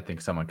I think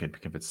someone could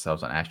convince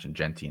themselves on Ashton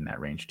Jeanty in that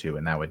range too,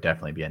 and that would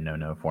definitely be a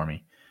no for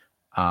me.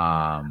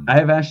 I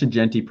have Ashton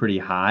Jeanty pretty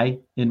high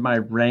in my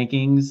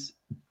rankings,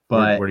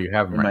 but where do you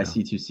have him in my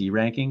C2C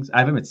rankings? I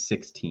have him at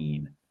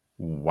 16.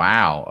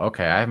 Wow.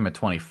 Okay, I have him at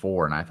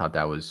 24, and I thought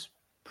that was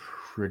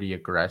pretty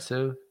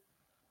aggressive.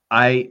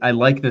 I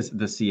like the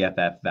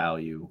CFF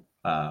value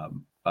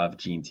of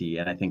Jeanty,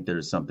 and I think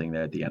there's something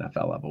there at the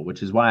NFL level,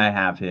 which is why I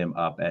have him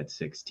up at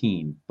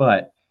 16.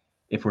 But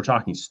if we're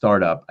talking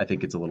startup, I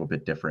think it's a little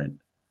bit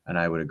different. And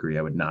I would agree.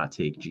 I would not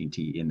take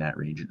Jeanty in that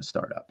range in a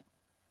startup.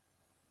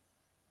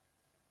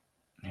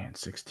 Man,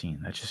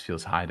 16. That just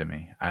feels high to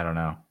me. I don't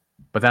know.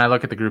 But then I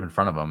look at the group in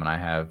front of him, and I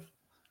have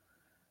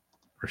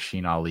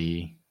Rasheen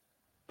Ali,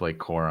 Blake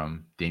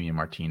Corum, Damian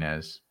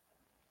Martinez,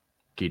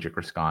 Gedrick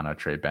Roscano,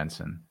 Trey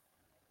Benson.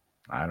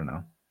 I don't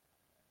know.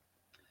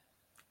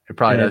 It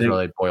probably does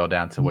really boil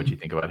down to what you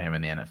think about him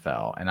in the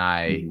NFL. And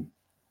I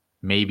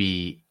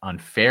maybe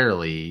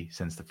unfairly,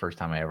 since the first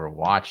time I ever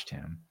watched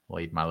him,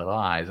 laid my little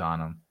eyes on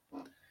him,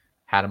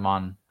 had him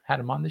on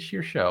this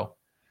year's show.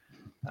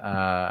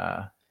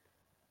 Didn't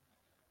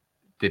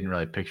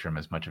really picture him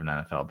as much of an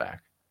NFL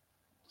back.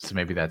 So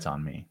maybe that's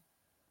on me.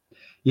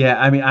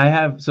 Yeah, I mean,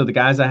 the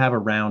guys I have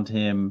around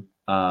him,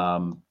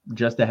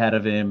 just ahead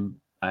of him,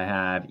 I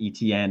have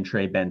ETN,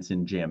 Trey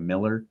Benson, Jam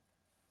Miller.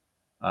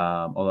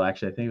 Although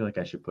actually I think like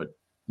I should put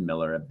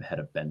Miller ahead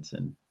of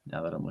Benson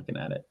now that I'm looking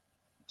at it.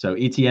 So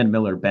ETN,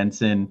 Miller,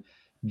 Benson,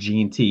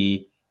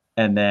 Jeanty,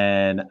 and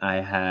then I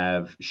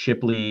have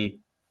Shipley,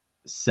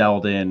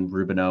 Selden,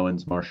 Ruben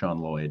Owens, Marshawn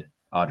Lloyd,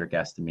 Audric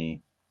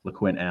Estime,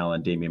 LaQuint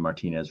Allen, Damian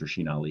Martinez,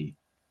 Rasheen Ali.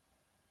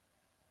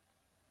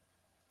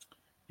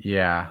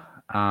 Yeah.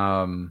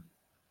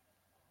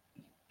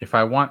 If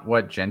I want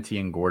what Jeanty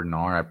and Gordon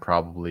are, I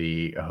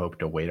probably hope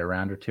to wait a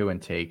round or two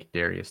and take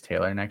Darius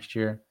Taylor next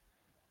year.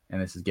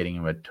 And this is getting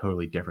him a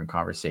totally different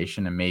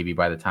conversation. And maybe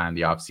by the time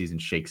the offseason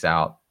shakes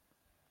out,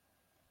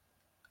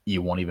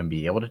 you won't even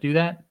be able to do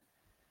that.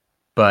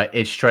 But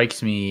it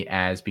strikes me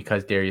as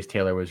because Darius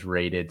Taylor was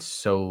rated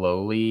so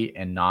lowly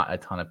and not a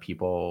ton of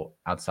people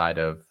outside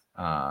of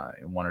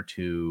one or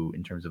two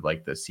in terms of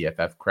like the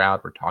CFF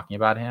crowd were talking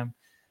about him.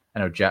 I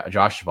know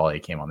Josh Chevalier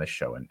came on this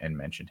show and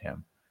mentioned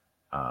him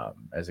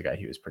as a guy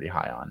he was pretty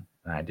high on.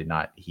 And I did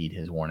not heed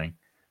his warning.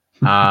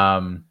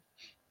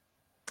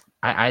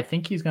 I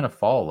think he's going to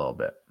fall a little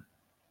bit.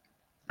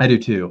 I do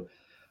too.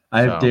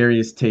 I have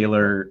Darius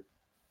Taylor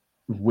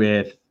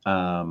with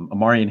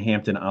Amarian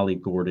Hampton, Ollie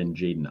Gordon,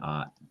 Jaden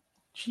Ott.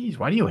 Jeez,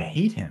 why do you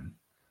hate him?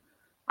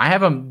 I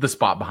have him the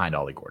spot behind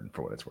Ollie Gordon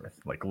for what it's worth.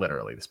 Like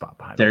literally the spot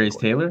behind Darius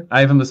Taylor? I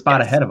have him the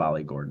spot ahead of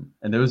Ollie Gordon.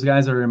 And those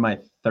guys are in my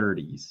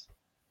 30s.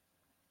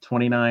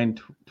 29,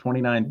 30,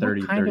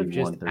 what kind 31, of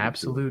just 32.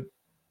 absolute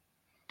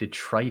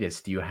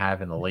detritus do you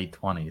have in the late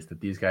 20s that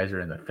these guys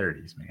are in the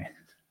 30s, man?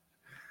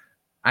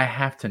 I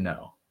have to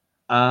know.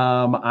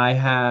 I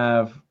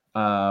have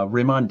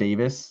Raymond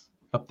Davis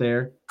up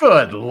there.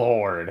 Good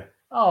Lord.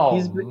 Oh,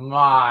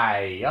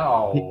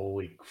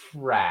 holy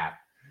crap.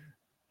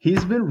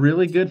 He's been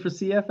really good for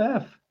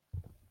CFF.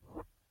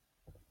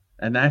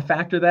 And I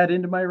factor that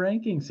into my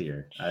rankings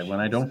here when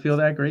I don't feel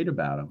that great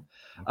about him.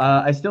 Okay.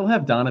 I still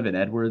have Donovan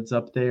Edwards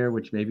up there,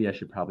 which maybe I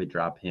should probably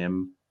drop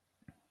him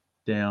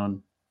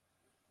down.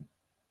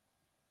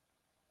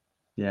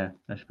 Yeah,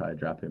 I should probably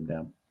drop him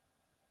down.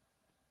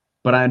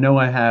 But I know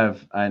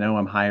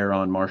I'm higher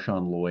on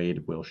Marshawn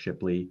Lloyd, Will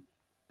Shipley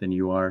than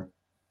you are.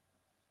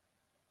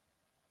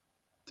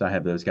 So I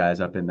have those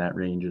guys up in that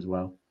range as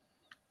well.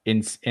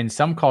 in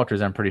some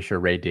cultures, I'm pretty sure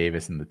Ray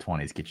Davis in the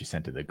 20s get you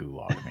sent to the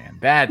gulag, man.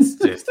 That's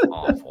just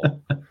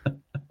awful.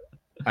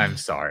 I'm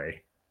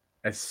sorry.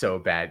 That's so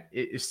bad.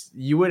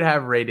 You would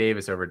have Ray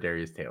Davis over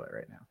Darius Taylor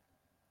right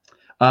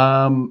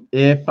now.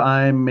 If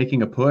I'm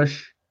making a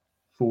push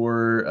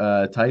for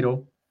a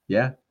title,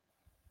 yeah,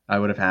 I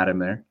would have had him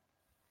there.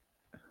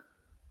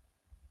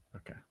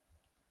 Okay.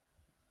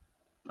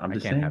 I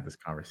can't saying. have this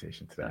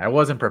conversation today. I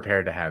wasn't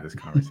prepared to have this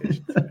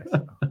conversation today,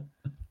 so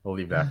we'll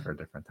leave that for a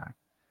different time.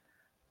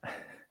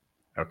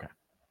 Okay.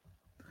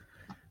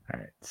 All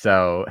right.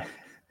 So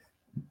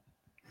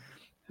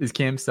is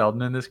Cam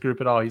Seldon in this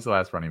group at all? He's the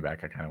last running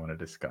back I kind of want to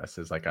discuss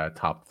as like a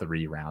top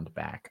 3 round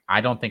back.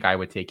 I don't think I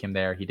would take him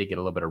there. He did get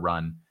a little bit of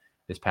run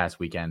this past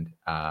weekend.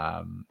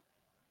 I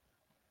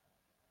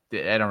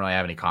don't really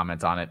have any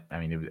comments on it. I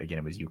mean,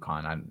 it was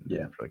UConn. I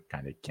really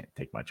kind of can't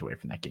take much away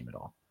from that game at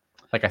all.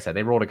 Like I said,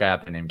 they rolled a guy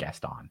out there named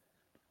Gaston.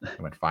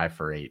 He went 5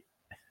 for 8.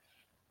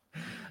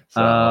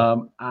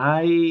 So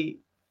I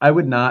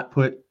would not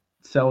put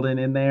Seldon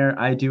in there.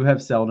 I do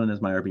have Seldon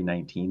as my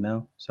RB19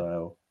 though,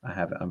 so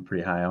I'm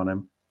pretty high on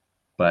him,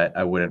 but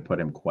I wouldn't put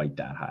him quite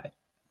that high.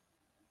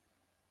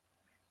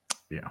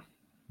 Yeah.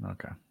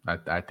 Okay.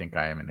 I think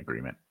I am in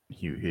agreement.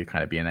 He'd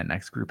kind of be in that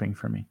next grouping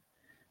for me.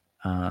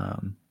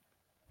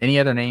 Any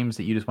other names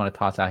that you just want to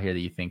toss out here that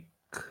you think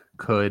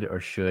could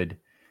or should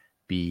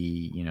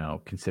be,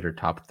 considered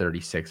top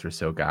 36 or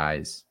so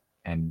guys?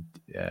 And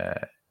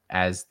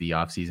as the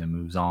offseason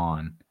moves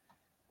on,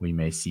 we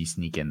may see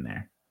sneak in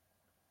there.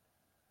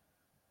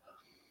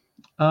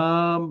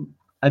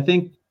 I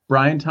think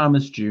Brian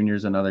Thomas Jr.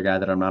 is another guy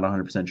that I'm not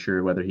 100%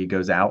 sure whether he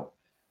goes out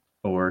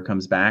or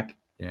comes back.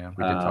 Yeah,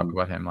 we did talk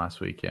about him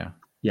last week. Yeah.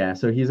 Yeah,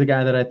 so he's a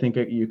guy that I think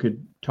you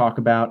could talk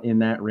about in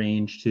that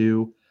range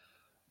too.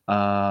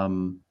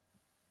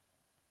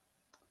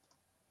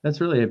 That's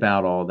really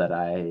about all that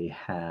I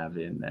have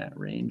in that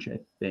range, I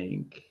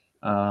think.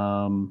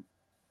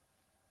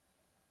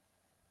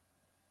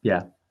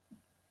 Yeah,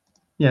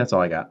 that's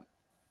all I got.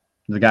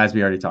 The guys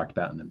we already talked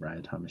about, and then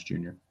Brian Thomas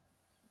Jr.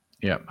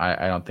 Yeah,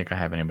 I don't think I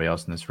have anybody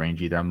else in this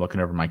range either. I'm looking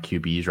over my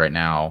QBs right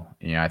now.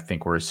 I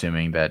think we're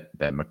assuming that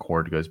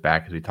McCord goes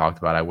back, as we talked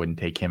about. I wouldn't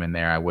take him in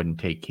there. I wouldn't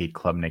take Cade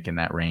Klubnik in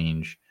that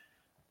range.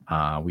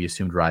 We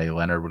assumed Riley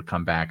Leonard would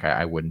come back.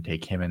 I wouldn't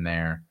take him in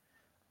there.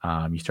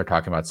 You start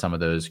talking about some of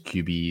those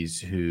QBs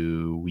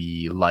who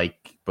we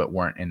like but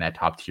weren't in that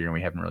top tier and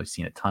we haven't really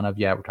seen a ton of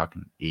yet. We're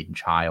talking Aiden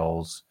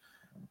Childs,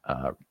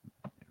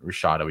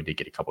 Rashada. We did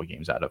get a couple of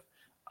games out of.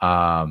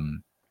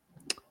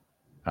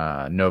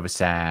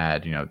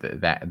 Novosad,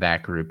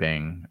 that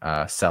grouping,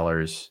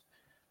 Sellers.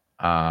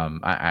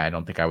 I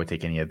don't think I would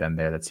take any of them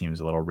there. That seems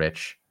a little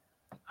rich.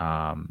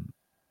 Carson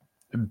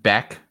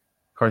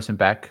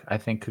Beck, I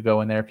think could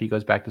go in there if he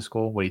goes back to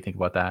school. What do you think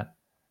about that?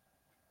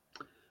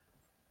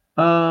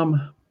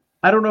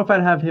 I don't know if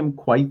I'd have him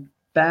quite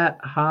that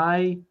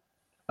high.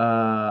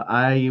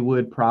 I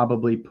would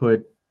probably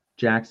put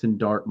Jackson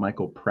Dart,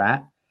 Michael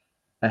Pratt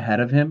ahead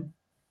of him.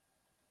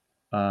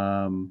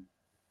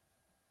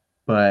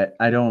 But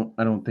I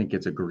don't think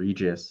it's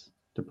egregious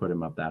to put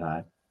him up that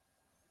high.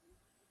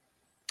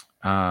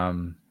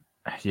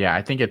 Yeah,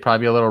 I think it'd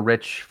probably be a little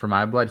rich for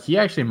my blood. He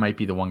actually might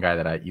be the one guy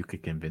that you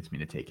could convince me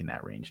to take in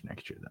that range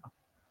next year, though.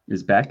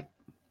 Is Beck?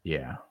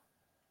 Yeah.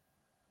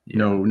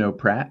 No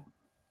Pratt?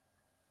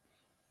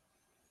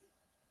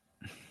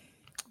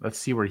 Let's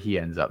see where he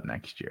ends up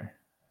next year.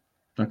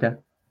 Okay.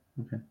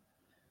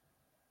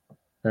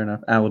 Fair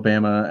enough.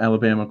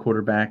 Alabama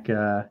quarterback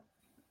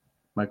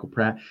Michael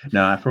Pratt.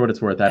 No, for what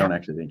it's worth, I don't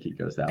actually think he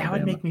goes to Alabama. That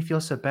would make me feel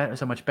so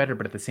much better,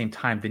 but at the same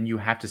time, then you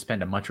have to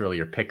spend a much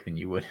earlier pick than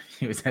you would if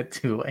he was at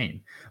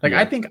Tulane.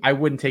 I think I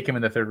wouldn't take him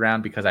in the 3rd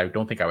round because I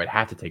don't think I would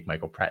have to take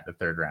Michael Pratt in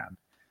the 3rd round.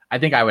 I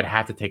think I would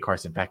have to take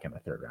Carson Beck in the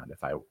 3rd round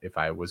if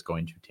I was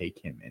going to take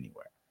him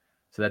anywhere.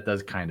 So that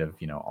does kind of,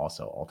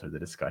 also alter the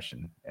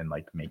discussion and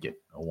make it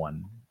a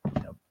 1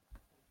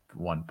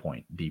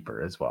 point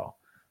deeper as well.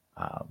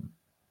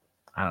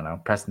 I don't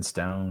know. Preston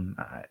Stone,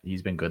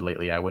 he's been good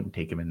lately. I wouldn't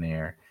take him in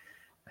there.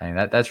 I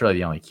mean, that's really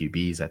the only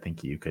QBs I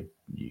think you could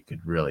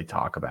really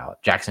talk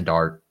about. Jackson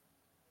Dart.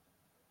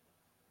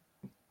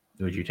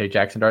 Would you take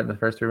Jackson Dart in the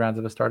first 3 rounds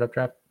of a startup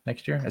draft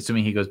next year?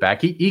 Assuming he goes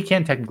back. He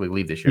can technically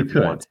leave this year if he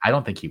wants. I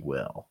don't think he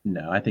will.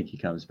 No, I think he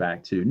comes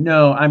back too.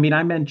 No, I mean,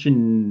 I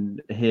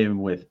mentioned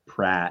him with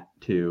Pratt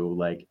too.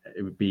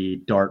 It would be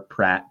Dart,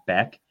 Pratt,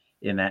 Beck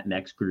in that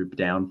next group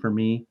down for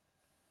me.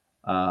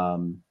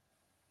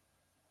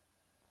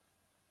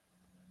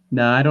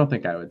 No, I don't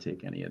think I would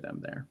take any of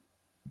them there.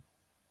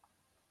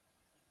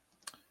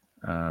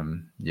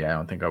 Yeah, I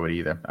don't think I would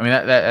either. I mean,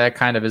 that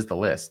kind of is the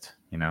list,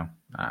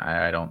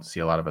 I don't see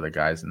a lot of other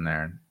guys in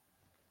there.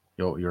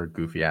 Your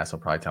goofy ass will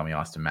probably tell me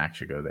Austin Mack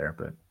should go there,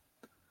 but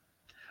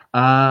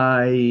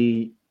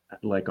I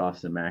like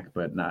Austin Mack,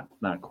 but not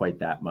quite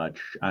that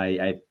much.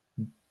 I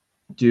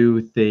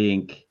do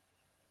think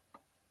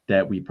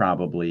that we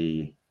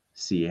probably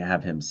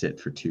have him sit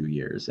for 2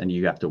 years, and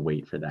you have to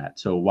wait for that.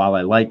 So while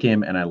I like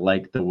him and I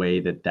like the way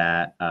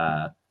that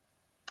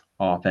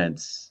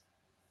offense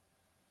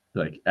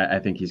Like, I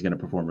think he's going to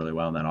perform really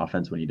well in that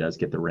offense when he does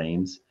get the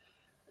reins.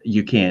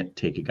 You can't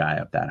take a guy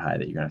up that high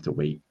that you're going to have to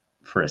wait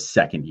for a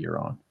second year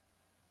on.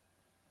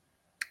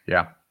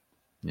 Yeah.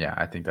 Yeah,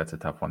 I think that's a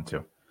tough one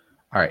too.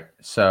 All right.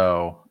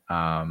 So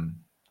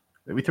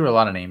we threw a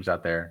lot of names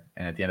out there.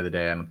 And at the end of the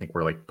day, I don't think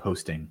we're like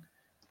posting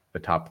the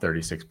top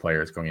 36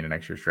 players going into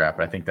next year's draft.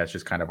 But I think that's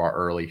just kind of our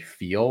early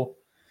feel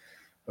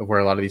of where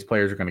a lot of these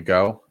players are going to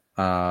go.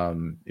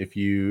 If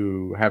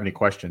you have any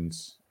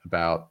questions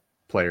about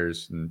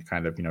players and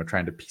kind of,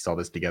 trying to piece all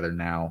this together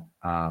now,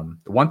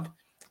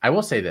 I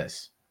will say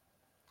this,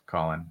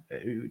 Colin,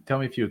 tell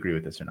me if you agree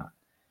with this or not.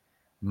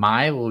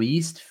 My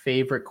least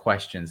favorite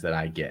questions that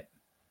I get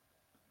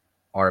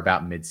are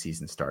about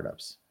mid-season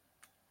startups.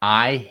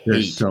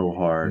 They're so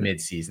hard.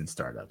 Mid-season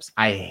startups.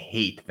 I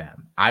hate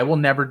them. I will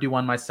never do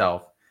one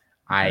myself.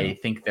 I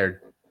think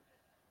they're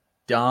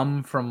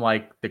dumb from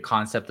like the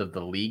concept of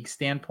the league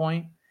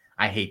standpoint.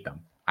 I hate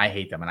them.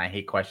 And I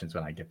hate questions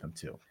when I get them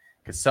too.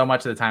 Because so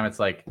much of the time it's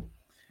like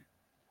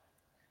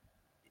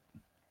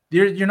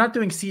you're not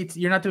doing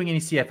any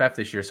CFF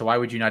this year, so why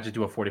would you not just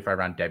do a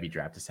 45-round Devy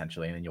draft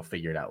essentially, and then you'll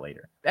figure it out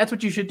later? That's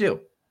what you should do.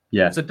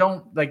 Yeah. So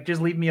don't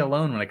just leave me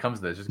alone when it comes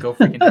to this. Just go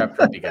freaking draft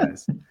trophy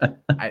guys.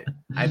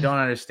 I don't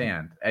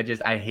understand.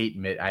 I hate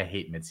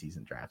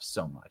mid-season drafts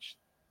so much.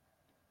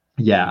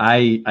 Yeah,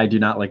 I do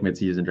not like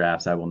mid-season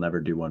drafts. I will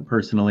never do one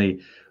personally.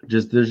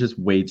 There's just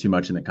way too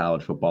much in the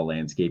college football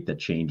landscape that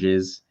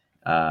changes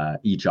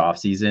each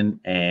offseason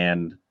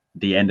and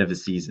the end of the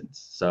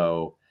seasons.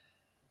 So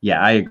yeah,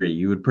 I agree.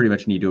 You would pretty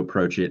much need to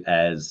approach it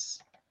as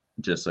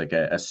just like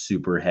a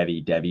super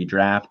heavy Devy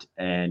draft,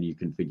 and you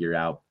can figure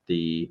out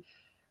the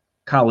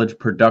college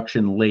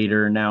production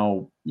later.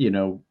 Now,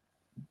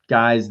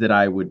 guys that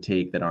I would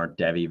take that aren't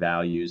Devy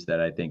values that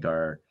I think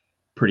are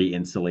pretty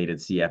insulated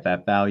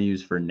CFF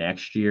values for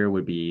next year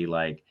would be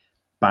like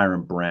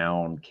Byron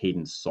Brown,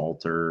 Caden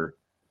Salter,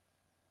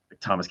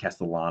 Thomas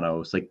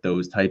Castellanos, like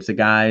those types of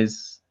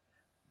guys.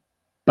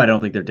 But I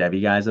don't think they're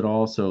Devy guys at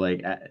all. So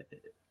like,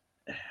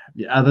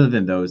 other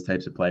than those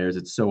types of players,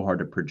 it's so hard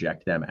to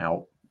project them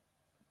out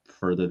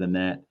further than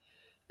that.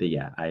 But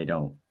yeah, I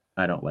don't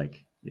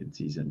like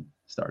in-season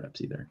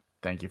startups either.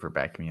 Thank you for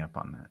backing me up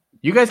on that.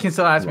 You guys can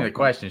still ask me the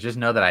questions. Just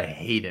know that I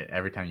hate it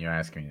every time you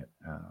ask me it.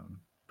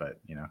 But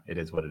it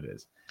is what it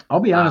is. I'll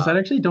be honest. I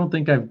actually don't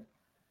think I've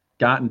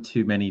gotten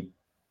too many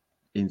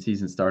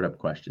in-season startup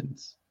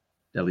questions,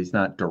 at least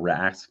not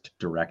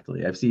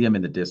directly. I've seen them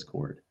in the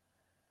Discord.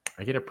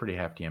 I get a pretty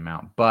hefty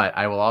amount, but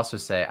I will also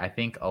say I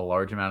think a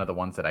large amount of the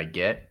ones that I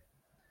get,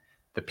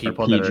 the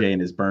people PJ that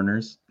and his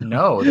burners.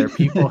 No, they're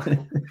people.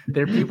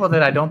 They're people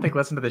that I don't think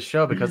listen to the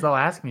show because they'll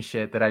ask me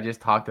shit that I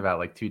just talked about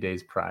like 2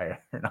 days prior,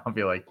 and I'll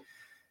be like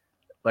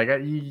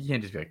you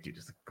can't just be like, dude,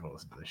 just go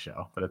listen to the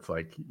show. But it's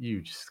like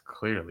you just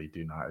clearly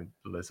do not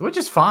listen, which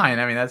is fine.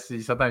 I mean, that's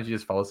sometimes you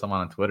just follow someone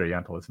on Twitter, you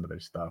have to listen to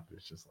their stuff.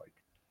 It's just like,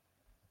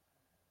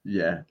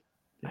 yeah,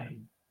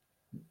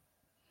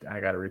 I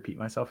got to repeat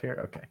myself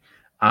here. Okay.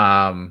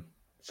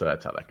 So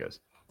that's how that goes.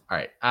 All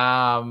right.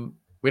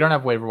 We don't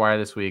have waiver wire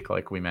this week,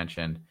 like we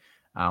mentioned.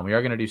 We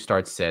are going to do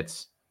start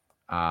sits,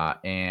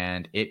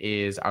 and it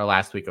is our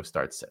last week of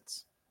start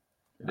sits.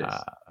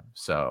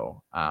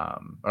 Or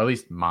at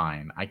least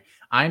mine.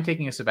 I'm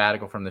taking a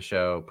sabbatical from the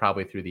show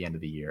probably through the end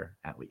of the year,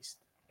 at least.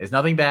 It's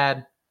nothing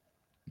bad.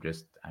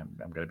 I'm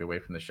going to be away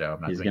from the show.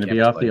 He's going to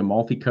be off the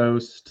Amalfi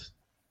Coast.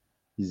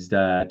 He's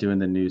doing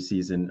the new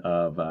season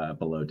of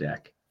Below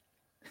Deck.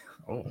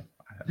 Oh,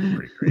 that's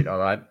pretty great.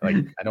 Although I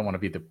don't want to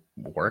be the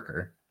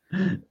worker.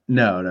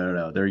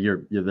 No. They're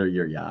your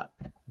yacht.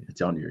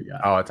 It's on your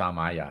yacht. Oh, it's on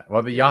my yacht.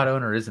 Well, the yacht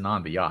owner isn't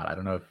on the yacht. I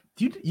don't know if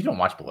you don't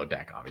watch Below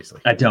Deck,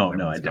 obviously. I don't.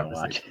 No, I don't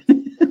watch.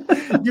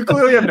 You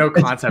clearly have no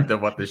concept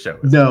of what the show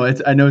is. No,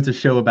 I know it's a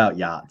show about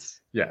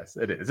yachts. Yes,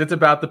 it is. It's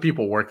about the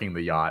people working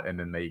the yacht, and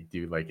then they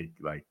do like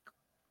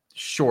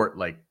short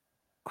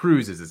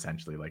cruises,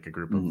 essentially, like a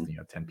group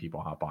of 10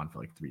 people hop on for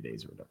like 3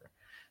 days or whatever.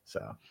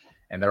 So,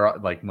 and they're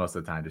like most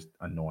of the time just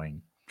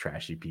annoying,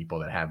 trashy people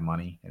that have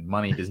money, and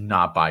money does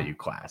not buy you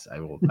class.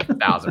 I will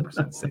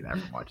 1,000% say that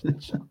from watching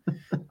the show.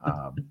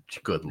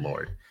 Good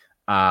Lord.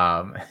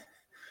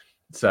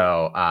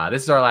 So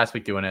this is our last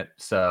week doing it.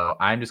 So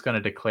I'm just going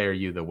to declare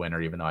you the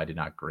winner, even though I did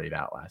not grade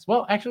out last.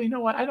 Well, actually, you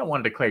know what? I don't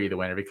want to declare you the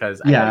winner because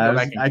I got to go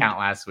back and count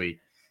last week.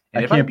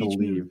 And if I beat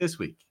you this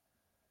week,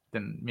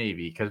 then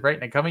maybe. Because right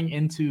now, coming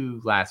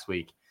into last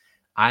week,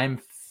 I'm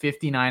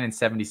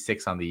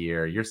 59-76 on the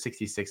year. You're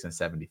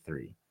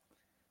 66-73.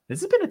 This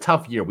has been a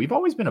tough year. We've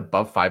always been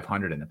above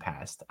 500 in the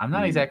past. I'm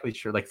not exactly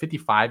sure, like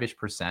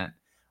 55-ish%.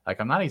 Like,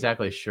 I'm not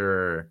exactly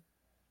sure.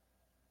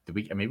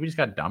 Maybe we just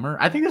got dumber.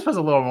 I think this was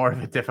a little more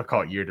of a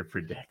difficult year to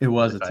predict. It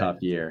was a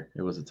tough year.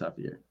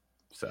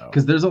 So,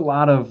 because there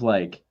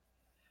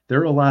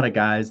are a lot of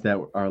guys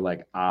that are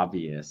like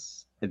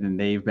obvious, and then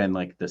they've been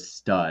like the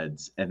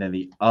studs, and then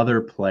the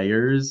other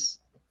players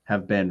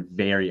have been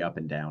very up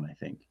and down, I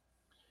think.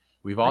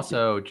 We've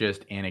also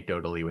just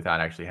anecdotally, without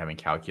actually having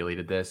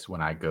calculated this,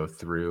 when I go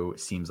through, it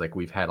seems like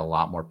we've had a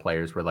lot more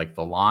players where like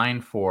the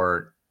line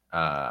for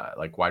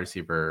like wide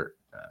receiver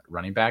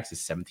running backs is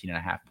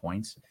 17.5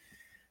 points.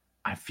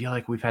 I feel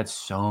like we've had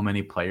so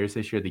many players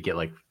this year that get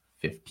like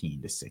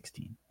 15 to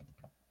 16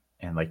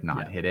 and like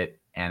not hit it.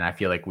 And I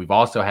feel like we've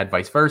also had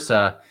vice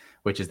versa,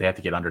 which is they have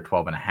to get under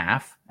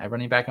 12.5 at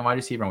running back and wide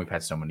receiver. And we've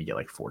had so many get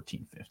like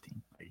 14,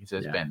 15. Like it's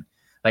just been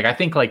like, I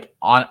think like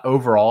on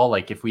overall,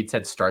 like if we'd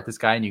said start this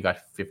guy and you got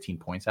 15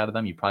 points out of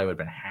them, you probably would have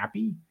been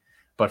happy.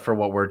 But for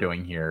what we're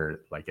doing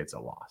here, like it's a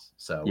loss.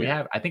 So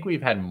I think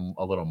we've had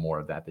a little more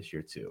of that this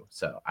year too.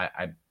 So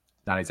I'm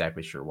not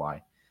exactly sure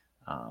why,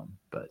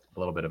 but a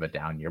little bit of a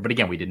down year. But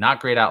again, we did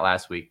not grade out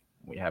last week.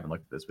 We haven't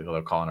looked at this week,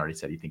 although Colin already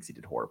said he thinks he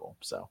did horrible.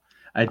 So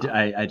I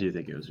do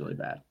think it was really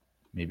bad.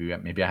 Maybe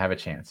I have a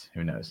chance.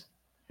 Who knows?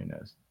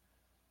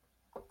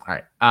 All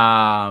right.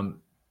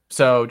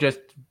 So just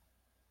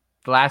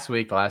the last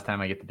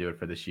time I get to do it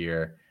for this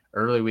year.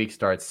 Early week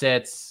start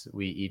sits.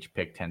 We each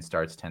pick 10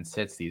 starts, 10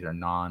 sits. These are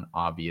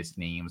non-obvious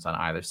names on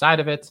either side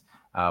of it.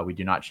 We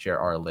do not share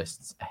our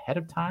lists ahead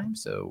of time,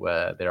 so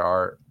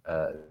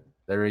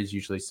there is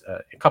usually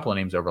a couple of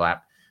names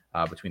overlap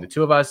between the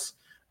two of us.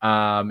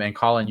 And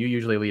Colin, you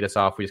usually lead us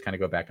off. We just kind of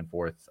go back and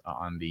forth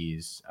on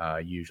these.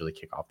 You usually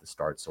kick off the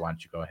start. So why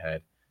don't you go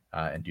ahead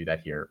and do that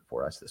here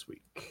for us this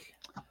week?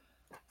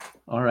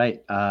 All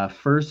right.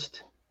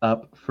 First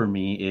up for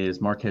me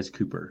is Marquez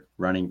Cooper,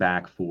 running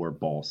back for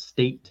Ball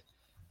State.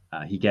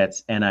 He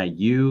gets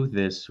NIU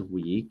this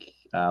week.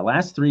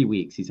 Last 3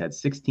 weeks, he's had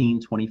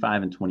 16,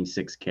 25, and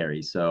 26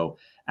 carries. So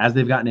as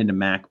they've gotten into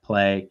MAC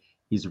play,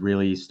 he's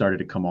really started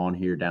to come on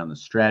here down the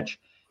stretch.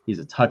 He's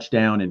a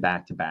touchdown in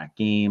back-to-back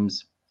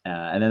games.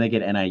 And then they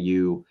get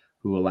NIU,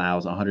 who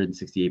allows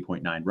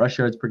 168.9 rush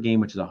yards per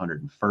game, which is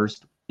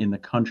 101st in the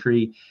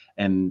country.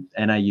 And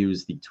NIU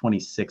is the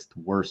 26th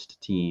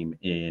worst team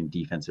in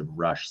defensive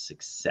rush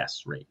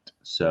success rate.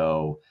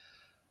 So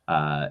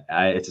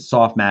it's a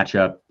soft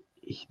matchup.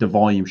 The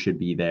volume should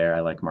be there.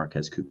 I like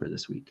Marquez Cooper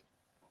this week.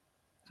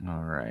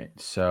 All right.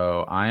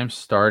 So I am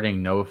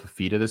starting Noah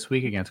Fafita this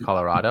week against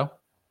Colorado,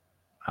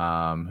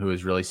 who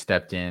has really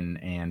stepped in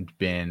and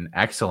been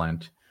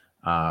excellent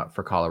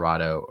for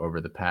Colorado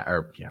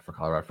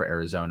for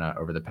Arizona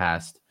over the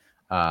past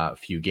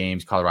few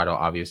games. Colorado,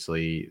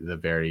 obviously, the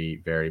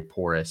very, very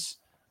porous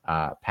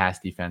pass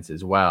defense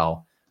as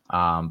well.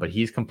 But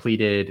he's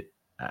completed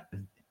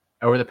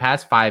over the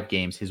past 5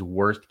 games. His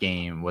worst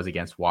game was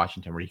against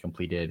Washington, where he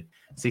completed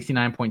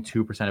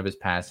 69.2% of his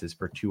passes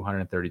for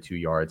 232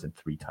 yards and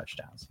 3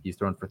 touchdowns. He's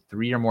thrown for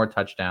 3 or more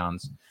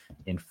touchdowns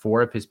in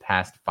 4 of his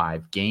past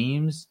 5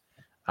 games.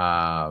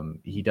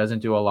 He doesn't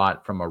do a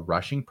lot from a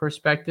rushing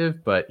perspective,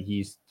 but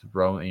he's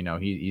throwing,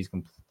 he's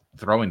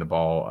throwing the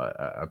ball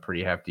a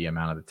pretty hefty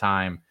amount of the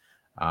time.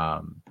 I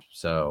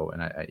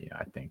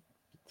think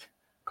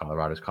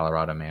Colorado's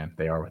Colorado, man.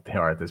 They are what they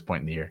are at this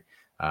point in the year.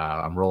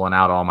 I'm rolling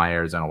out all my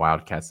Arizona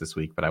Wildcats this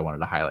week, but I wanted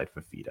to highlight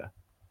Fafita.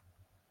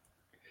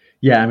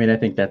 Yeah, I mean, I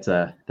think that's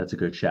a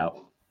good shout.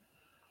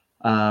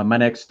 My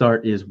next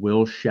start is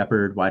Will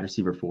Sheppard, wide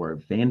receiver for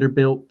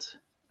Vanderbilt.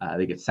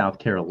 They get South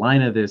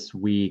Carolina this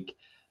week.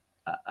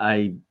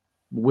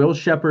 Will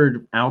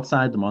Sheppard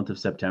outside the month of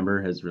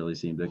September has really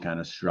seemed to kind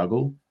of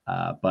struggle,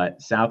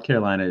 but South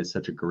Carolina is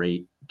such a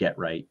great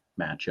get-right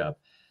matchup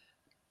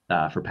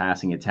for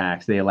passing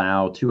attacks. They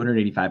allow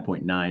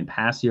 285.9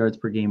 pass yards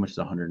per game, which is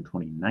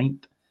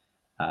 129th.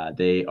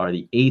 They are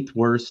the 8th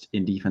worst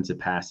in defensive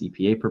pass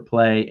EPA per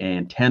play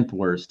and 10th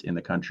worst in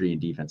the country in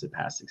defensive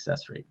pass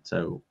success rate.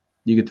 So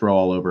you could throw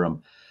all over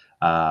them.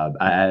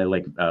 I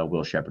like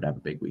Will Sheppard to have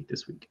a big week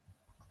this week.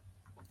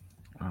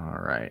 All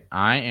right.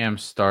 I am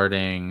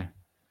starting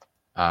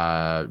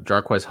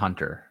Jarquez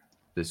Hunter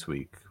this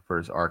week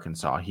versus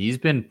Arkansas. He's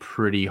been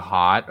pretty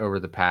hot over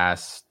the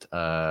past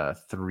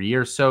 3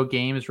 or so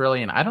games,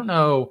 really. And I don't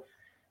know,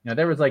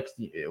 there was like,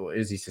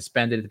 is he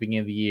suspended at the beginning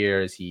of the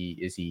year? Is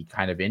he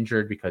kind of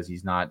injured because he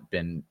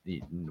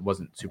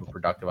wasn't super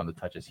productive on the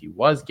touches he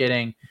was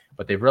getting?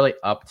 But they've really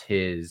upped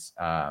his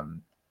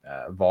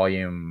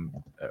volume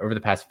over the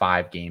past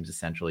 5 games.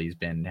 Essentially,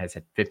 has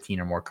had 15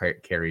 or more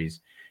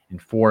carries in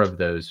 4 of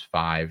those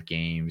 5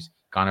 games,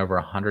 gone over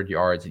 100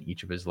 yards in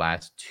each of his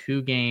last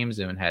 2 games,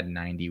 and had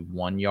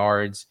 91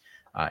 yards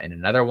in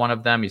another one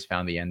of them. He's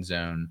found the end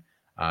zone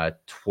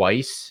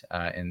twice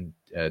in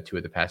 2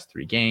 of the past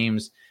 3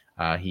 games.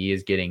 He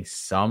is getting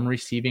some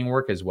receiving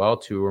work as well,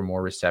 2 or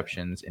more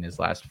receptions in his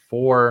last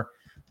 4.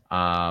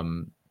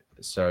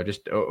 So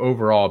just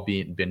overall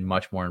been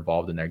much more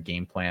involved in their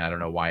game plan. I don't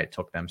know why it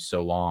took them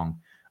so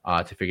long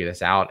to figure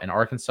this out. And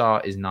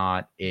Arkansas is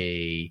not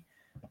a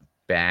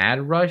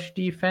bad rush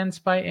defense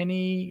by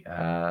any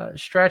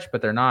stretch, but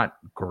they're not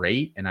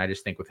great. And I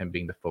just think with him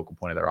being the focal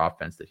point of their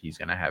offense that he's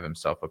going to have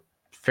himself a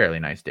fairly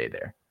nice day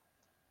there.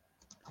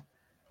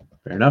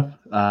 Fair enough.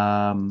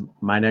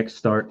 My next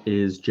start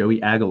is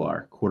Joey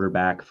Aguilar,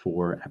 quarterback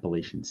for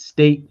Appalachian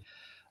State.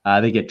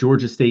 They get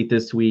Georgia State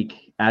this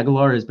week.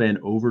 Aguilar has been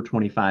over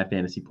 25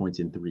 fantasy points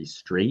in 3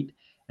 straight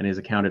and has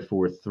accounted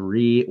for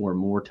 3 or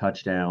more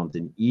touchdowns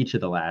in each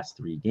of the last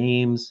 3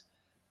 games.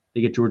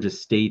 They get Georgia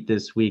State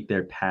this week.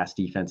 Their pass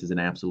defense is an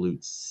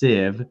absolute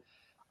sieve.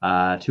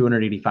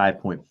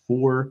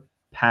 285.4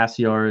 pass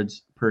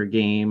yards per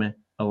game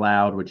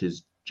allowed, which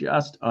is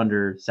just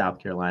under South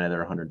Carolina.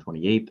 They're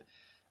 128th.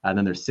 And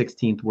then they're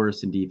 16th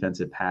worst in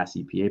defensive pass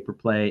EPA per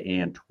play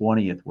and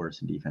 20th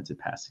worst in defensive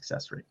pass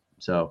success rate.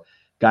 So,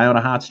 guy on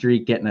a hot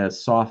streak, getting a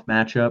soft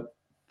matchup,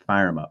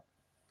 fire him up.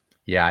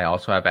 Yeah, I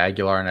also have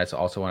Aguilar, and I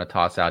also want to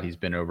toss out he's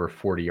been over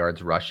 40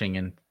 yards rushing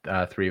in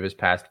 3 of his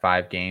past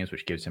 5 games,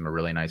 which gives him a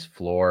really nice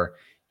floor.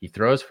 He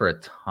throws for a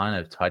ton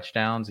of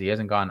touchdowns. He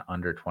hasn't gone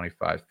under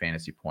 25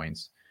 fantasy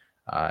points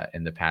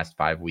in the past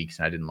 5 weeks,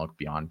 and I didn't look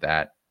beyond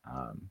that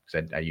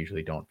because I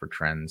usually don't for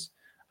trends.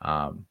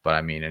 But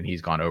I mean, and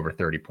he's gone over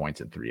 30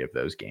 points in 3 of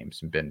those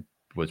games and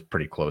was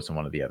pretty close in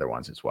one of the other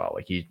ones as well.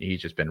 Like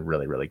he's just been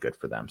really, really good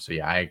for them. So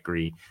yeah, I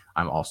agree.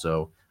 I'm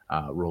also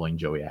rolling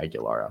Joey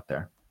Aguilar out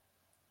there.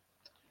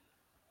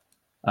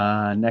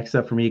 Next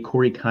up for me,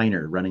 Corey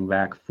Kiner, running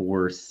back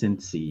for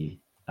Cincy.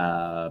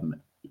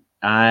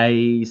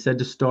 I said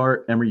to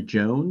start Emory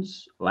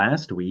Jones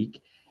last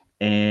week,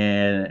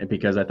 and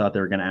because I thought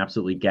they were going to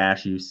absolutely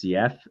gash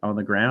UCF on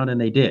the ground,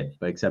 and they did,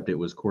 but except it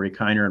was Corey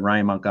Kiner and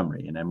Ryan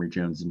Montgomery, and Emory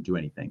Jones didn't do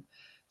anything.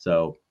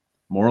 So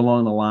more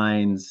along the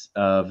lines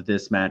of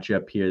this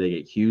matchup here, they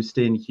get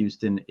Houston.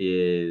 Houston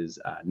is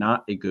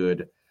not a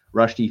good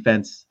rush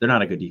defense. They're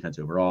not a good defense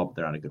overall, but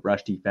they're not a good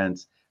rush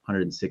defense.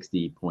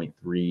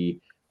 160.3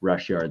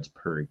 rush yards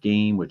per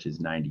game, which is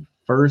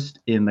 91st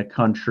in the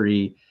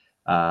country.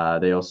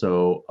 They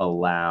also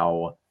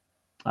allow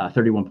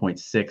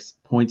 31.6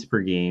 points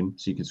per game,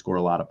 so you can score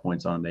a lot of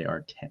points on. They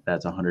are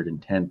that's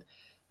 110th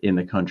in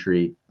the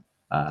country.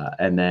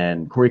 And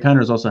then Corey Kiner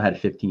has also had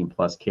 15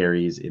 plus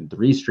carries in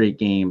 3 straight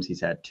games.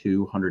 He's had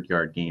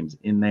 200-yard games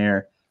in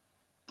there.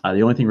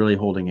 The only thing really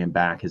holding him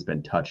back has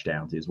been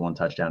touchdowns. He has 1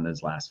 touchdown in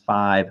his last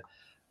 5.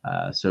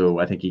 So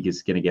I think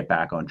he's going to get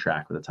back on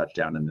track with a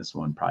touchdown in this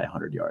one, probably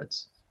 100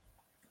 yards.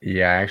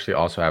 Yeah, I actually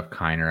also have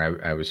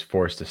Kiner. I was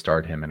forced to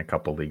start him in a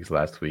couple leagues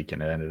last week,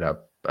 and it ended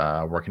up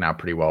working out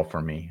pretty well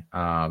for me.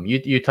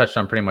 You touched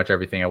on pretty much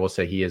everything. I will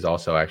say he is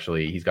also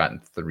he's gotten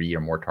 3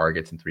 or more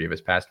targets in 3 of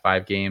his past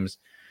 5 games.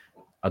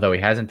 Although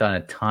he hasn't done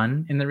a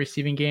ton in the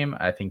receiving game,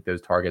 I think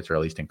those targets are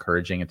at least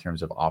encouraging in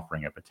terms of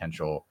offering a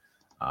potential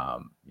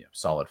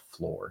solid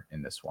floor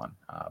in this one.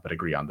 But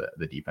agree on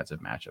the defensive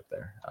matchup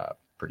there.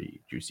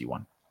 Pretty juicy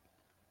one.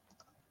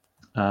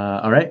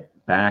 All right,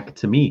 back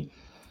to me.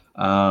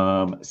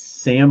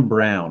 Sam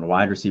Brown,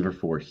 wide receiver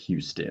for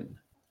Houston.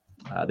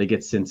 They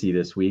get Cincy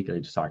this week. I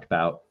just talked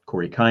about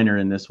Corey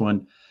Kiner in this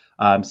one.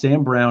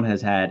 Sam Brown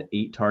has had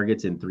 8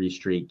 targets in 3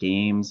 straight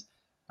games,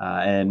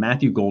 and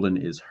Matthew Golden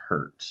is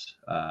hurt.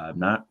 I'm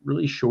not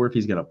really sure if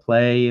he's going to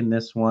play in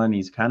this one.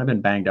 He's kind of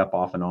been banged up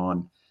off and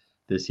on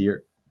this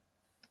year,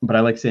 but I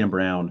like Sam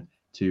Brown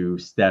to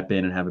step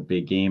in and have a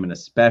big game, and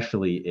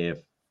especially if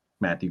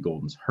Matthew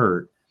Golden's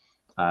hurt.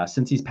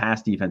 Cincy's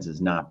pass defense is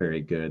not very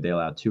good. They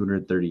allow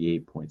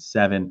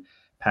 238.7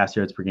 pass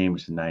yards per game,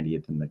 which is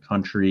 90th in the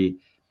country.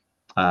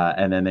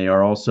 And then they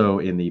are also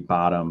in the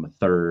bottom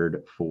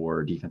third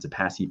for defensive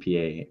pass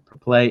EPA per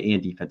play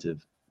and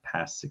defensive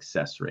pass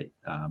success rate,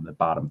 the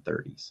bottom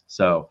 30s.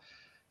 So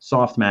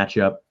soft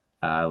matchup.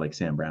 I like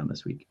Sam Brown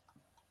this week.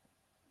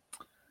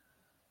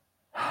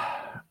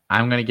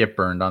 I'm going to get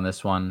burned on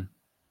this one,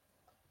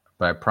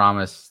 but I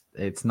promise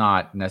it's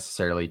not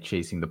necessarily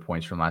chasing the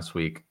points from last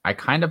week. I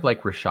kind of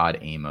like Rashad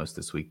Amos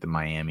this week, the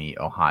Miami,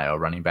 Ohio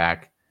running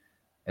back,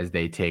 as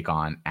they take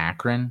on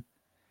Akron.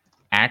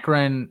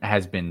 Akron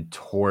has been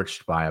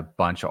torched by a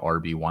bunch of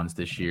RB1s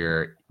this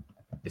year,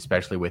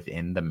 especially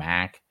within the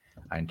MAC.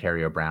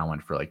 Ontario Brown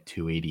went for like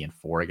 280 and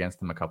 4 against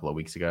them a couple of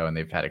weeks ago, and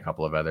they've had a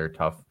couple of other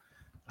tough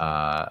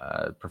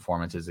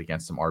performances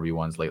against some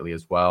RB1s lately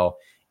as well.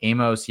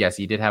 Amos, yes,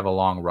 he did have a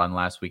long run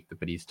last week,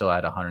 but he still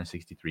had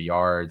 163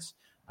 yards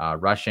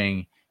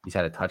rushing. He's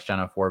had a touchdown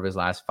in 4 of his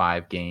last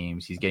 5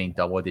 games. He's getting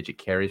double-digit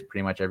carries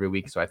pretty much every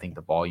week, so I think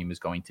the volume is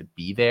going to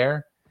be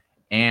there.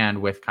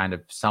 And with kind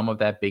of some of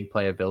that big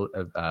play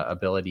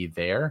ability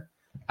there,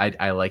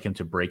 I like him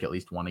to break at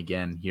least one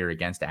again here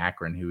against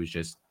Akron, who is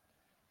just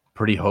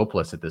pretty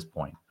hopeless at this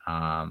point.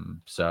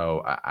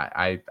 So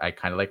I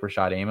kind of like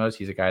Rashad Amos.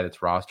 He's a guy that's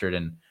rostered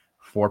in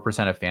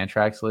 4% of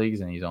Fantrax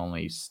leagues, and he's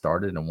only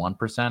started in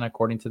 1%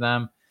 according to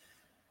them.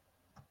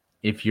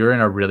 If you're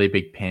in a really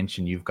big pinch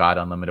and you've got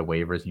unlimited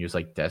waivers and you just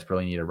like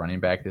desperately need a running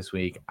back this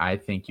week, I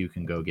think you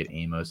can go get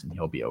Amos and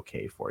he'll be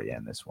okay for you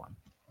in this one.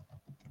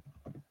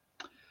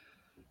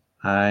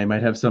 I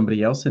might have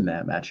somebody else in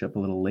that matchup a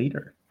little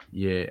later.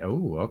 Yeah.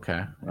 Oh,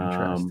 okay.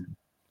 Interesting.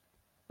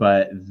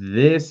 But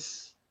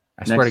this,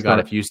 I swear to God,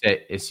 if you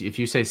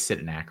say sit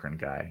an Akron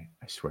guy,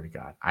 I swear to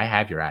God, I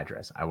have your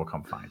address. I will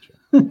come find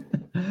you.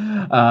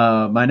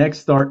 My next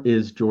start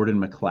is Jordan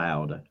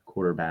McLeod,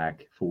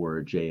 quarterback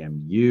for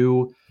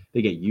JMU.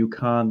 They get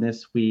UConn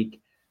this week.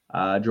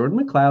 Jordan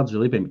McLeod's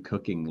really been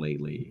cooking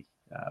lately.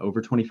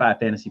 Over 25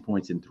 fantasy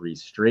points in 3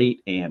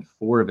 straight and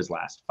 4 of his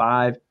last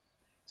 5.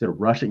 He's had a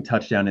rushing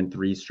touchdown in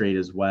 3 straight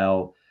as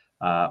well.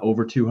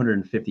 Over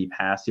 250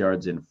 pass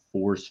yards in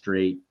 4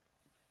 straight.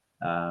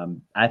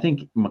 I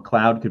think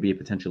McLeod could be a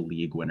potential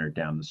league winner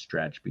down the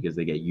stretch because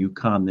they get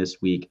UConn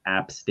this week,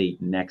 App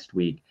State next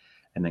week,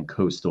 and then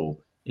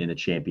Coastal in the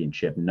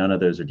championship. None of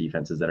those are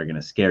defenses that are going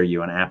to scare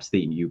you, and App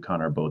State and UConn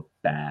are both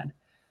bad.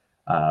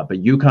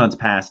 But UConn's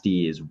pass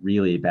D is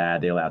really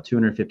bad. They allow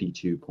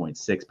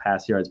 252.6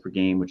 pass yards per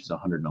game, which is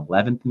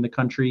 111th in the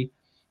country.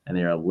 And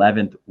they're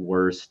 11th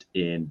worst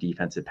in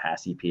defensive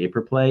pass EPA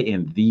per play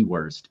and the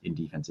worst in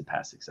defensive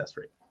pass success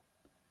rate.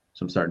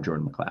 So I'm starting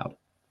Jordan McLeod.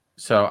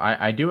 So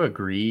I do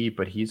agree,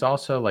 but he's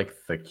also like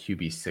the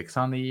QB6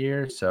 on the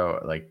year.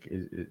 So like,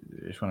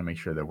 I just want to make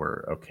sure that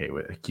we're okay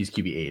with he's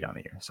QB8 on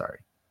the year. Sorry.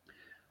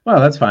 Well,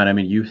 that's fine. I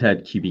mean, you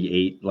had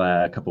QB8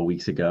 a couple of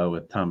weeks ago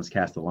with Thomas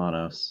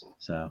Castellanos.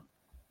 So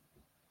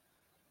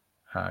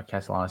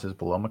Castellanos is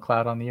below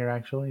McLeod on the year,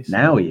 actually. So.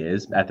 Now he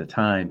is. At the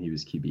time, he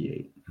was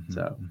QB8. Mm-hmm.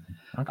 So,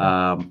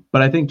 okay.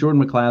 But I think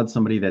Jordan McLeod's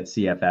somebody that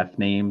CFF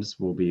names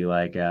will be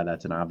like,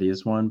 that's an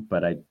obvious one.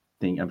 But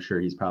I'm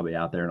sure he's probably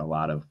out there in a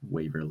lot of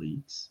waiver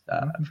leagues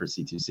for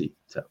C2C.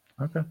 So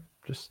okay,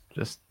 just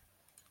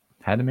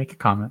had to make a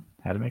comment.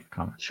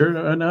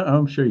 Sure, no,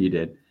 I'm sure you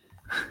did.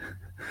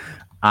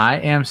 I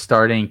am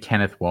starting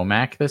Kenneth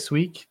Womack this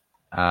week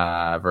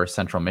versus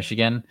Central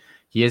Michigan.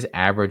 He has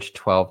averaged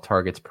 12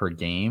 targets per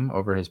game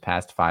over his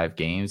past 5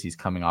 games. He's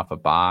coming off a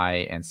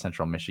bye, and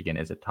Central Michigan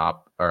is a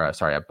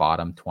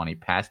bottom 20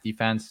 pass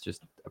defense.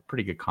 Just a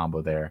pretty good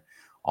combo there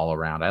all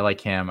around. I like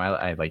him.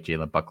 I like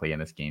Jalen Buckley in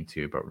this game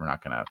too, but we're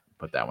not going to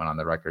put that one on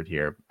the record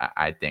here.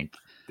 I think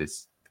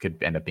this could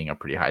end up being a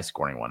pretty high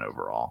scoring one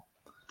overall.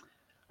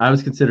 I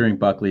was considering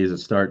Buckley as a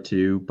start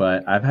too,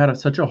 but I've had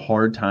such a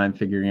hard time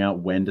figuring out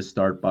when to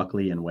start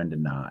Buckley and when to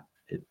not.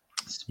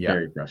 It's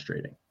very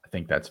frustrating. I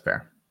think that's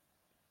fair.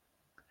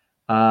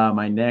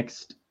 My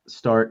next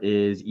start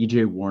is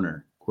EJ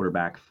Warner,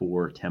 quarterback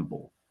for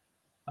Temple.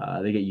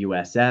 They get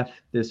USF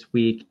this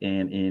week,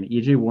 and in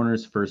EJ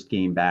Warner's first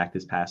game back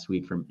this past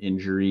week from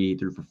injury,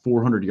 threw for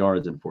 400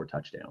 yards and 4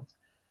 touchdowns.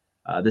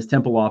 This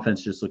Temple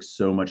offense just looks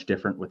so much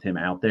different with him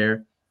out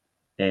there,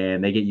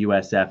 and they get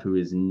USF, who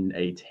is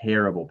a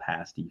terrible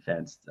pass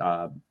defense.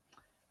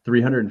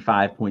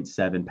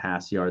 305.7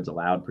 pass yards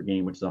allowed per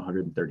game, which is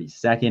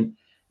 132nd, and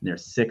they're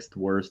 6th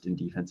worst in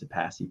defensive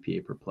pass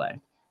EPA per play.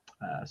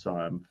 So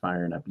I'm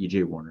firing up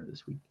EJ Warner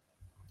this week.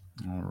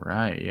 All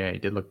right. Yeah, he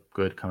did look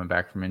good coming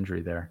back from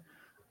injury there.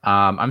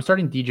 I'm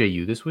starting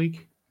DJU this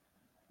week.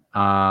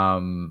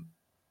 Oregon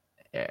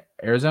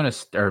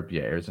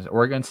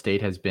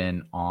State has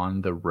been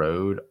on the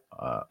road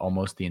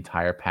almost the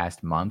entire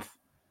past month,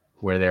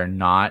 where they're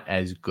not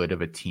as good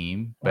of a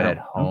team, but at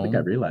home. I don't think I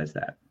realized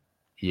that.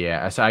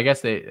 Yeah, so I guess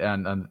they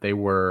played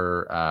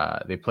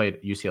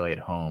UCLA at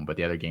home, but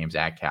the other games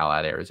at Cal,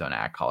 at Arizona,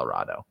 at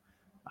Colorado.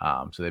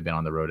 So they've been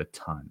on the road a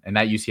ton. And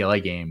that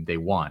UCLA game, they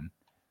won.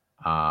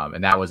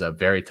 And that was a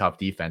very tough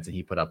defense. And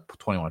he put up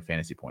 21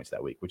 fantasy points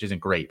that week, which isn't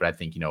great. But I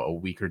think, a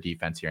weaker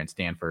defense here in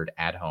Stanford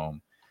at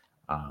home.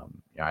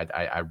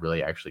 I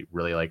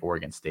really like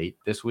Oregon State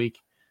this week.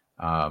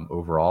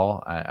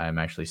 Overall, I'm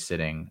actually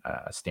sitting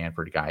a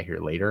Stanford guy here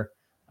later.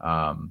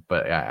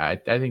 But I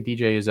think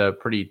DJ is a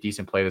pretty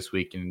decent play this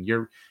week. And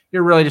you're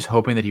really just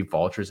hoping that he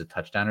vultures a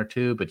touchdown or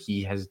two. But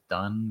he has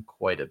done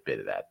quite a bit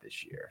of that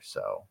this year.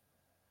 So.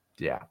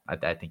 Yeah,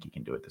 I think he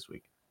can do it this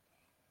week.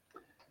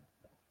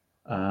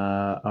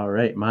 All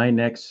right. My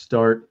next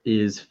start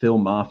is Phil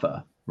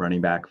Maffa,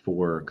 running back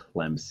for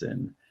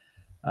Clemson.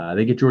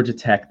 They get Georgia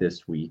Tech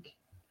this week.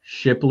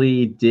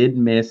 Shipley did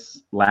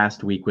miss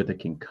last week with a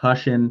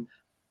concussion.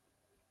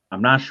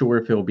 I'm not sure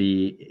if he'll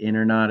be in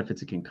or not. If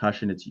it's a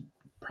concussion, it's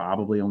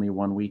probably only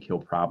 1 week. He'll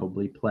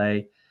probably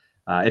play.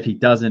 If he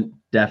doesn't,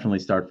 definitely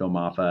start Phil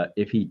Maffa.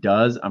 If he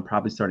does, I'm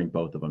probably starting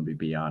both of them, to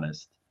be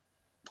honest.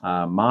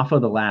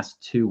 Maffa the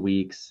last 2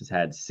 weeks has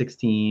had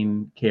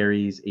 16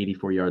 carries,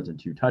 84 yards, and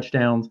 2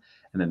 touchdowns.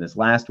 And then this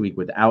last week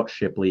without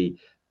Shipley,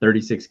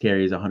 36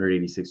 carries,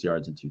 186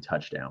 yards, and 2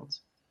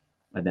 touchdowns.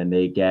 And then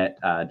they get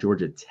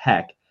Georgia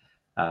Tech.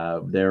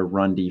 Their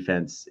run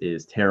defense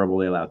is terrible.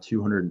 They allow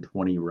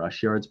 220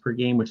 rush yards per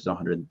game, which is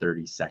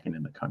 132nd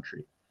in the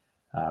country.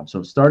 So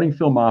I'm starting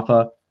Phil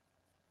Maffa.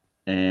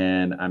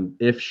 And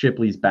if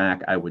Shipley's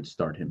back, I would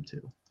start him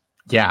too.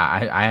 Yeah,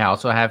 I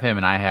also have him,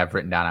 and I have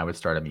written down I would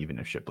start him even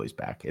if Shipley's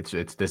back. This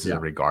is a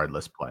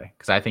regardless play,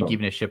 because I think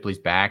even if Shipley's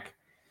back,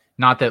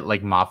 not that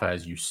like Maffa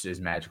has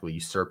magically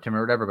usurped him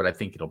or whatever, but I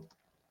think it'll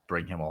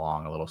bring him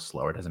along a little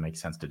slower. It doesn't make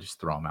sense to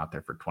just throw him out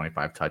there for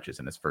 25 touches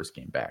in his first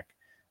game back.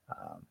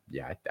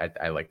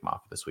 I like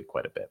Maffa this week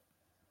quite a bit.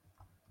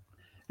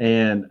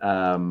 And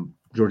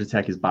Georgia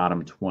Tech is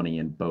bottom 20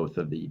 in both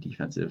of the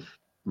defensive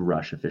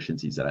rush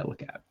efficiencies that I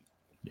look at.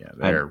 Yeah,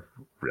 they're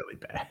really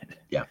bad.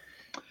 Yeah.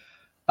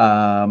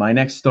 My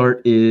next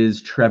start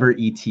is Trevor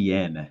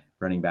Etienne,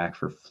 running back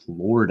for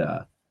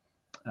Florida.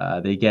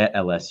 They get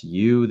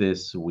LSU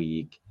this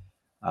week.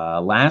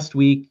 Last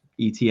week,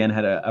 Etienne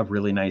had a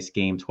really nice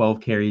game, 12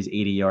 carries,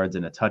 80 yards,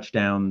 and a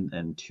touchdown,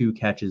 and 2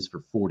 catches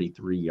for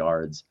 43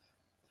 yards.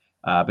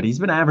 But he's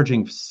been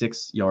averaging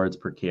 6 yards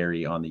per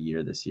carry on the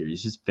year this year.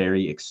 He's just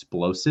very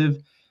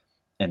explosive.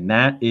 And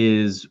that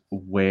is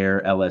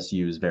where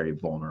LSU is very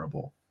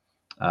vulnerable.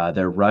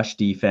 Their rush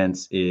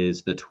defense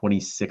is the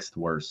 26th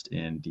worst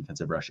in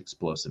defensive rush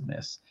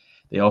explosiveness.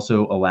 They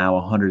also allow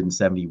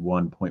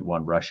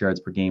 171.1 rush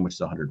yards per game, which is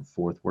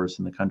 104th worst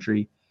in the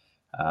country.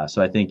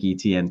 So I think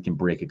ETN can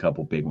break a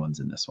couple big ones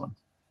in this one.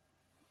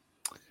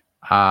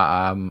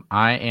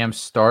 I am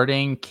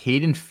starting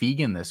Caden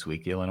Fegan this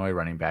week, the Illinois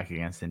running back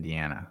against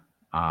Indiana.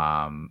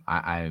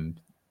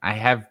 I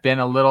have been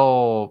a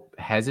little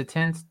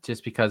hesitant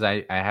just because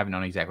I haven't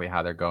known exactly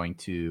how they're going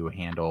to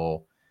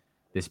handle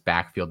this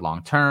backfield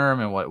long term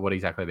and what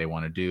exactly they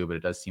want to do. But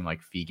it does seem like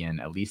Fegan,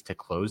 at least to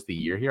close the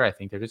year here, I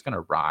think they're just going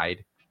to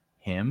ride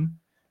him.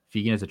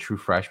 Fegan is a true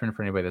freshman.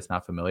 For anybody that's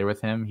not familiar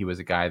with him, he was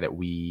a guy that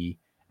we,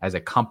 as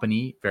a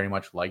company, very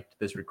much liked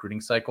this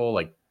recruiting cycle.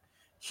 Like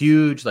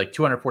huge, like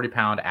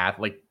 240-pound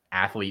athlete,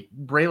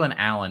 Braylon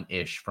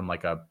Allen-ish from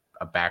like a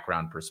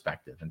background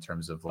perspective in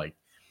terms of like,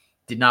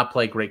 did not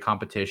play great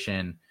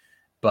competition,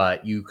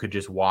 but you could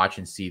just watch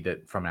and see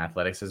that from an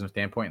athleticism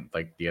standpoint,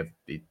 like it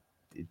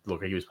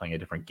looked like he was playing a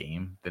different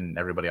game than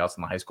everybody else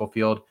in the high school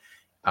field.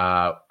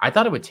 I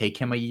thought it would take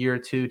him a year or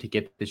two to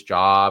get this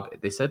job.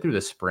 They said through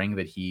the spring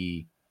that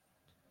he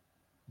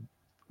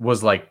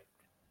was like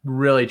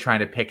really trying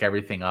to pick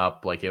everything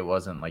up. Like it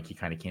wasn't like he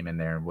kind of came in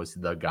there and was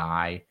the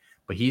guy,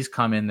 but he's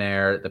come in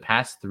there the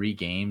past 3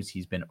 games.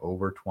 He's been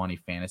over 20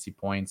 fantasy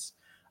points.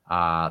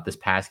 This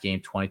past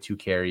game, 22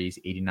 carries,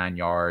 89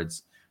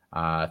 yards,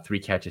 3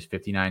 catches,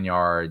 59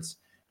 yards.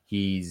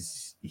 He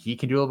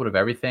can do a little bit of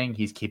everything.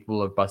 He's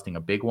capable of busting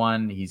a big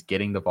one. He's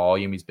getting the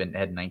volume.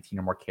 Had 19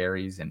 or more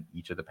carries in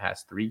each of the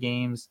past 3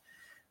 games.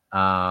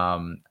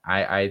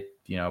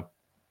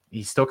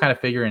 He's still kind of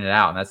figuring it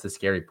out, and that's the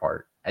scary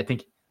part. I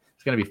think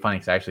it's going to be funny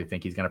because I actually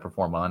think he's going to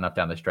perform well enough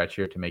down the stretch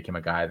here to make him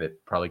a guy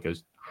that probably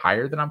goes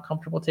higher than I'm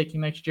comfortable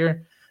taking next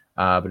year.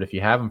 But if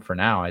you have him for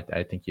now, I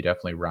think you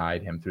definitely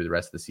ride him through the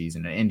rest of the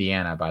season. And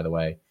Indiana, by the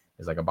way,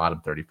 is like a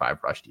bottom 35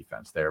 rush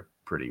defense. They're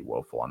pretty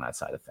woeful on that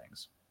side of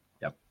things.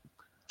 Yep.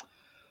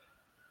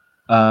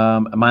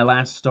 My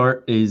last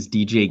start is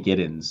DJ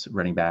Giddens,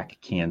 running back,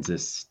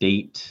 Kansas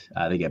State.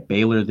 They get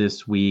Baylor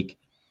this week.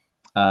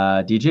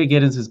 DJ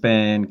Giddens has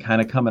been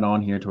kind of coming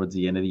on here towards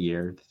the end of the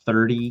year.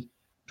 30,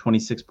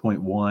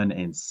 26.1,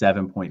 and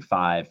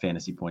 7.5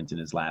 fantasy points in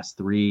his last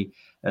 3.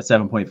 That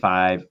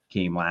 7.5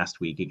 came last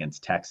week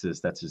against Texas.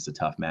 That's just a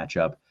tough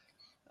matchup.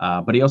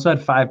 But he also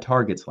had 5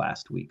 targets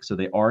last week. So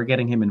they are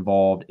getting him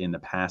involved in the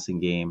passing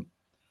game.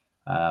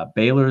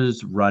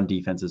 Baylor's run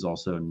defense is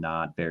also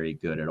not very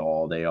good at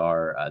all. They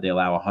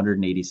allow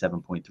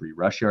 187.3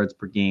 rush yards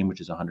per game,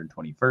 which is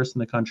 121st in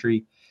the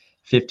country,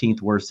 15th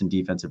worst in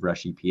defensive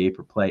rush EPA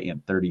per play,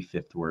 and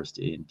 35th worst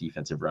in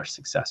defensive rush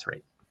success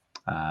rate.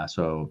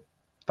 So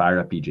fire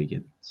up BJ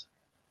Giddens.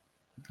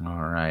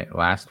 All right.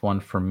 Last one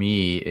for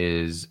me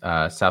is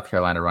South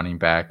Carolina running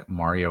back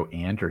Mario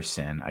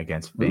Anderson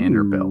against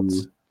Vanderbilt.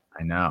 Ooh.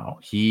 I know.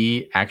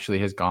 He actually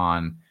has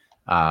gone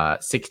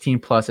 16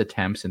 plus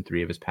attempts in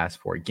 3 of his past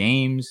 4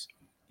 games.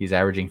 He's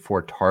averaging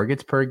 4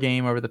 targets per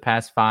game over the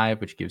past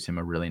 5, which gives him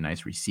a really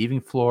nice receiving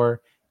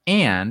floor.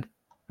 And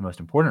the most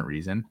important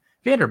reason,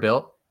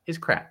 Vanderbilt is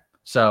crap.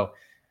 So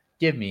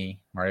give me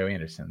Mario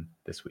Anderson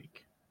this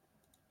week.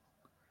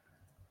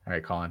 All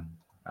right, Colin.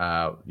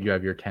 You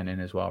have your 10 in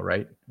as well,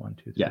 right? 1,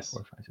 2, 3, yes.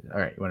 4, 5, 6. All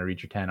right. You want to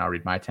read your 10? I'll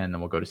read my 10,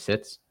 then we'll go to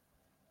sits.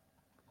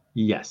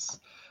 Yes.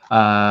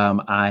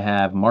 I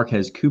have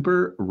Marquez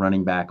Cooper,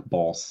 running back,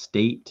 Ball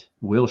State.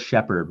 Will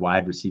Shepard,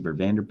 wide receiver,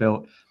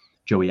 Vanderbilt.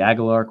 Joey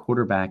Aguilar,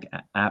 quarterback,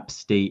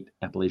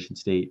 Appalachian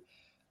State.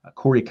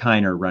 Corey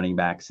Kiner, running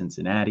back,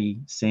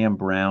 Cincinnati. Sam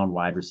Brown,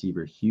 wide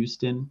receiver,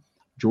 Houston.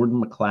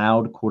 Jordan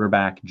McLeod,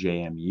 quarterback,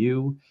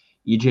 JMU.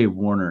 EJ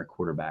Warner,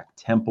 quarterback,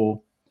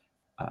 Temple.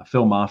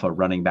 Phil Maffa,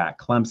 running back,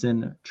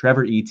 Clemson.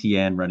 Trevor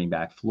Etienne, running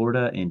back,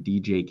 Florida. And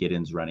DJ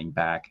Giddens, running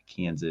back,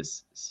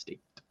 Kansas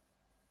State.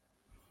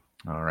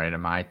 All right.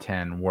 And my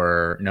 10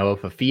 were Noah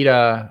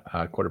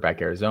Fafita,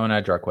 quarterback,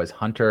 Arizona. Jarquez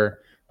Hunter,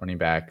 running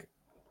back,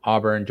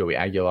 Auburn. Joey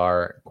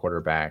Aguilar,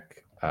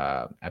 quarterback,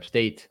 App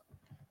State.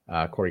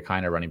 Corey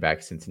Kiner, running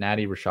back,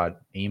 Cincinnati. Rashad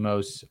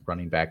Amos,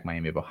 running back,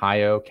 Miami of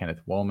Ohio.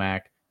 Kenneth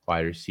Womack,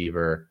 wide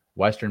receiver,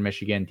 Western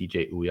Michigan.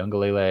 DJ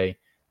Uyunglele,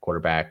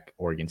 quarterback,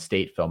 Oregon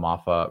State. Phil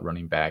Maffa,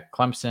 running back,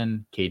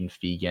 Clemson. Caden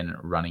Fegan,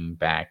 running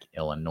back,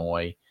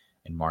 Illinois.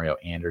 And Mario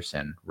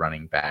Anderson,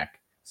 running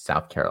back,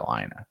 South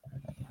Carolina.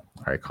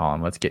 All right,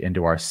 Colin, let's get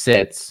into our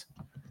sits.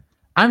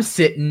 I'm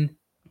sitting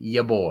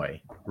ya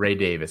boy, Ray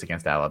Davis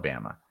against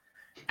Alabama.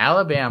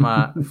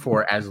 Alabama,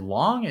 for as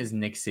long as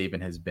Nick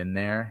Saban has been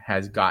there,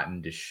 has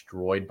gotten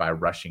destroyed by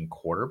rushing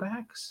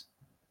quarterbacks.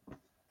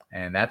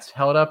 And that's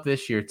held up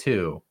this year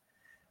too.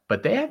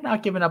 But they have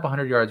not given up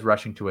 100 yards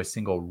rushing to a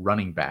single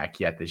running back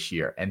yet this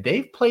year. And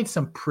they've played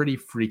some pretty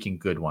freaking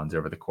good ones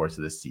over the course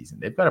of this season.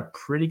 They've got a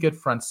pretty good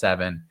front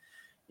 7.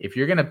 If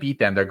you're going to beat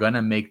them, they're going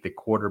to make the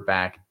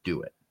quarterback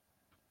do it.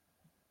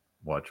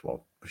 Which,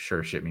 well,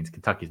 sure shit means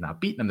Kentucky's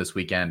not beating them this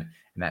weekend.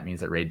 And that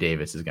means that Ray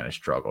Davis is going to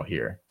struggle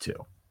here too.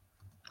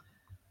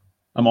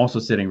 I'm also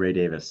sitting Ray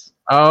Davis.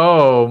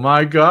 Oh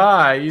my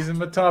God. He's in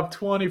the top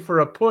 20 for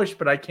a push,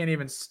 but I can't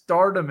even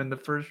start him in the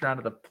first round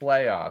of the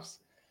playoffs.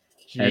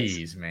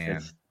 Jeez,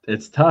 man.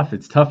 It's tough.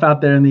 It's tough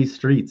out there in these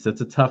streets.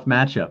 That's a tough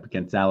matchup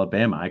against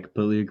Alabama. I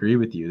completely agree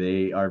with you.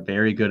 They are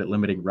very good at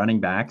limiting running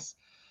backs.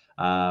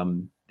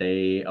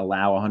 They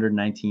allow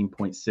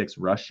 119.6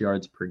 rush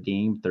yards per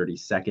game,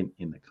 32nd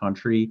in the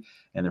country,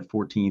 and they're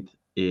 14th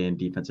in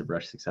defensive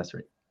rush success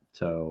rate.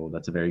 So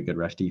that's a very good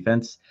rush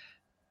defense.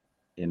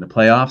 In the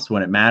playoffs,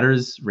 when it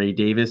matters, Ray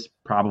Davis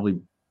probably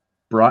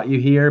brought you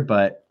here,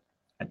 but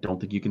I don't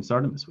think you can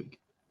start him this week.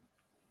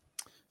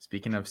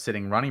 Speaking of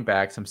sitting running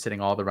backs, I'm sitting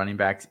all the running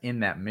backs in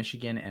that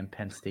Michigan and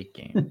Penn State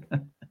game.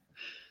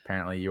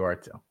 Apparently you are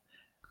too.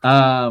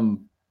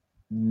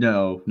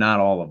 No, not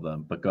all of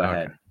them, but go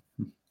ahead.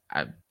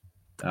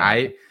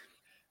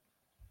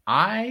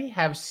 I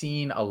have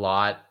seen a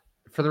lot.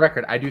 For the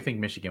record, I do think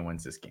Michigan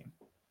wins this game.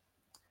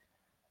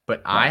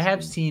 But I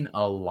have seen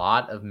a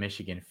lot of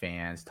Michigan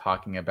fans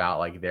talking about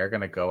like they're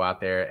going to go out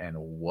there and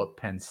whoop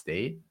Penn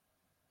State.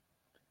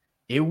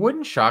 It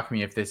wouldn't shock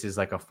me if this is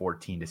like a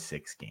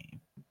 14-6 game.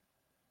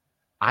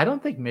 I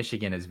don't think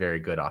Michigan is very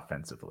good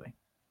offensively.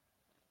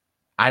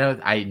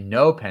 I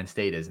know Penn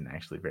State isn't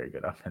actually very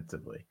good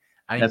offensively.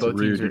 I think That's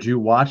rude. Did you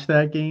watch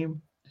that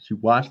game? Did you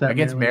watch that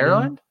against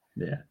Maryland?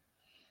 Yeah.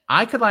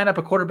 I could line up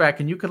a quarterback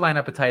and you could line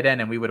up a tight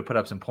end and we would have put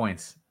up some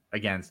points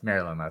against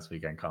Maryland last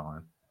weekend,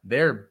 Colin.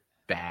 They're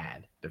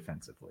bad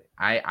defensively.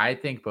 I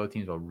think both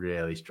teams will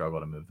really struggle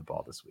to move the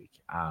ball this week.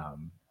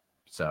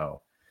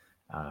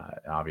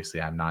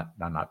 Obviously I'm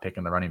not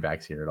picking the running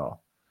backs here at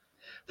all.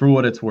 For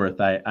what it's worth,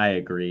 I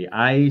agree.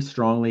 I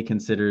strongly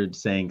considered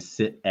saying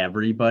sit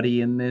everybody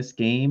in this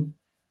game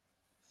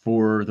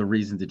for the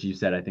reasons that you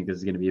said. I think this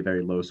is going to be a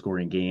very low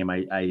scoring game.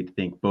 I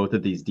think both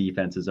of these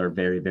defenses are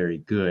very, very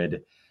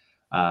good.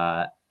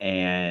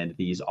 And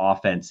these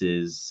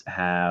offenses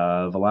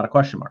have a lot of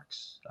question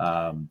marks.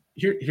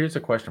 Here's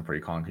a question for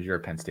you, Colin, because you're a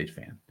Penn State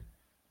fan.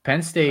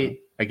 Penn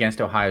State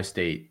against Ohio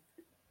State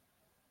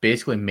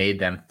basically made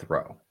them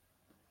throw.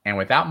 And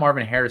without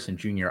Marvin Harrison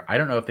Jr., I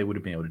don't know if they would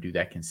have been able to do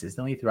that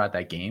consistently throughout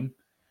that game.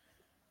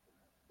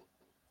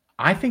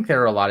 I think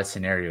there are a lot of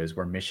scenarios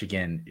where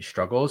Michigan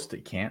struggles, they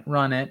can't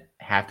run it,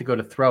 have to go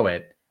to throw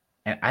it,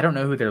 and I don't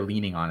know who they're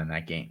leaning on in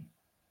that game.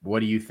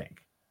 What do you think?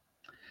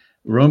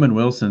 Roman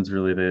Wilson's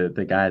really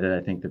the guy that I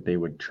think that they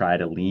would try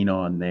to lean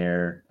on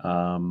there.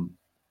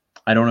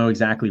 I don't know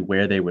exactly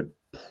where they would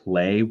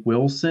play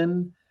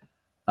Wilson,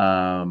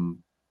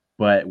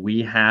 but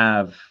we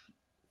have.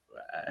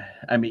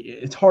 I mean,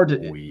 it's hard to.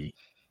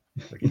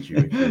 Look at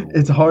you.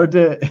 It's hard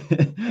to.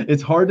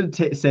 It's hard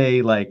to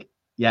say like,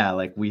 yeah,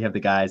 like we have the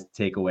guys to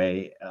take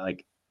away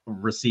like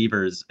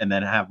receivers and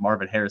then have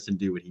Marvin Harrison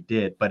do what he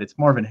did, but it's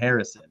Marvin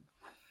Harrison.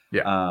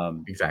 Yeah,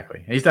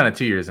 exactly. He's done it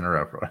 2 years in a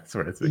row for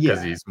us,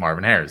 because he's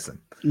Marvin Harrison.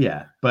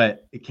 Yeah,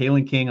 but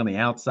Kalen King on the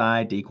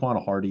outside,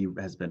 Daquan Hardy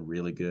has been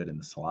really good in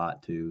the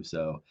slot too.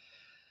 So,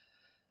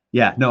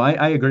 yeah, no,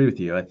 I agree with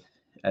you.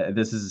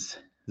 This is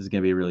going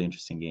to be a really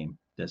interesting game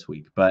this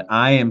week. But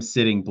I am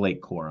sitting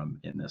Blake Corum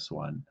in this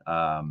one.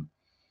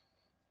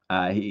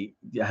 He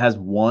has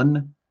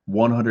one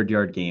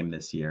 100-yard game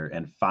this year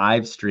and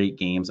 5 straight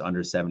games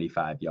under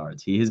 75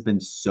 yards. He has been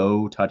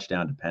so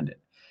touchdown dependent.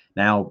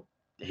 Now,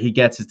 he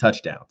gets his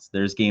touchdowns.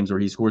 There's games where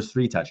he scores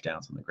 3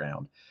 touchdowns on the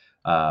ground.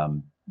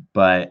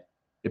 But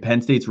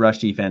Penn State's rush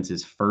defense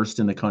is first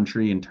in the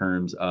country in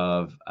terms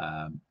of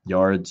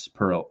yards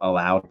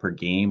allowed per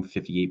game,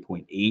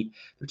 58.8.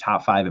 They're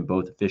top 5 in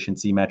both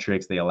efficiency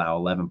metrics. They allow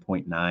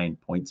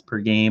 11.9 points per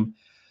game.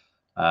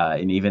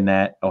 And even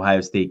that Ohio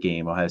State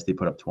game, Ohio State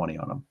put up 20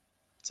 on them.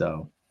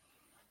 So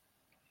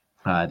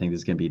I think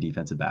this is going to be a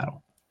defensive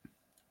battle.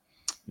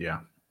 Yeah.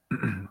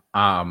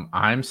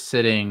 I'm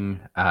sitting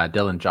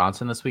Dylan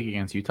Johnson this week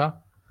against Utah,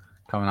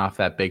 coming off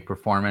that big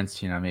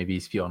performance. Maybe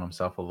he's feeling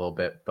himself a little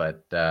bit,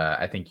 but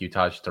I think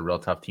Utah's just a real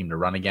tough team to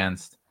run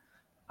against.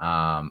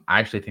 I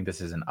actually think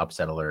this is an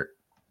upset alert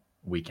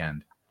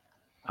weekend.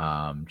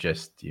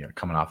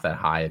 Coming off that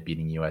high of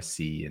beating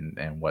USC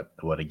and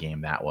what a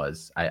game that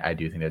was. I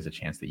do think there's a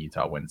chance that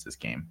Utah wins this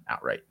game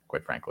outright,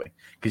 quite frankly,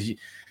 because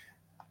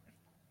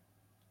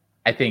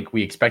I think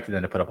we expected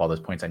them to put up all those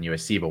points on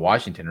USC, but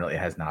Washington really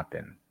has not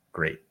been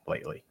great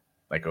lately,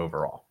 like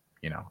overall,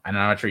 and I'm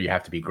not sure you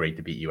have to be great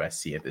to beat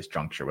USC at this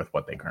juncture with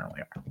what they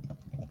currently are.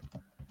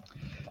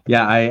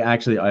 Yeah,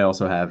 I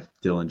also have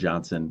Dylan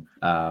Johnson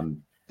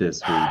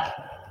this week.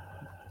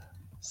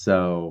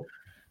 So,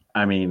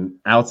 I mean,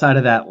 outside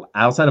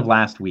of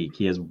last week,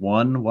 he has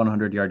one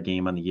 100-yard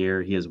game on the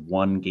year. He has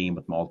one game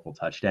with multiple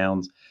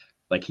touchdowns.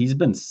 Like, he's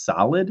been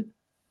solid,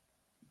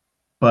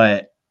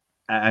 but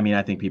I mean,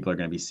 I think people are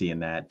going to be seeing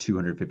that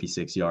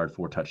 256-yard,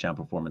 4-touchdown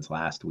performance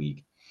last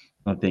week.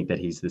 I don't think that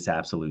he's this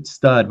absolute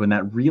stud when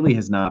that really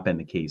has not been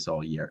the case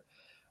all year.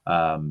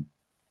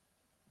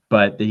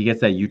 But he gets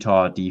that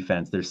Utah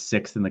defense. They're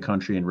 6th in the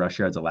country in rush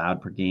yards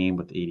allowed per game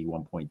with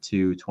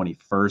 81.2,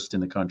 21st in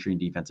the country in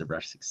defensive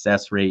rush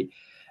success rate.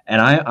 And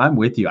I'm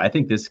with you. I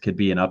think this could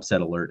be an upset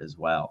alert as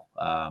well.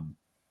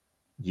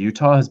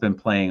 Utah has been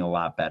playing a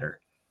lot better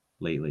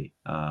lately.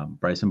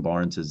 Bryson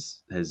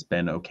Barnes has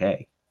been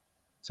okay.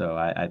 So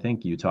I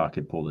think Utah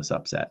could pull this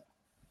upset.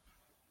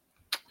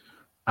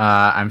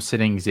 I'm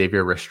sitting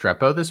Xavier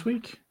Restrepo this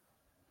week.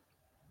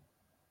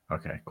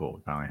 Okay, cool.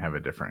 We finally have a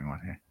different one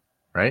here.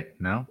 Right?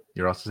 No?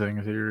 You're also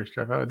sitting Xavier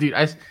Restrepo? Dude,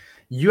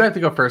 you have to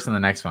go first on the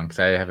next one because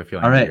I have a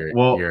feeling All right.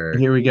 Well,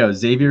 here we go.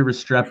 Xavier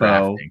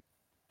Restrepo.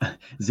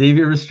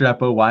 Xavier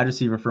Restrepo, wide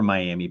receiver for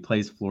Miami,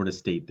 plays Florida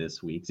State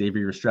this week.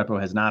 Xavier Restrepo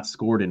has not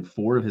scored in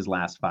 4 of his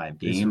last 5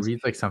 games. This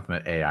reads like something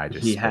that AI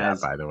just spit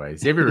out, by the way.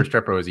 Xavier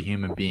Restrepo is a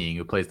human being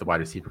who plays the wide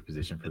receiver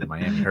position for the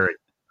Miami Hurricanes,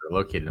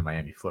 located in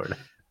Miami, Florida.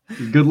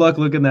 Good luck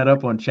looking that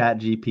up on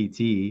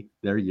ChatGPT.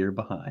 They're a year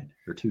behind,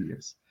 or 2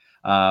 years.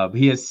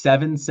 He has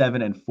 7,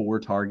 7, and 4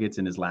 targets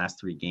in his last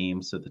 3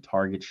 games, so the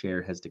target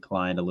share has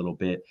declined a little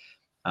bit.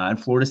 And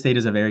Florida State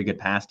is a very good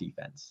pass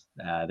defense.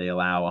 They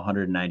allow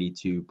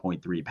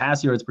 192.3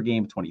 pass yards per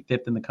game,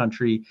 25th in the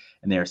country,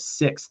 and they are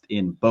 6th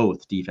in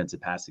both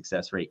defensive pass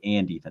success rate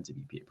and defensive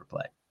EPA per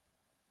play.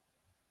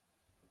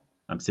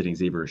 I'm sitting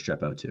Xavier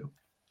Restrepo too.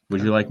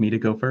 Would you like me to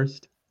go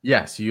first?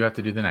 Yes, you have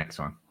to do the next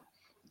one.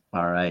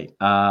 All right.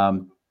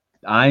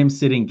 I'm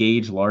sitting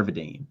Gage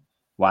Larvadane,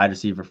 wide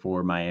receiver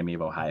for Miami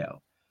of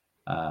Ohio.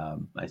 I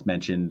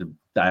mentioned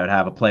I would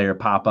have a player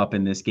pop up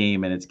in this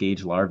game, and it's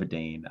Gage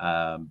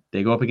Larvadane.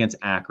 They go up against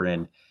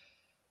Akron.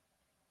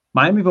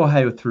 Miami of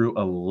Ohio threw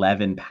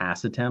 11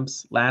 pass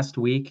attempts last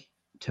week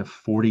to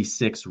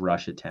 46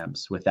 rush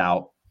attempts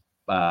without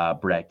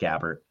Brett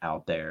Gabbert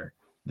out there.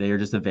 They are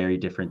just a very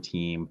different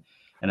team.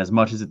 And as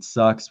much as it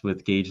sucks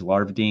with Gage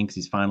Larvadane because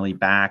he's finally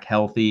back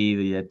healthy,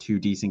 he had 2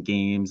 decent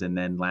games, and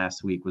then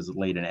last week was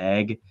laid an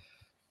egg.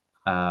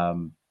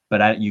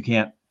 But you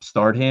can't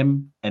start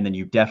him, and then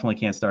you definitely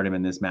can't start him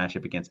in this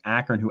matchup against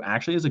Akron, who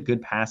actually has a good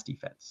pass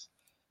defense.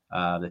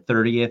 The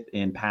 30th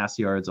in pass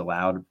yards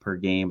allowed per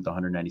game with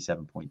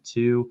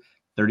 197.2,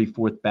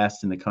 34th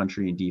best in the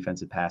country in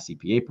defensive pass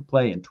EPA per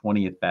play, and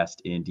 20th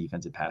best in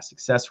defensive pass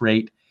success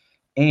rate.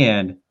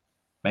 And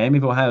Miami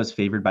of Ohio is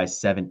favored by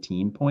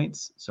 17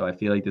 points. So I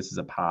feel like this is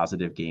a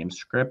positive game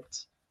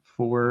script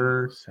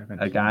for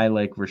 17. A guy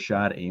like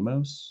Rashad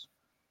Amos.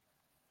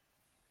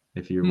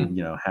 If you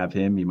have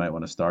him, you might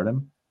want to start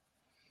him.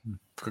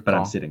 Good but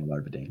call. I'm sitting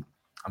Larvadane.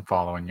 I'm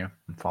following you.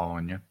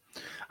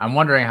 I'm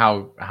wondering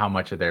how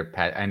much of their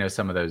I know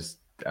some of those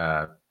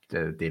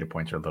the data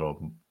points are a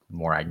little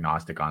more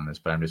agnostic on this,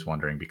 but I'm just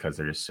wondering because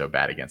they're just so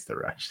bad against the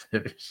rush.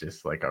 It's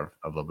just like a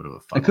little bit of a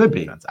fun. It could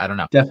defense. be. I don't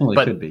know. Definitely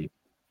could be.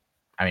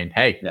 I mean,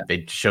 hey,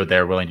 They showed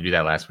they're willing to do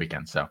that last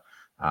weekend, so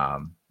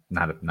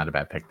not a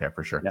bad pick there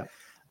for sure. Yeah.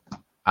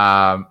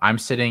 I'm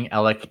sitting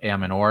Alec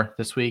Amanor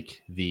this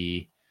week,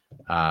 the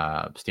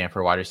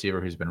Stanford wide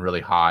receiver who's been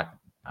really hot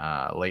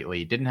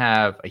lately. Didn't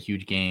have a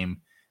huge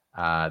game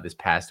this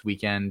past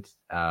weekend,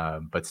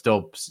 but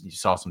still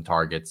saw some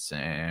targets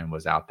and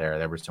was out there.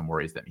 There were some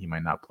worries that he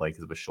might not play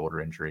because of a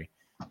shoulder injury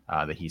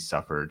that he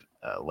suffered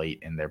late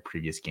in their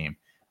previous game.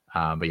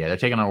 But yeah, they're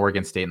taking on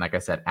Oregon State, and like I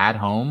said, at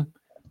home,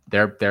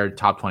 they're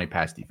top 20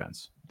 pass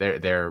defense.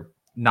 They're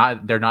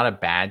not a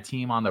bad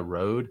team on the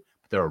road,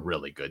 but they're a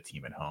really good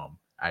team at home.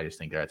 I just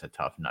think that's a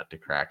tough nut to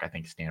crack. I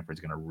think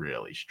Stanford's going to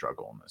really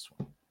struggle in this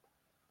one.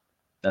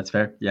 That's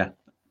fair. Yeah,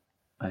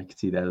 I can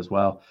see that as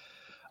well.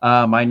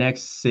 My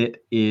next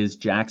sit is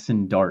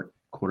Jackson Dart,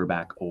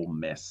 quarterback, Ole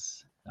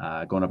Miss,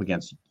 going up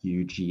against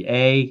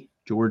UGA,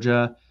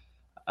 Georgia.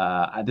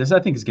 This I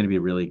think is going to be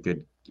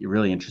a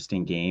really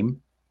interesting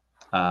game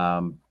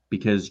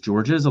because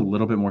Georgia is a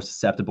little bit more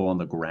susceptible on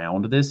the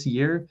ground this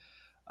year.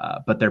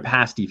 But their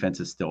pass defense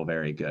is still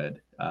very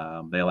good.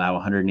 They allow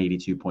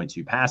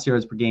 182.2 pass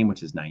yards per game,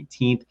 which is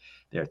 19th.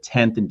 They're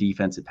 10th in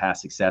defensive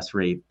pass success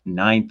rate,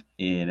 9th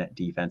in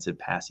defensive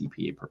pass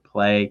EPA per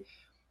play.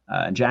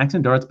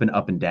 Jackson Dart's been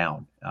up and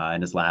down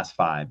in his last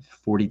 5.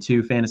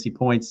 42 fantasy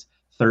points,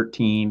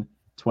 13,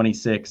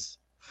 26,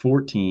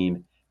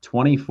 14,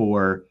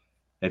 24.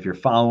 If you're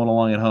following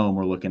along at home,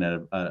 we're looking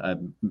at a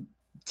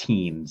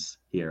teens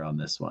here on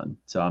this one.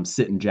 So I'm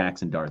sitting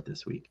Jackson Dart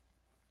this week.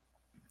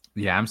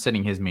 Yeah, I'm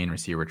sitting his main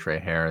receiver, Trey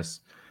Harris,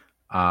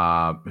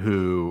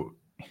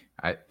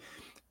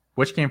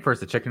 which came first,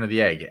 the chicken or the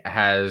egg,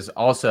 has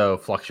also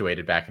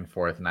fluctuated back and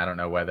forth. And I don't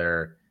know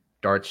whether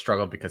Dart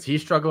struggled because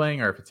he's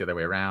struggling or if it's the other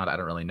way around. I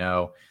don't really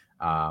know.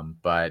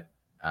 But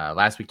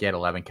last week he had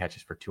 11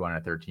 catches for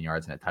 213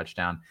 yards and a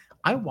touchdown.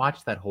 I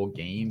watched that whole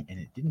game and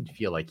it didn't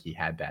feel like he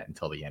had that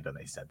until the end when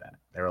they said that.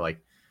 They were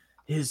like,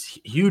 his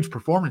huge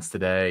performance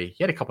today.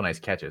 He had a couple nice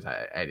catches.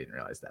 I didn't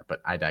realize that,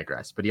 but I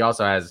digress. But he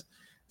also has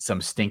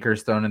some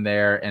stinkers thrown in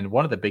there. And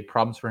one of the big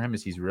problems for him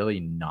is he's really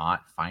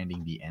not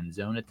finding the end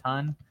zone a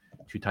ton.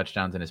 2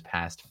 touchdowns in his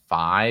past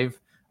 5.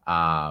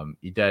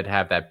 He did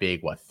have that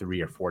big,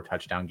 3 or 4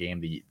 touchdown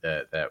game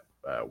that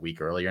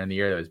week earlier in the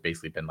year. That was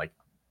basically been like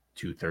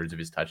 2/3 of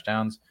his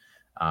touchdowns.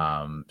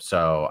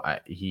 So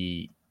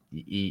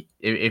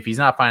if he's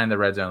not finding the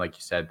red zone, like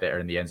you said, they're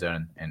in the end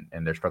zone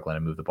and they're struggling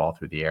to move the ball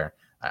through the air,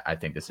 I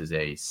think this is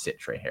a sit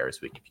Trey Harris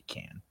week if you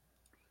can.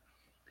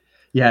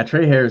 Yeah,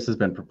 Trey Harris has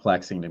been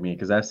perplexing to me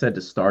because I've said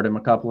to start him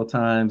a couple of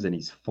times and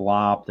he's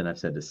flopped, and I've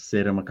said to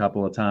sit him a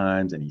couple of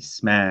times and he's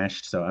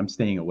smashed. So I'm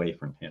staying away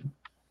from him.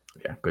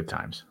 Yeah, good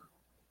times.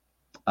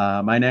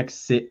 My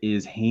next sit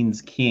is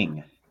Haynes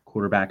King,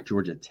 quarterback,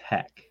 Georgia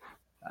Tech.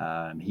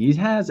 He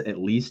has at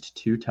least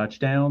 2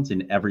 touchdowns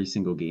in every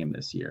single game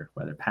this year,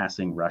 whether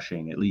passing,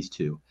 rushing, at least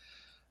 2.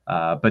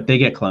 But they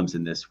get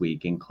Clemson this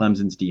week, and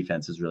Clemson's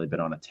defense has really been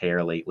on a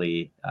tear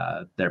lately.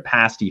 Their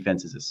pass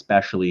defense is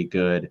especially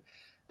good.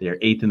 They're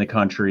 8th in the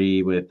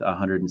country with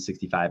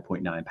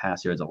 165.9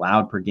 pass yards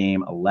allowed per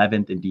game,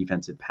 11th in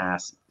defensive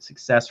pass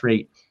success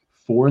rate,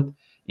 4th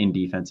in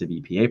defensive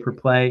EPA per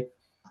play.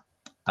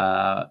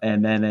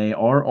 And then they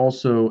are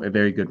also a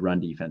very good run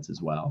defense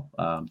as well,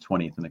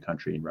 20th in the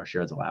country in rush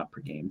yards allowed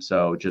per game.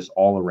 So just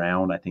all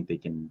around, I think they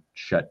can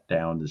shut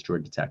down this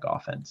Georgia Tech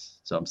offense.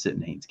 So I'm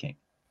sitting Haynes King.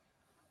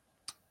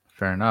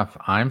 Fair enough.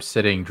 I'm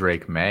sitting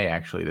Drake May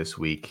actually this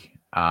week.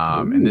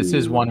 And this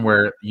is one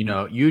where,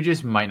 you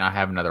just might not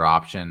have another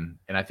option,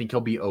 and I think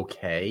he'll be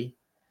okay.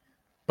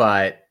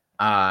 But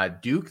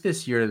Duke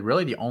this year,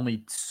 really the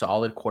only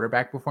solid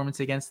quarterback performance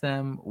against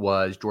them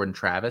was Jordan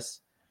Travis,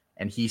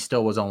 and he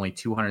still was only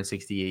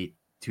 268,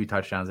 2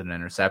 touchdowns and an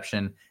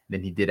interception.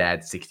 Then he did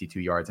add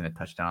 62 yards and a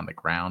touchdown on the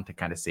ground to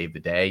kind of save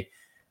the day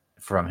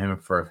from him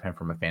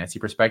from a fantasy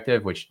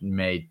perspective, which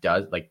May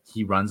does. Like,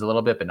 he runs a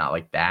little bit, but not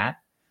like that.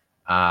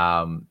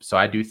 So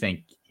I do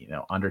think,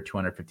 under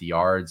 250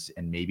 yards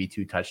and maybe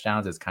 2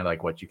 touchdowns is kind of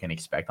like what you can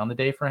expect on the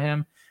day for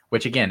him,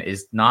 which again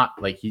is not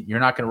like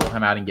you're not going to roll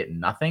him out and get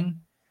nothing.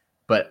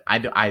 But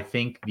I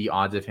think the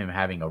odds of him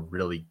having a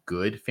really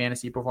good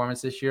fantasy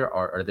performance this year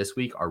or this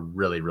week are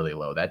really, really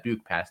low. That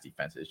Duke pass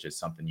defense is just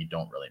something you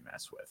don't really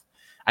mess with.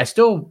 I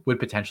still would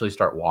potentially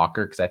start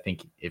Walker because I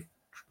think if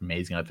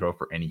May's going to throw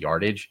for any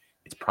yardage,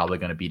 it's probably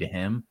going to be to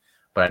him.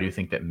 But I do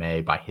think that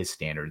May, by his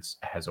standards,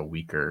 has a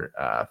weaker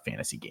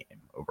fantasy game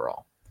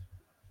overall.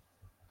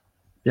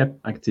 Yep,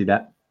 I can see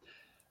that.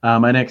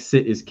 My next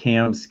sit is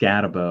Cam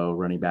Scatabo,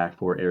 running back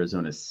for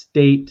Arizona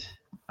State.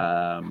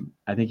 I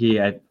think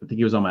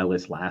he was on my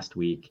list last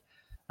week.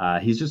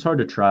 He's just hard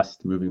to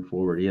trust moving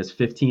forward. He has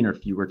 15 or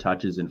fewer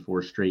touches in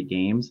 4 straight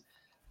games.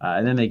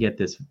 And then they get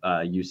this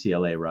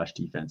UCLA rush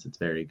defense. It's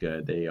very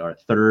good. They are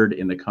 3rd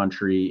in the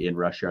country in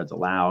rush yards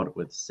allowed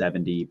with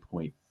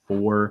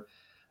 70.4.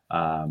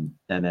 And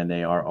then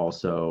they are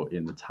also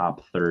in the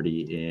top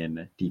 30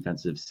 in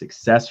defensive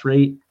success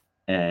rate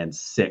and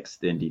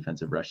 6th in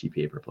defensive rush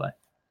EPA per play.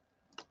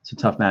 It's a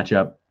tough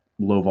matchup,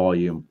 low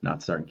volume,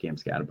 not starting Cam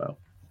Scatabo.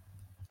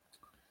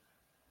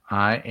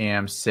 I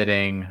am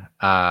sitting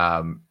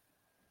the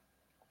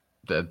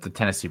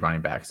Tennessee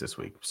running backs this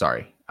week.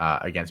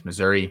 Against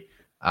Missouri.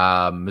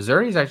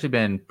 Missouri's actually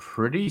been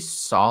pretty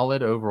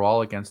solid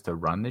overall against the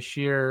run this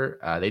year.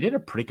 They did a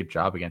pretty good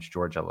job against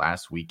Georgia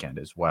last weekend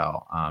as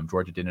well.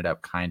 Georgia did end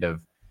up kind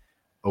of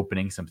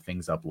opening some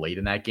things up late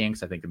in that game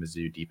because I think the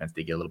Mizzou defense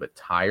did get a little bit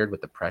tired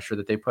with the pressure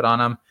that they put on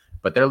them.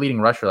 But their leading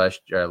rusher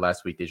last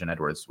week, Dejon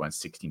Edwards, went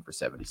 16 for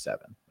 77.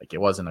 Like, it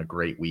wasn't a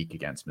great week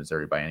against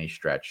Missouri by any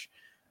stretch.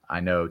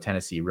 I know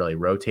Tennessee really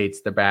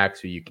rotates the back,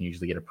 so you can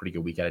usually get a pretty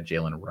good week out of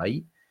Jalen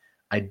Wright.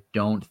 I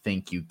don't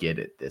think you get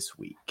it this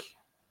week.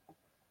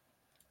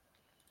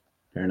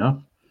 Fair enough.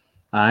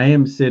 I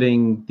am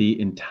sitting the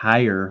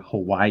entire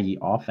Hawaii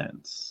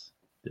offense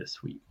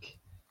this week.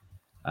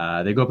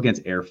 They go up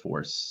against Air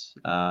Force.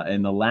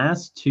 In the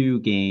last 2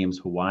 games,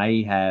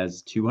 Hawaii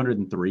has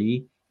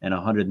 203 and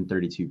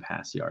 132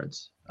 pass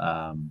yards.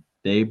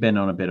 They've been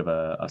on a bit of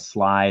a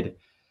slide.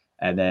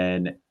 And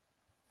then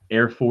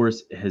Air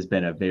Force has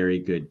been a very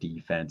good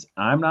defense.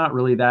 I'm not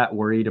really that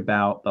worried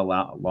about the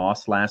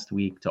loss last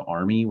week to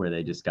Army, where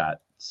they just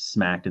got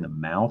smacked in the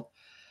mouth.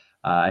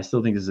 I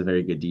still think this is a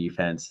very good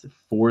defense.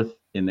 4th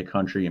in the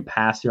country in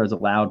pass yards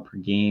allowed per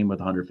game with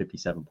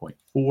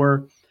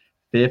 157.4.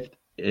 5th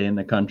in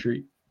the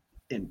country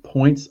in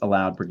points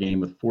allowed per game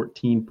with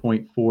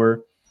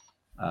 14.4.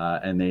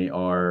 And they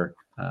are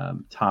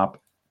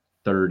top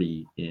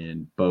 30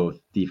 in both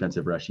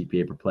defensive rush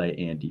EPA per play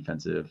and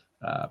defensive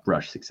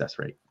rush success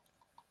rate.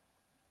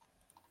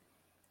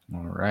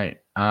 All right.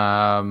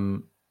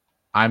 I'm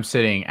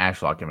sitting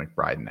Ashlock and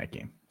McBride in that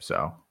game.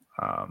 So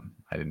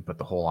I didn't put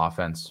the whole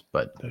offense,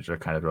 but those are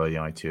kind of really the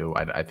only 2.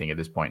 I think at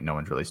this point, no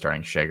one's really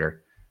starting Shager.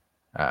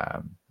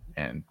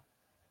 And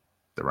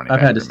the running back.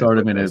 I've had to start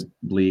him in a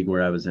league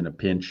where I was in a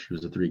pinch. It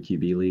was a 3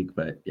 QB league,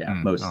 but yeah,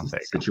 most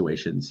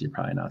situations you're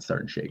probably not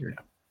starting Shager.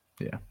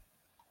 Yeah.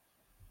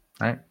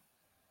 All right.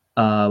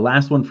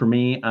 Last one for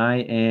me. I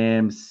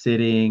am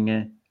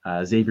sitting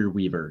Xavier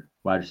Weaver,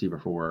 wide receiver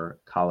for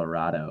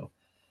Colorado.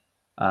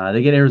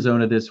 They get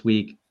Arizona this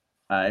week.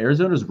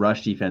 Arizona's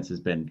rush defense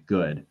has been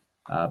good.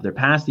 Their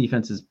pass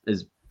defense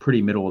is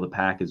pretty middle of the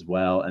pack as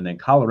well. And then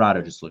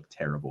Colorado just looked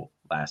terrible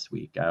last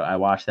week. I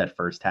watched that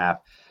first half.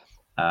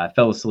 I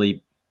fell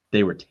asleep.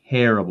 They were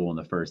terrible in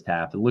the first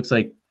half. It looks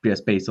like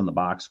just based on the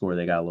box score,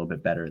 they got a little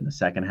bit better in the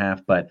second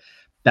half. But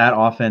that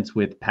offense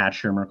with Pat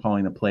Shurmur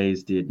calling the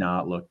plays did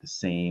not look the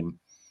same.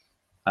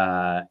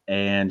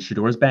 And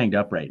Shedor's banged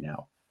up right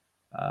now.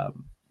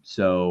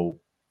 So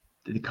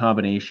the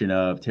combination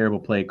of terrible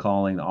play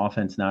calling, the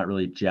offense not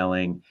really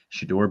gelling,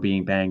 Shedeur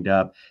being banged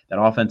up,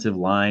 that offensive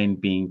line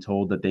being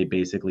told that they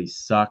basically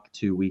suck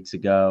 2 weeks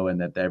ago and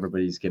that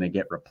everybody's going to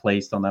get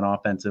replaced on that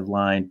offensive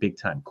line. Big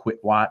time quit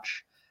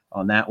watch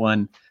on that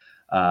one.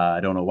 I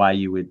don't know why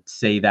you would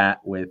say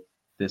that with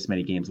this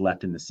many games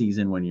left in the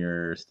season when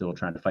you're still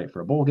trying to fight for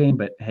a bowl game,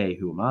 but hey,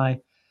 who am I?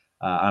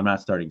 I'm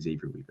not starting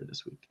Xavier Weaver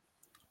this week.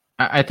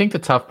 I think the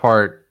tough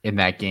part in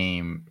that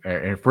game,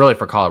 really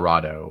for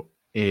Colorado,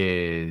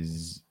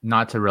 is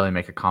not to really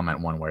make a comment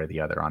one way or the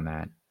other on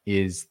that,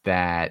 is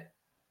that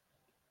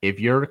if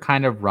you're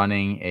kind of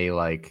running a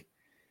like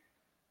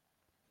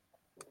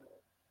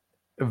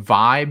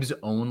vibes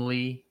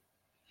only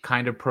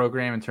kind of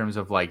program in terms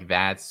of like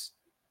that's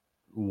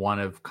one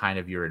of kind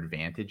of your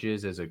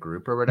advantages as a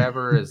group or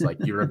whatever is like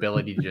your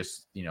ability to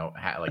just,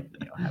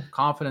 have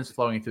confidence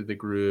flowing through the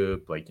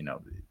group,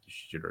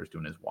 Shedeur is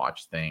doing his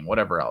watch thing,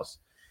 whatever else.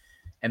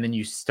 And then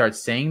you start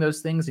saying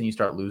those things and you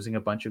start losing a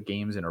bunch of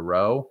games in a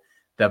row,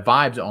 the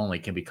vibes only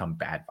can become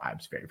bad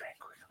vibes very, very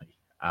quickly.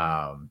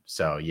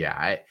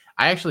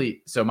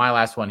 So my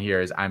last one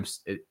here is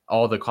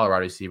all the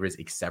Colorado receivers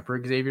except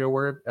for Xavier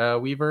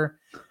Weaver.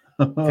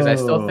 Because I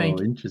still think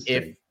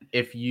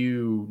if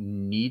you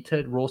need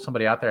to roll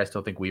somebody out there, I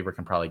still think Weaver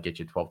can probably get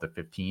you 12 to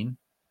 15.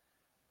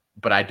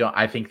 But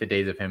I think the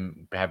days of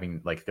him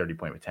having like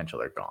 30-point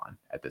potential are gone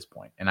at this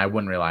point. And I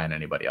wouldn't rely on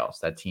anybody else.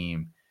 That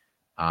team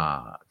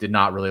did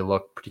not really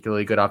look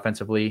particularly good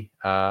offensively.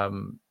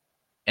 And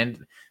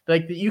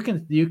like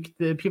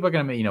the people are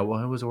going to,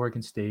 well, it was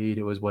Oregon State.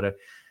 It was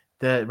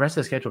the rest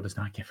of the schedule does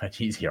not get much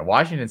easier.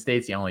 Washington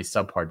State's the only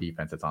subpar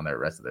defense that's on the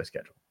rest of their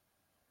schedule.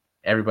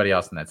 Everybody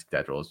else in that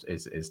schedule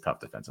is tough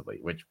defensively,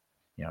 which,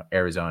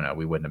 Arizona,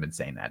 we wouldn't have been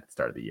saying that at the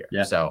start of the year.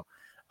 Yeah. So,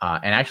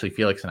 and actually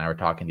Felix and I were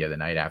talking the other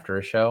night after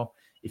a show.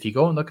 If you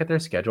go and look at their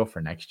schedule for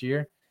next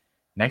year's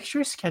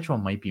schedule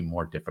might be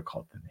more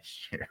difficult than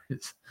this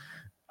year's.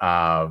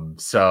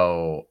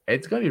 So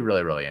it's going to be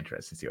really, really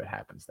interesting to see what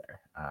happens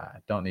there.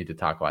 Don't need to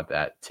talk about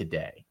that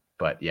today,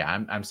 but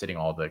yeah, I'm sitting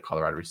all the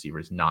Colorado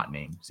receivers not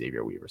named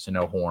Xavier Weaver. So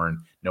no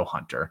Horn, no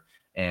Hunter,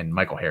 and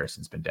Michael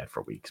Harrison's been dead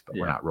for weeks, but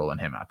we're not rolling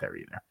him out there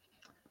either.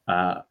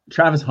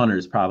 Travis Hunter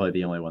is probably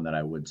the only one that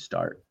I would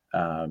start.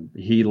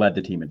 He led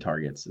the team in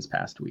targets this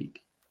past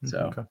week.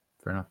 So okay,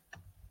 fair enough.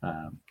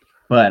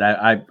 But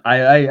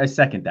I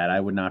second that. I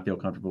would not feel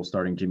comfortable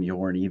starting Jimmy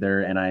Horn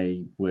either. And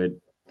I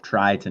would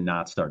try to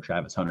not start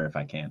Travis Hunter if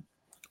I can.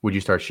 Would you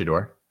start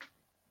Shedeur?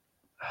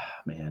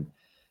 Man,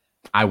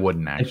 I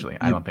wouldn't actually.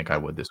 I don't think I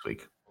would this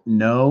week.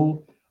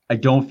 No, I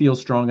don't feel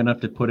strong enough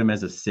to put him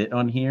as a sit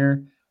on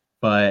here,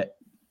 but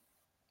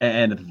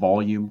and the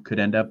volume could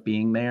end up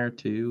being there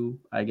too,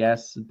 I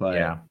guess. But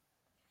yeah,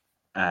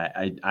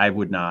 I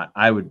would not.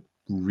 I would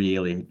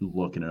really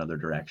look in another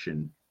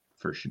direction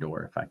for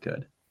Shedeur if I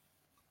could.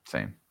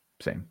 Same.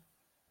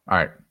 All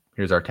right,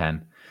 here's our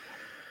 10.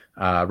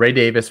 Ray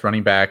Davis,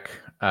 running back,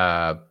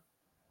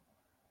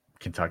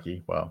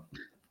 Kentucky. Well,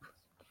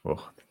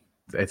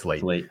 it's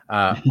late.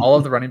 All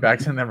of the running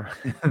backs in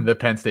the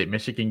Penn State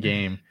Michigan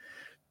game.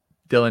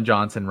 Dylan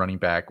Johnson, running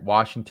back,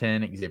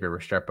 Washington. Xavier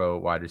Restrepo,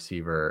 wide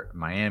receiver,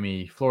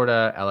 Miami.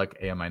 Florida, Alec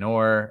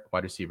Ayaminor,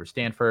 wide receiver,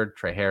 Stanford.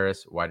 Trey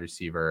Harris, wide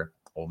receiver,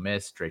 Ole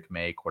Miss. Drake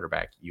May,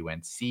 quarterback,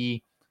 UNC.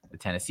 The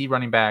Tennessee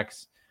running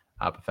backs,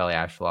 Pafeli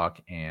Ashlock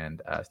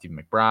and Stephen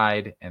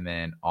McBride. And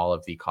then all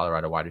of the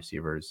Colorado wide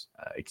receivers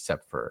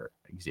except for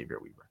Xavier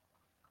Weaver.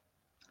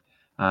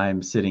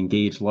 I'm sitting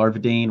Gage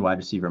Larvadane, wide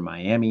receiver,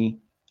 Miami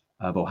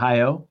of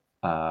Ohio.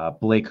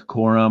 Blake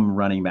Corum,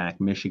 running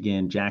back,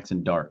 Michigan.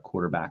 Jackson Dart,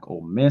 quarterback,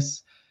 Ole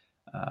Miss.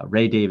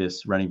 Ray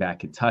Davis, running back,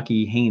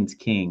 Kentucky. Haynes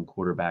King,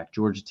 quarterback,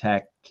 Georgia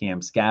Tech.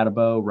 Cam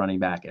Scatabo, running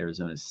back,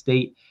 Arizona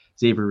State.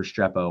 Xavier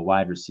Restrepo,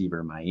 wide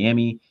receiver,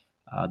 Miami.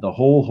 The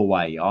whole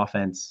Hawaii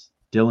offense,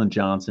 Dylan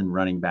Johnson,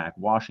 running back,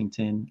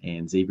 Washington.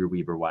 And Xavier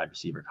Weaver, wide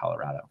receiver,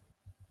 Colorado.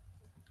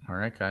 All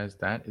right, guys,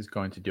 that is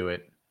going to do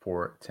it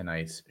for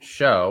tonight's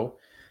show.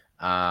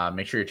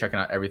 Make sure you're checking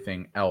out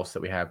everything else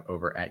that we have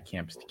over at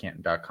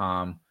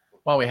campus2canton.com.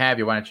 While we have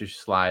you, why don't you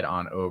slide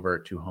on over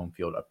to Home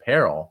Field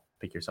Apparel,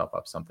 pick yourself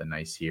up something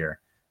nice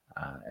here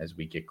as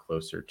we get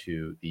closer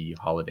to the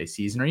holiday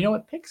season. Or you know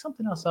what? Pick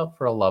something else up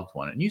for a loved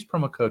one and use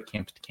promo code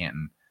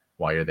campus2canton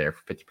while you're there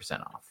for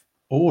 50% off.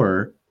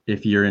 Or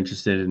if you're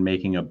interested in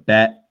making a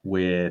bet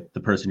with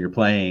the person you're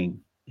playing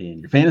in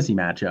your fantasy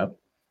matchup,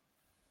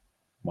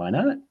 why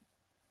not?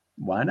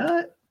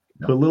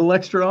 Put a little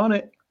extra on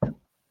it.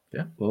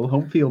 Yeah, a little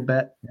home field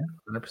bet. Yeah,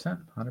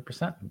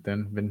 100%.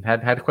 Then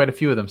had quite a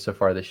few of them so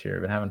far this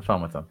year. Been having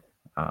fun with them,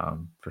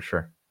 for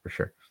sure.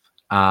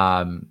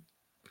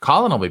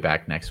 Colin will be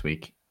back next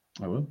week.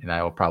 I will, and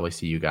I will probably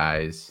see you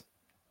guys.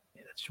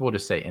 We'll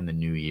just say in the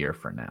new year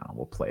for now.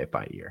 We'll play it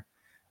by ear.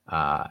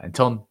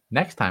 Until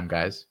next time,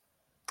 guys.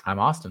 I'm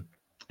Austin,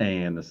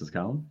 and this is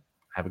Colin.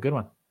 Have a good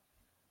one.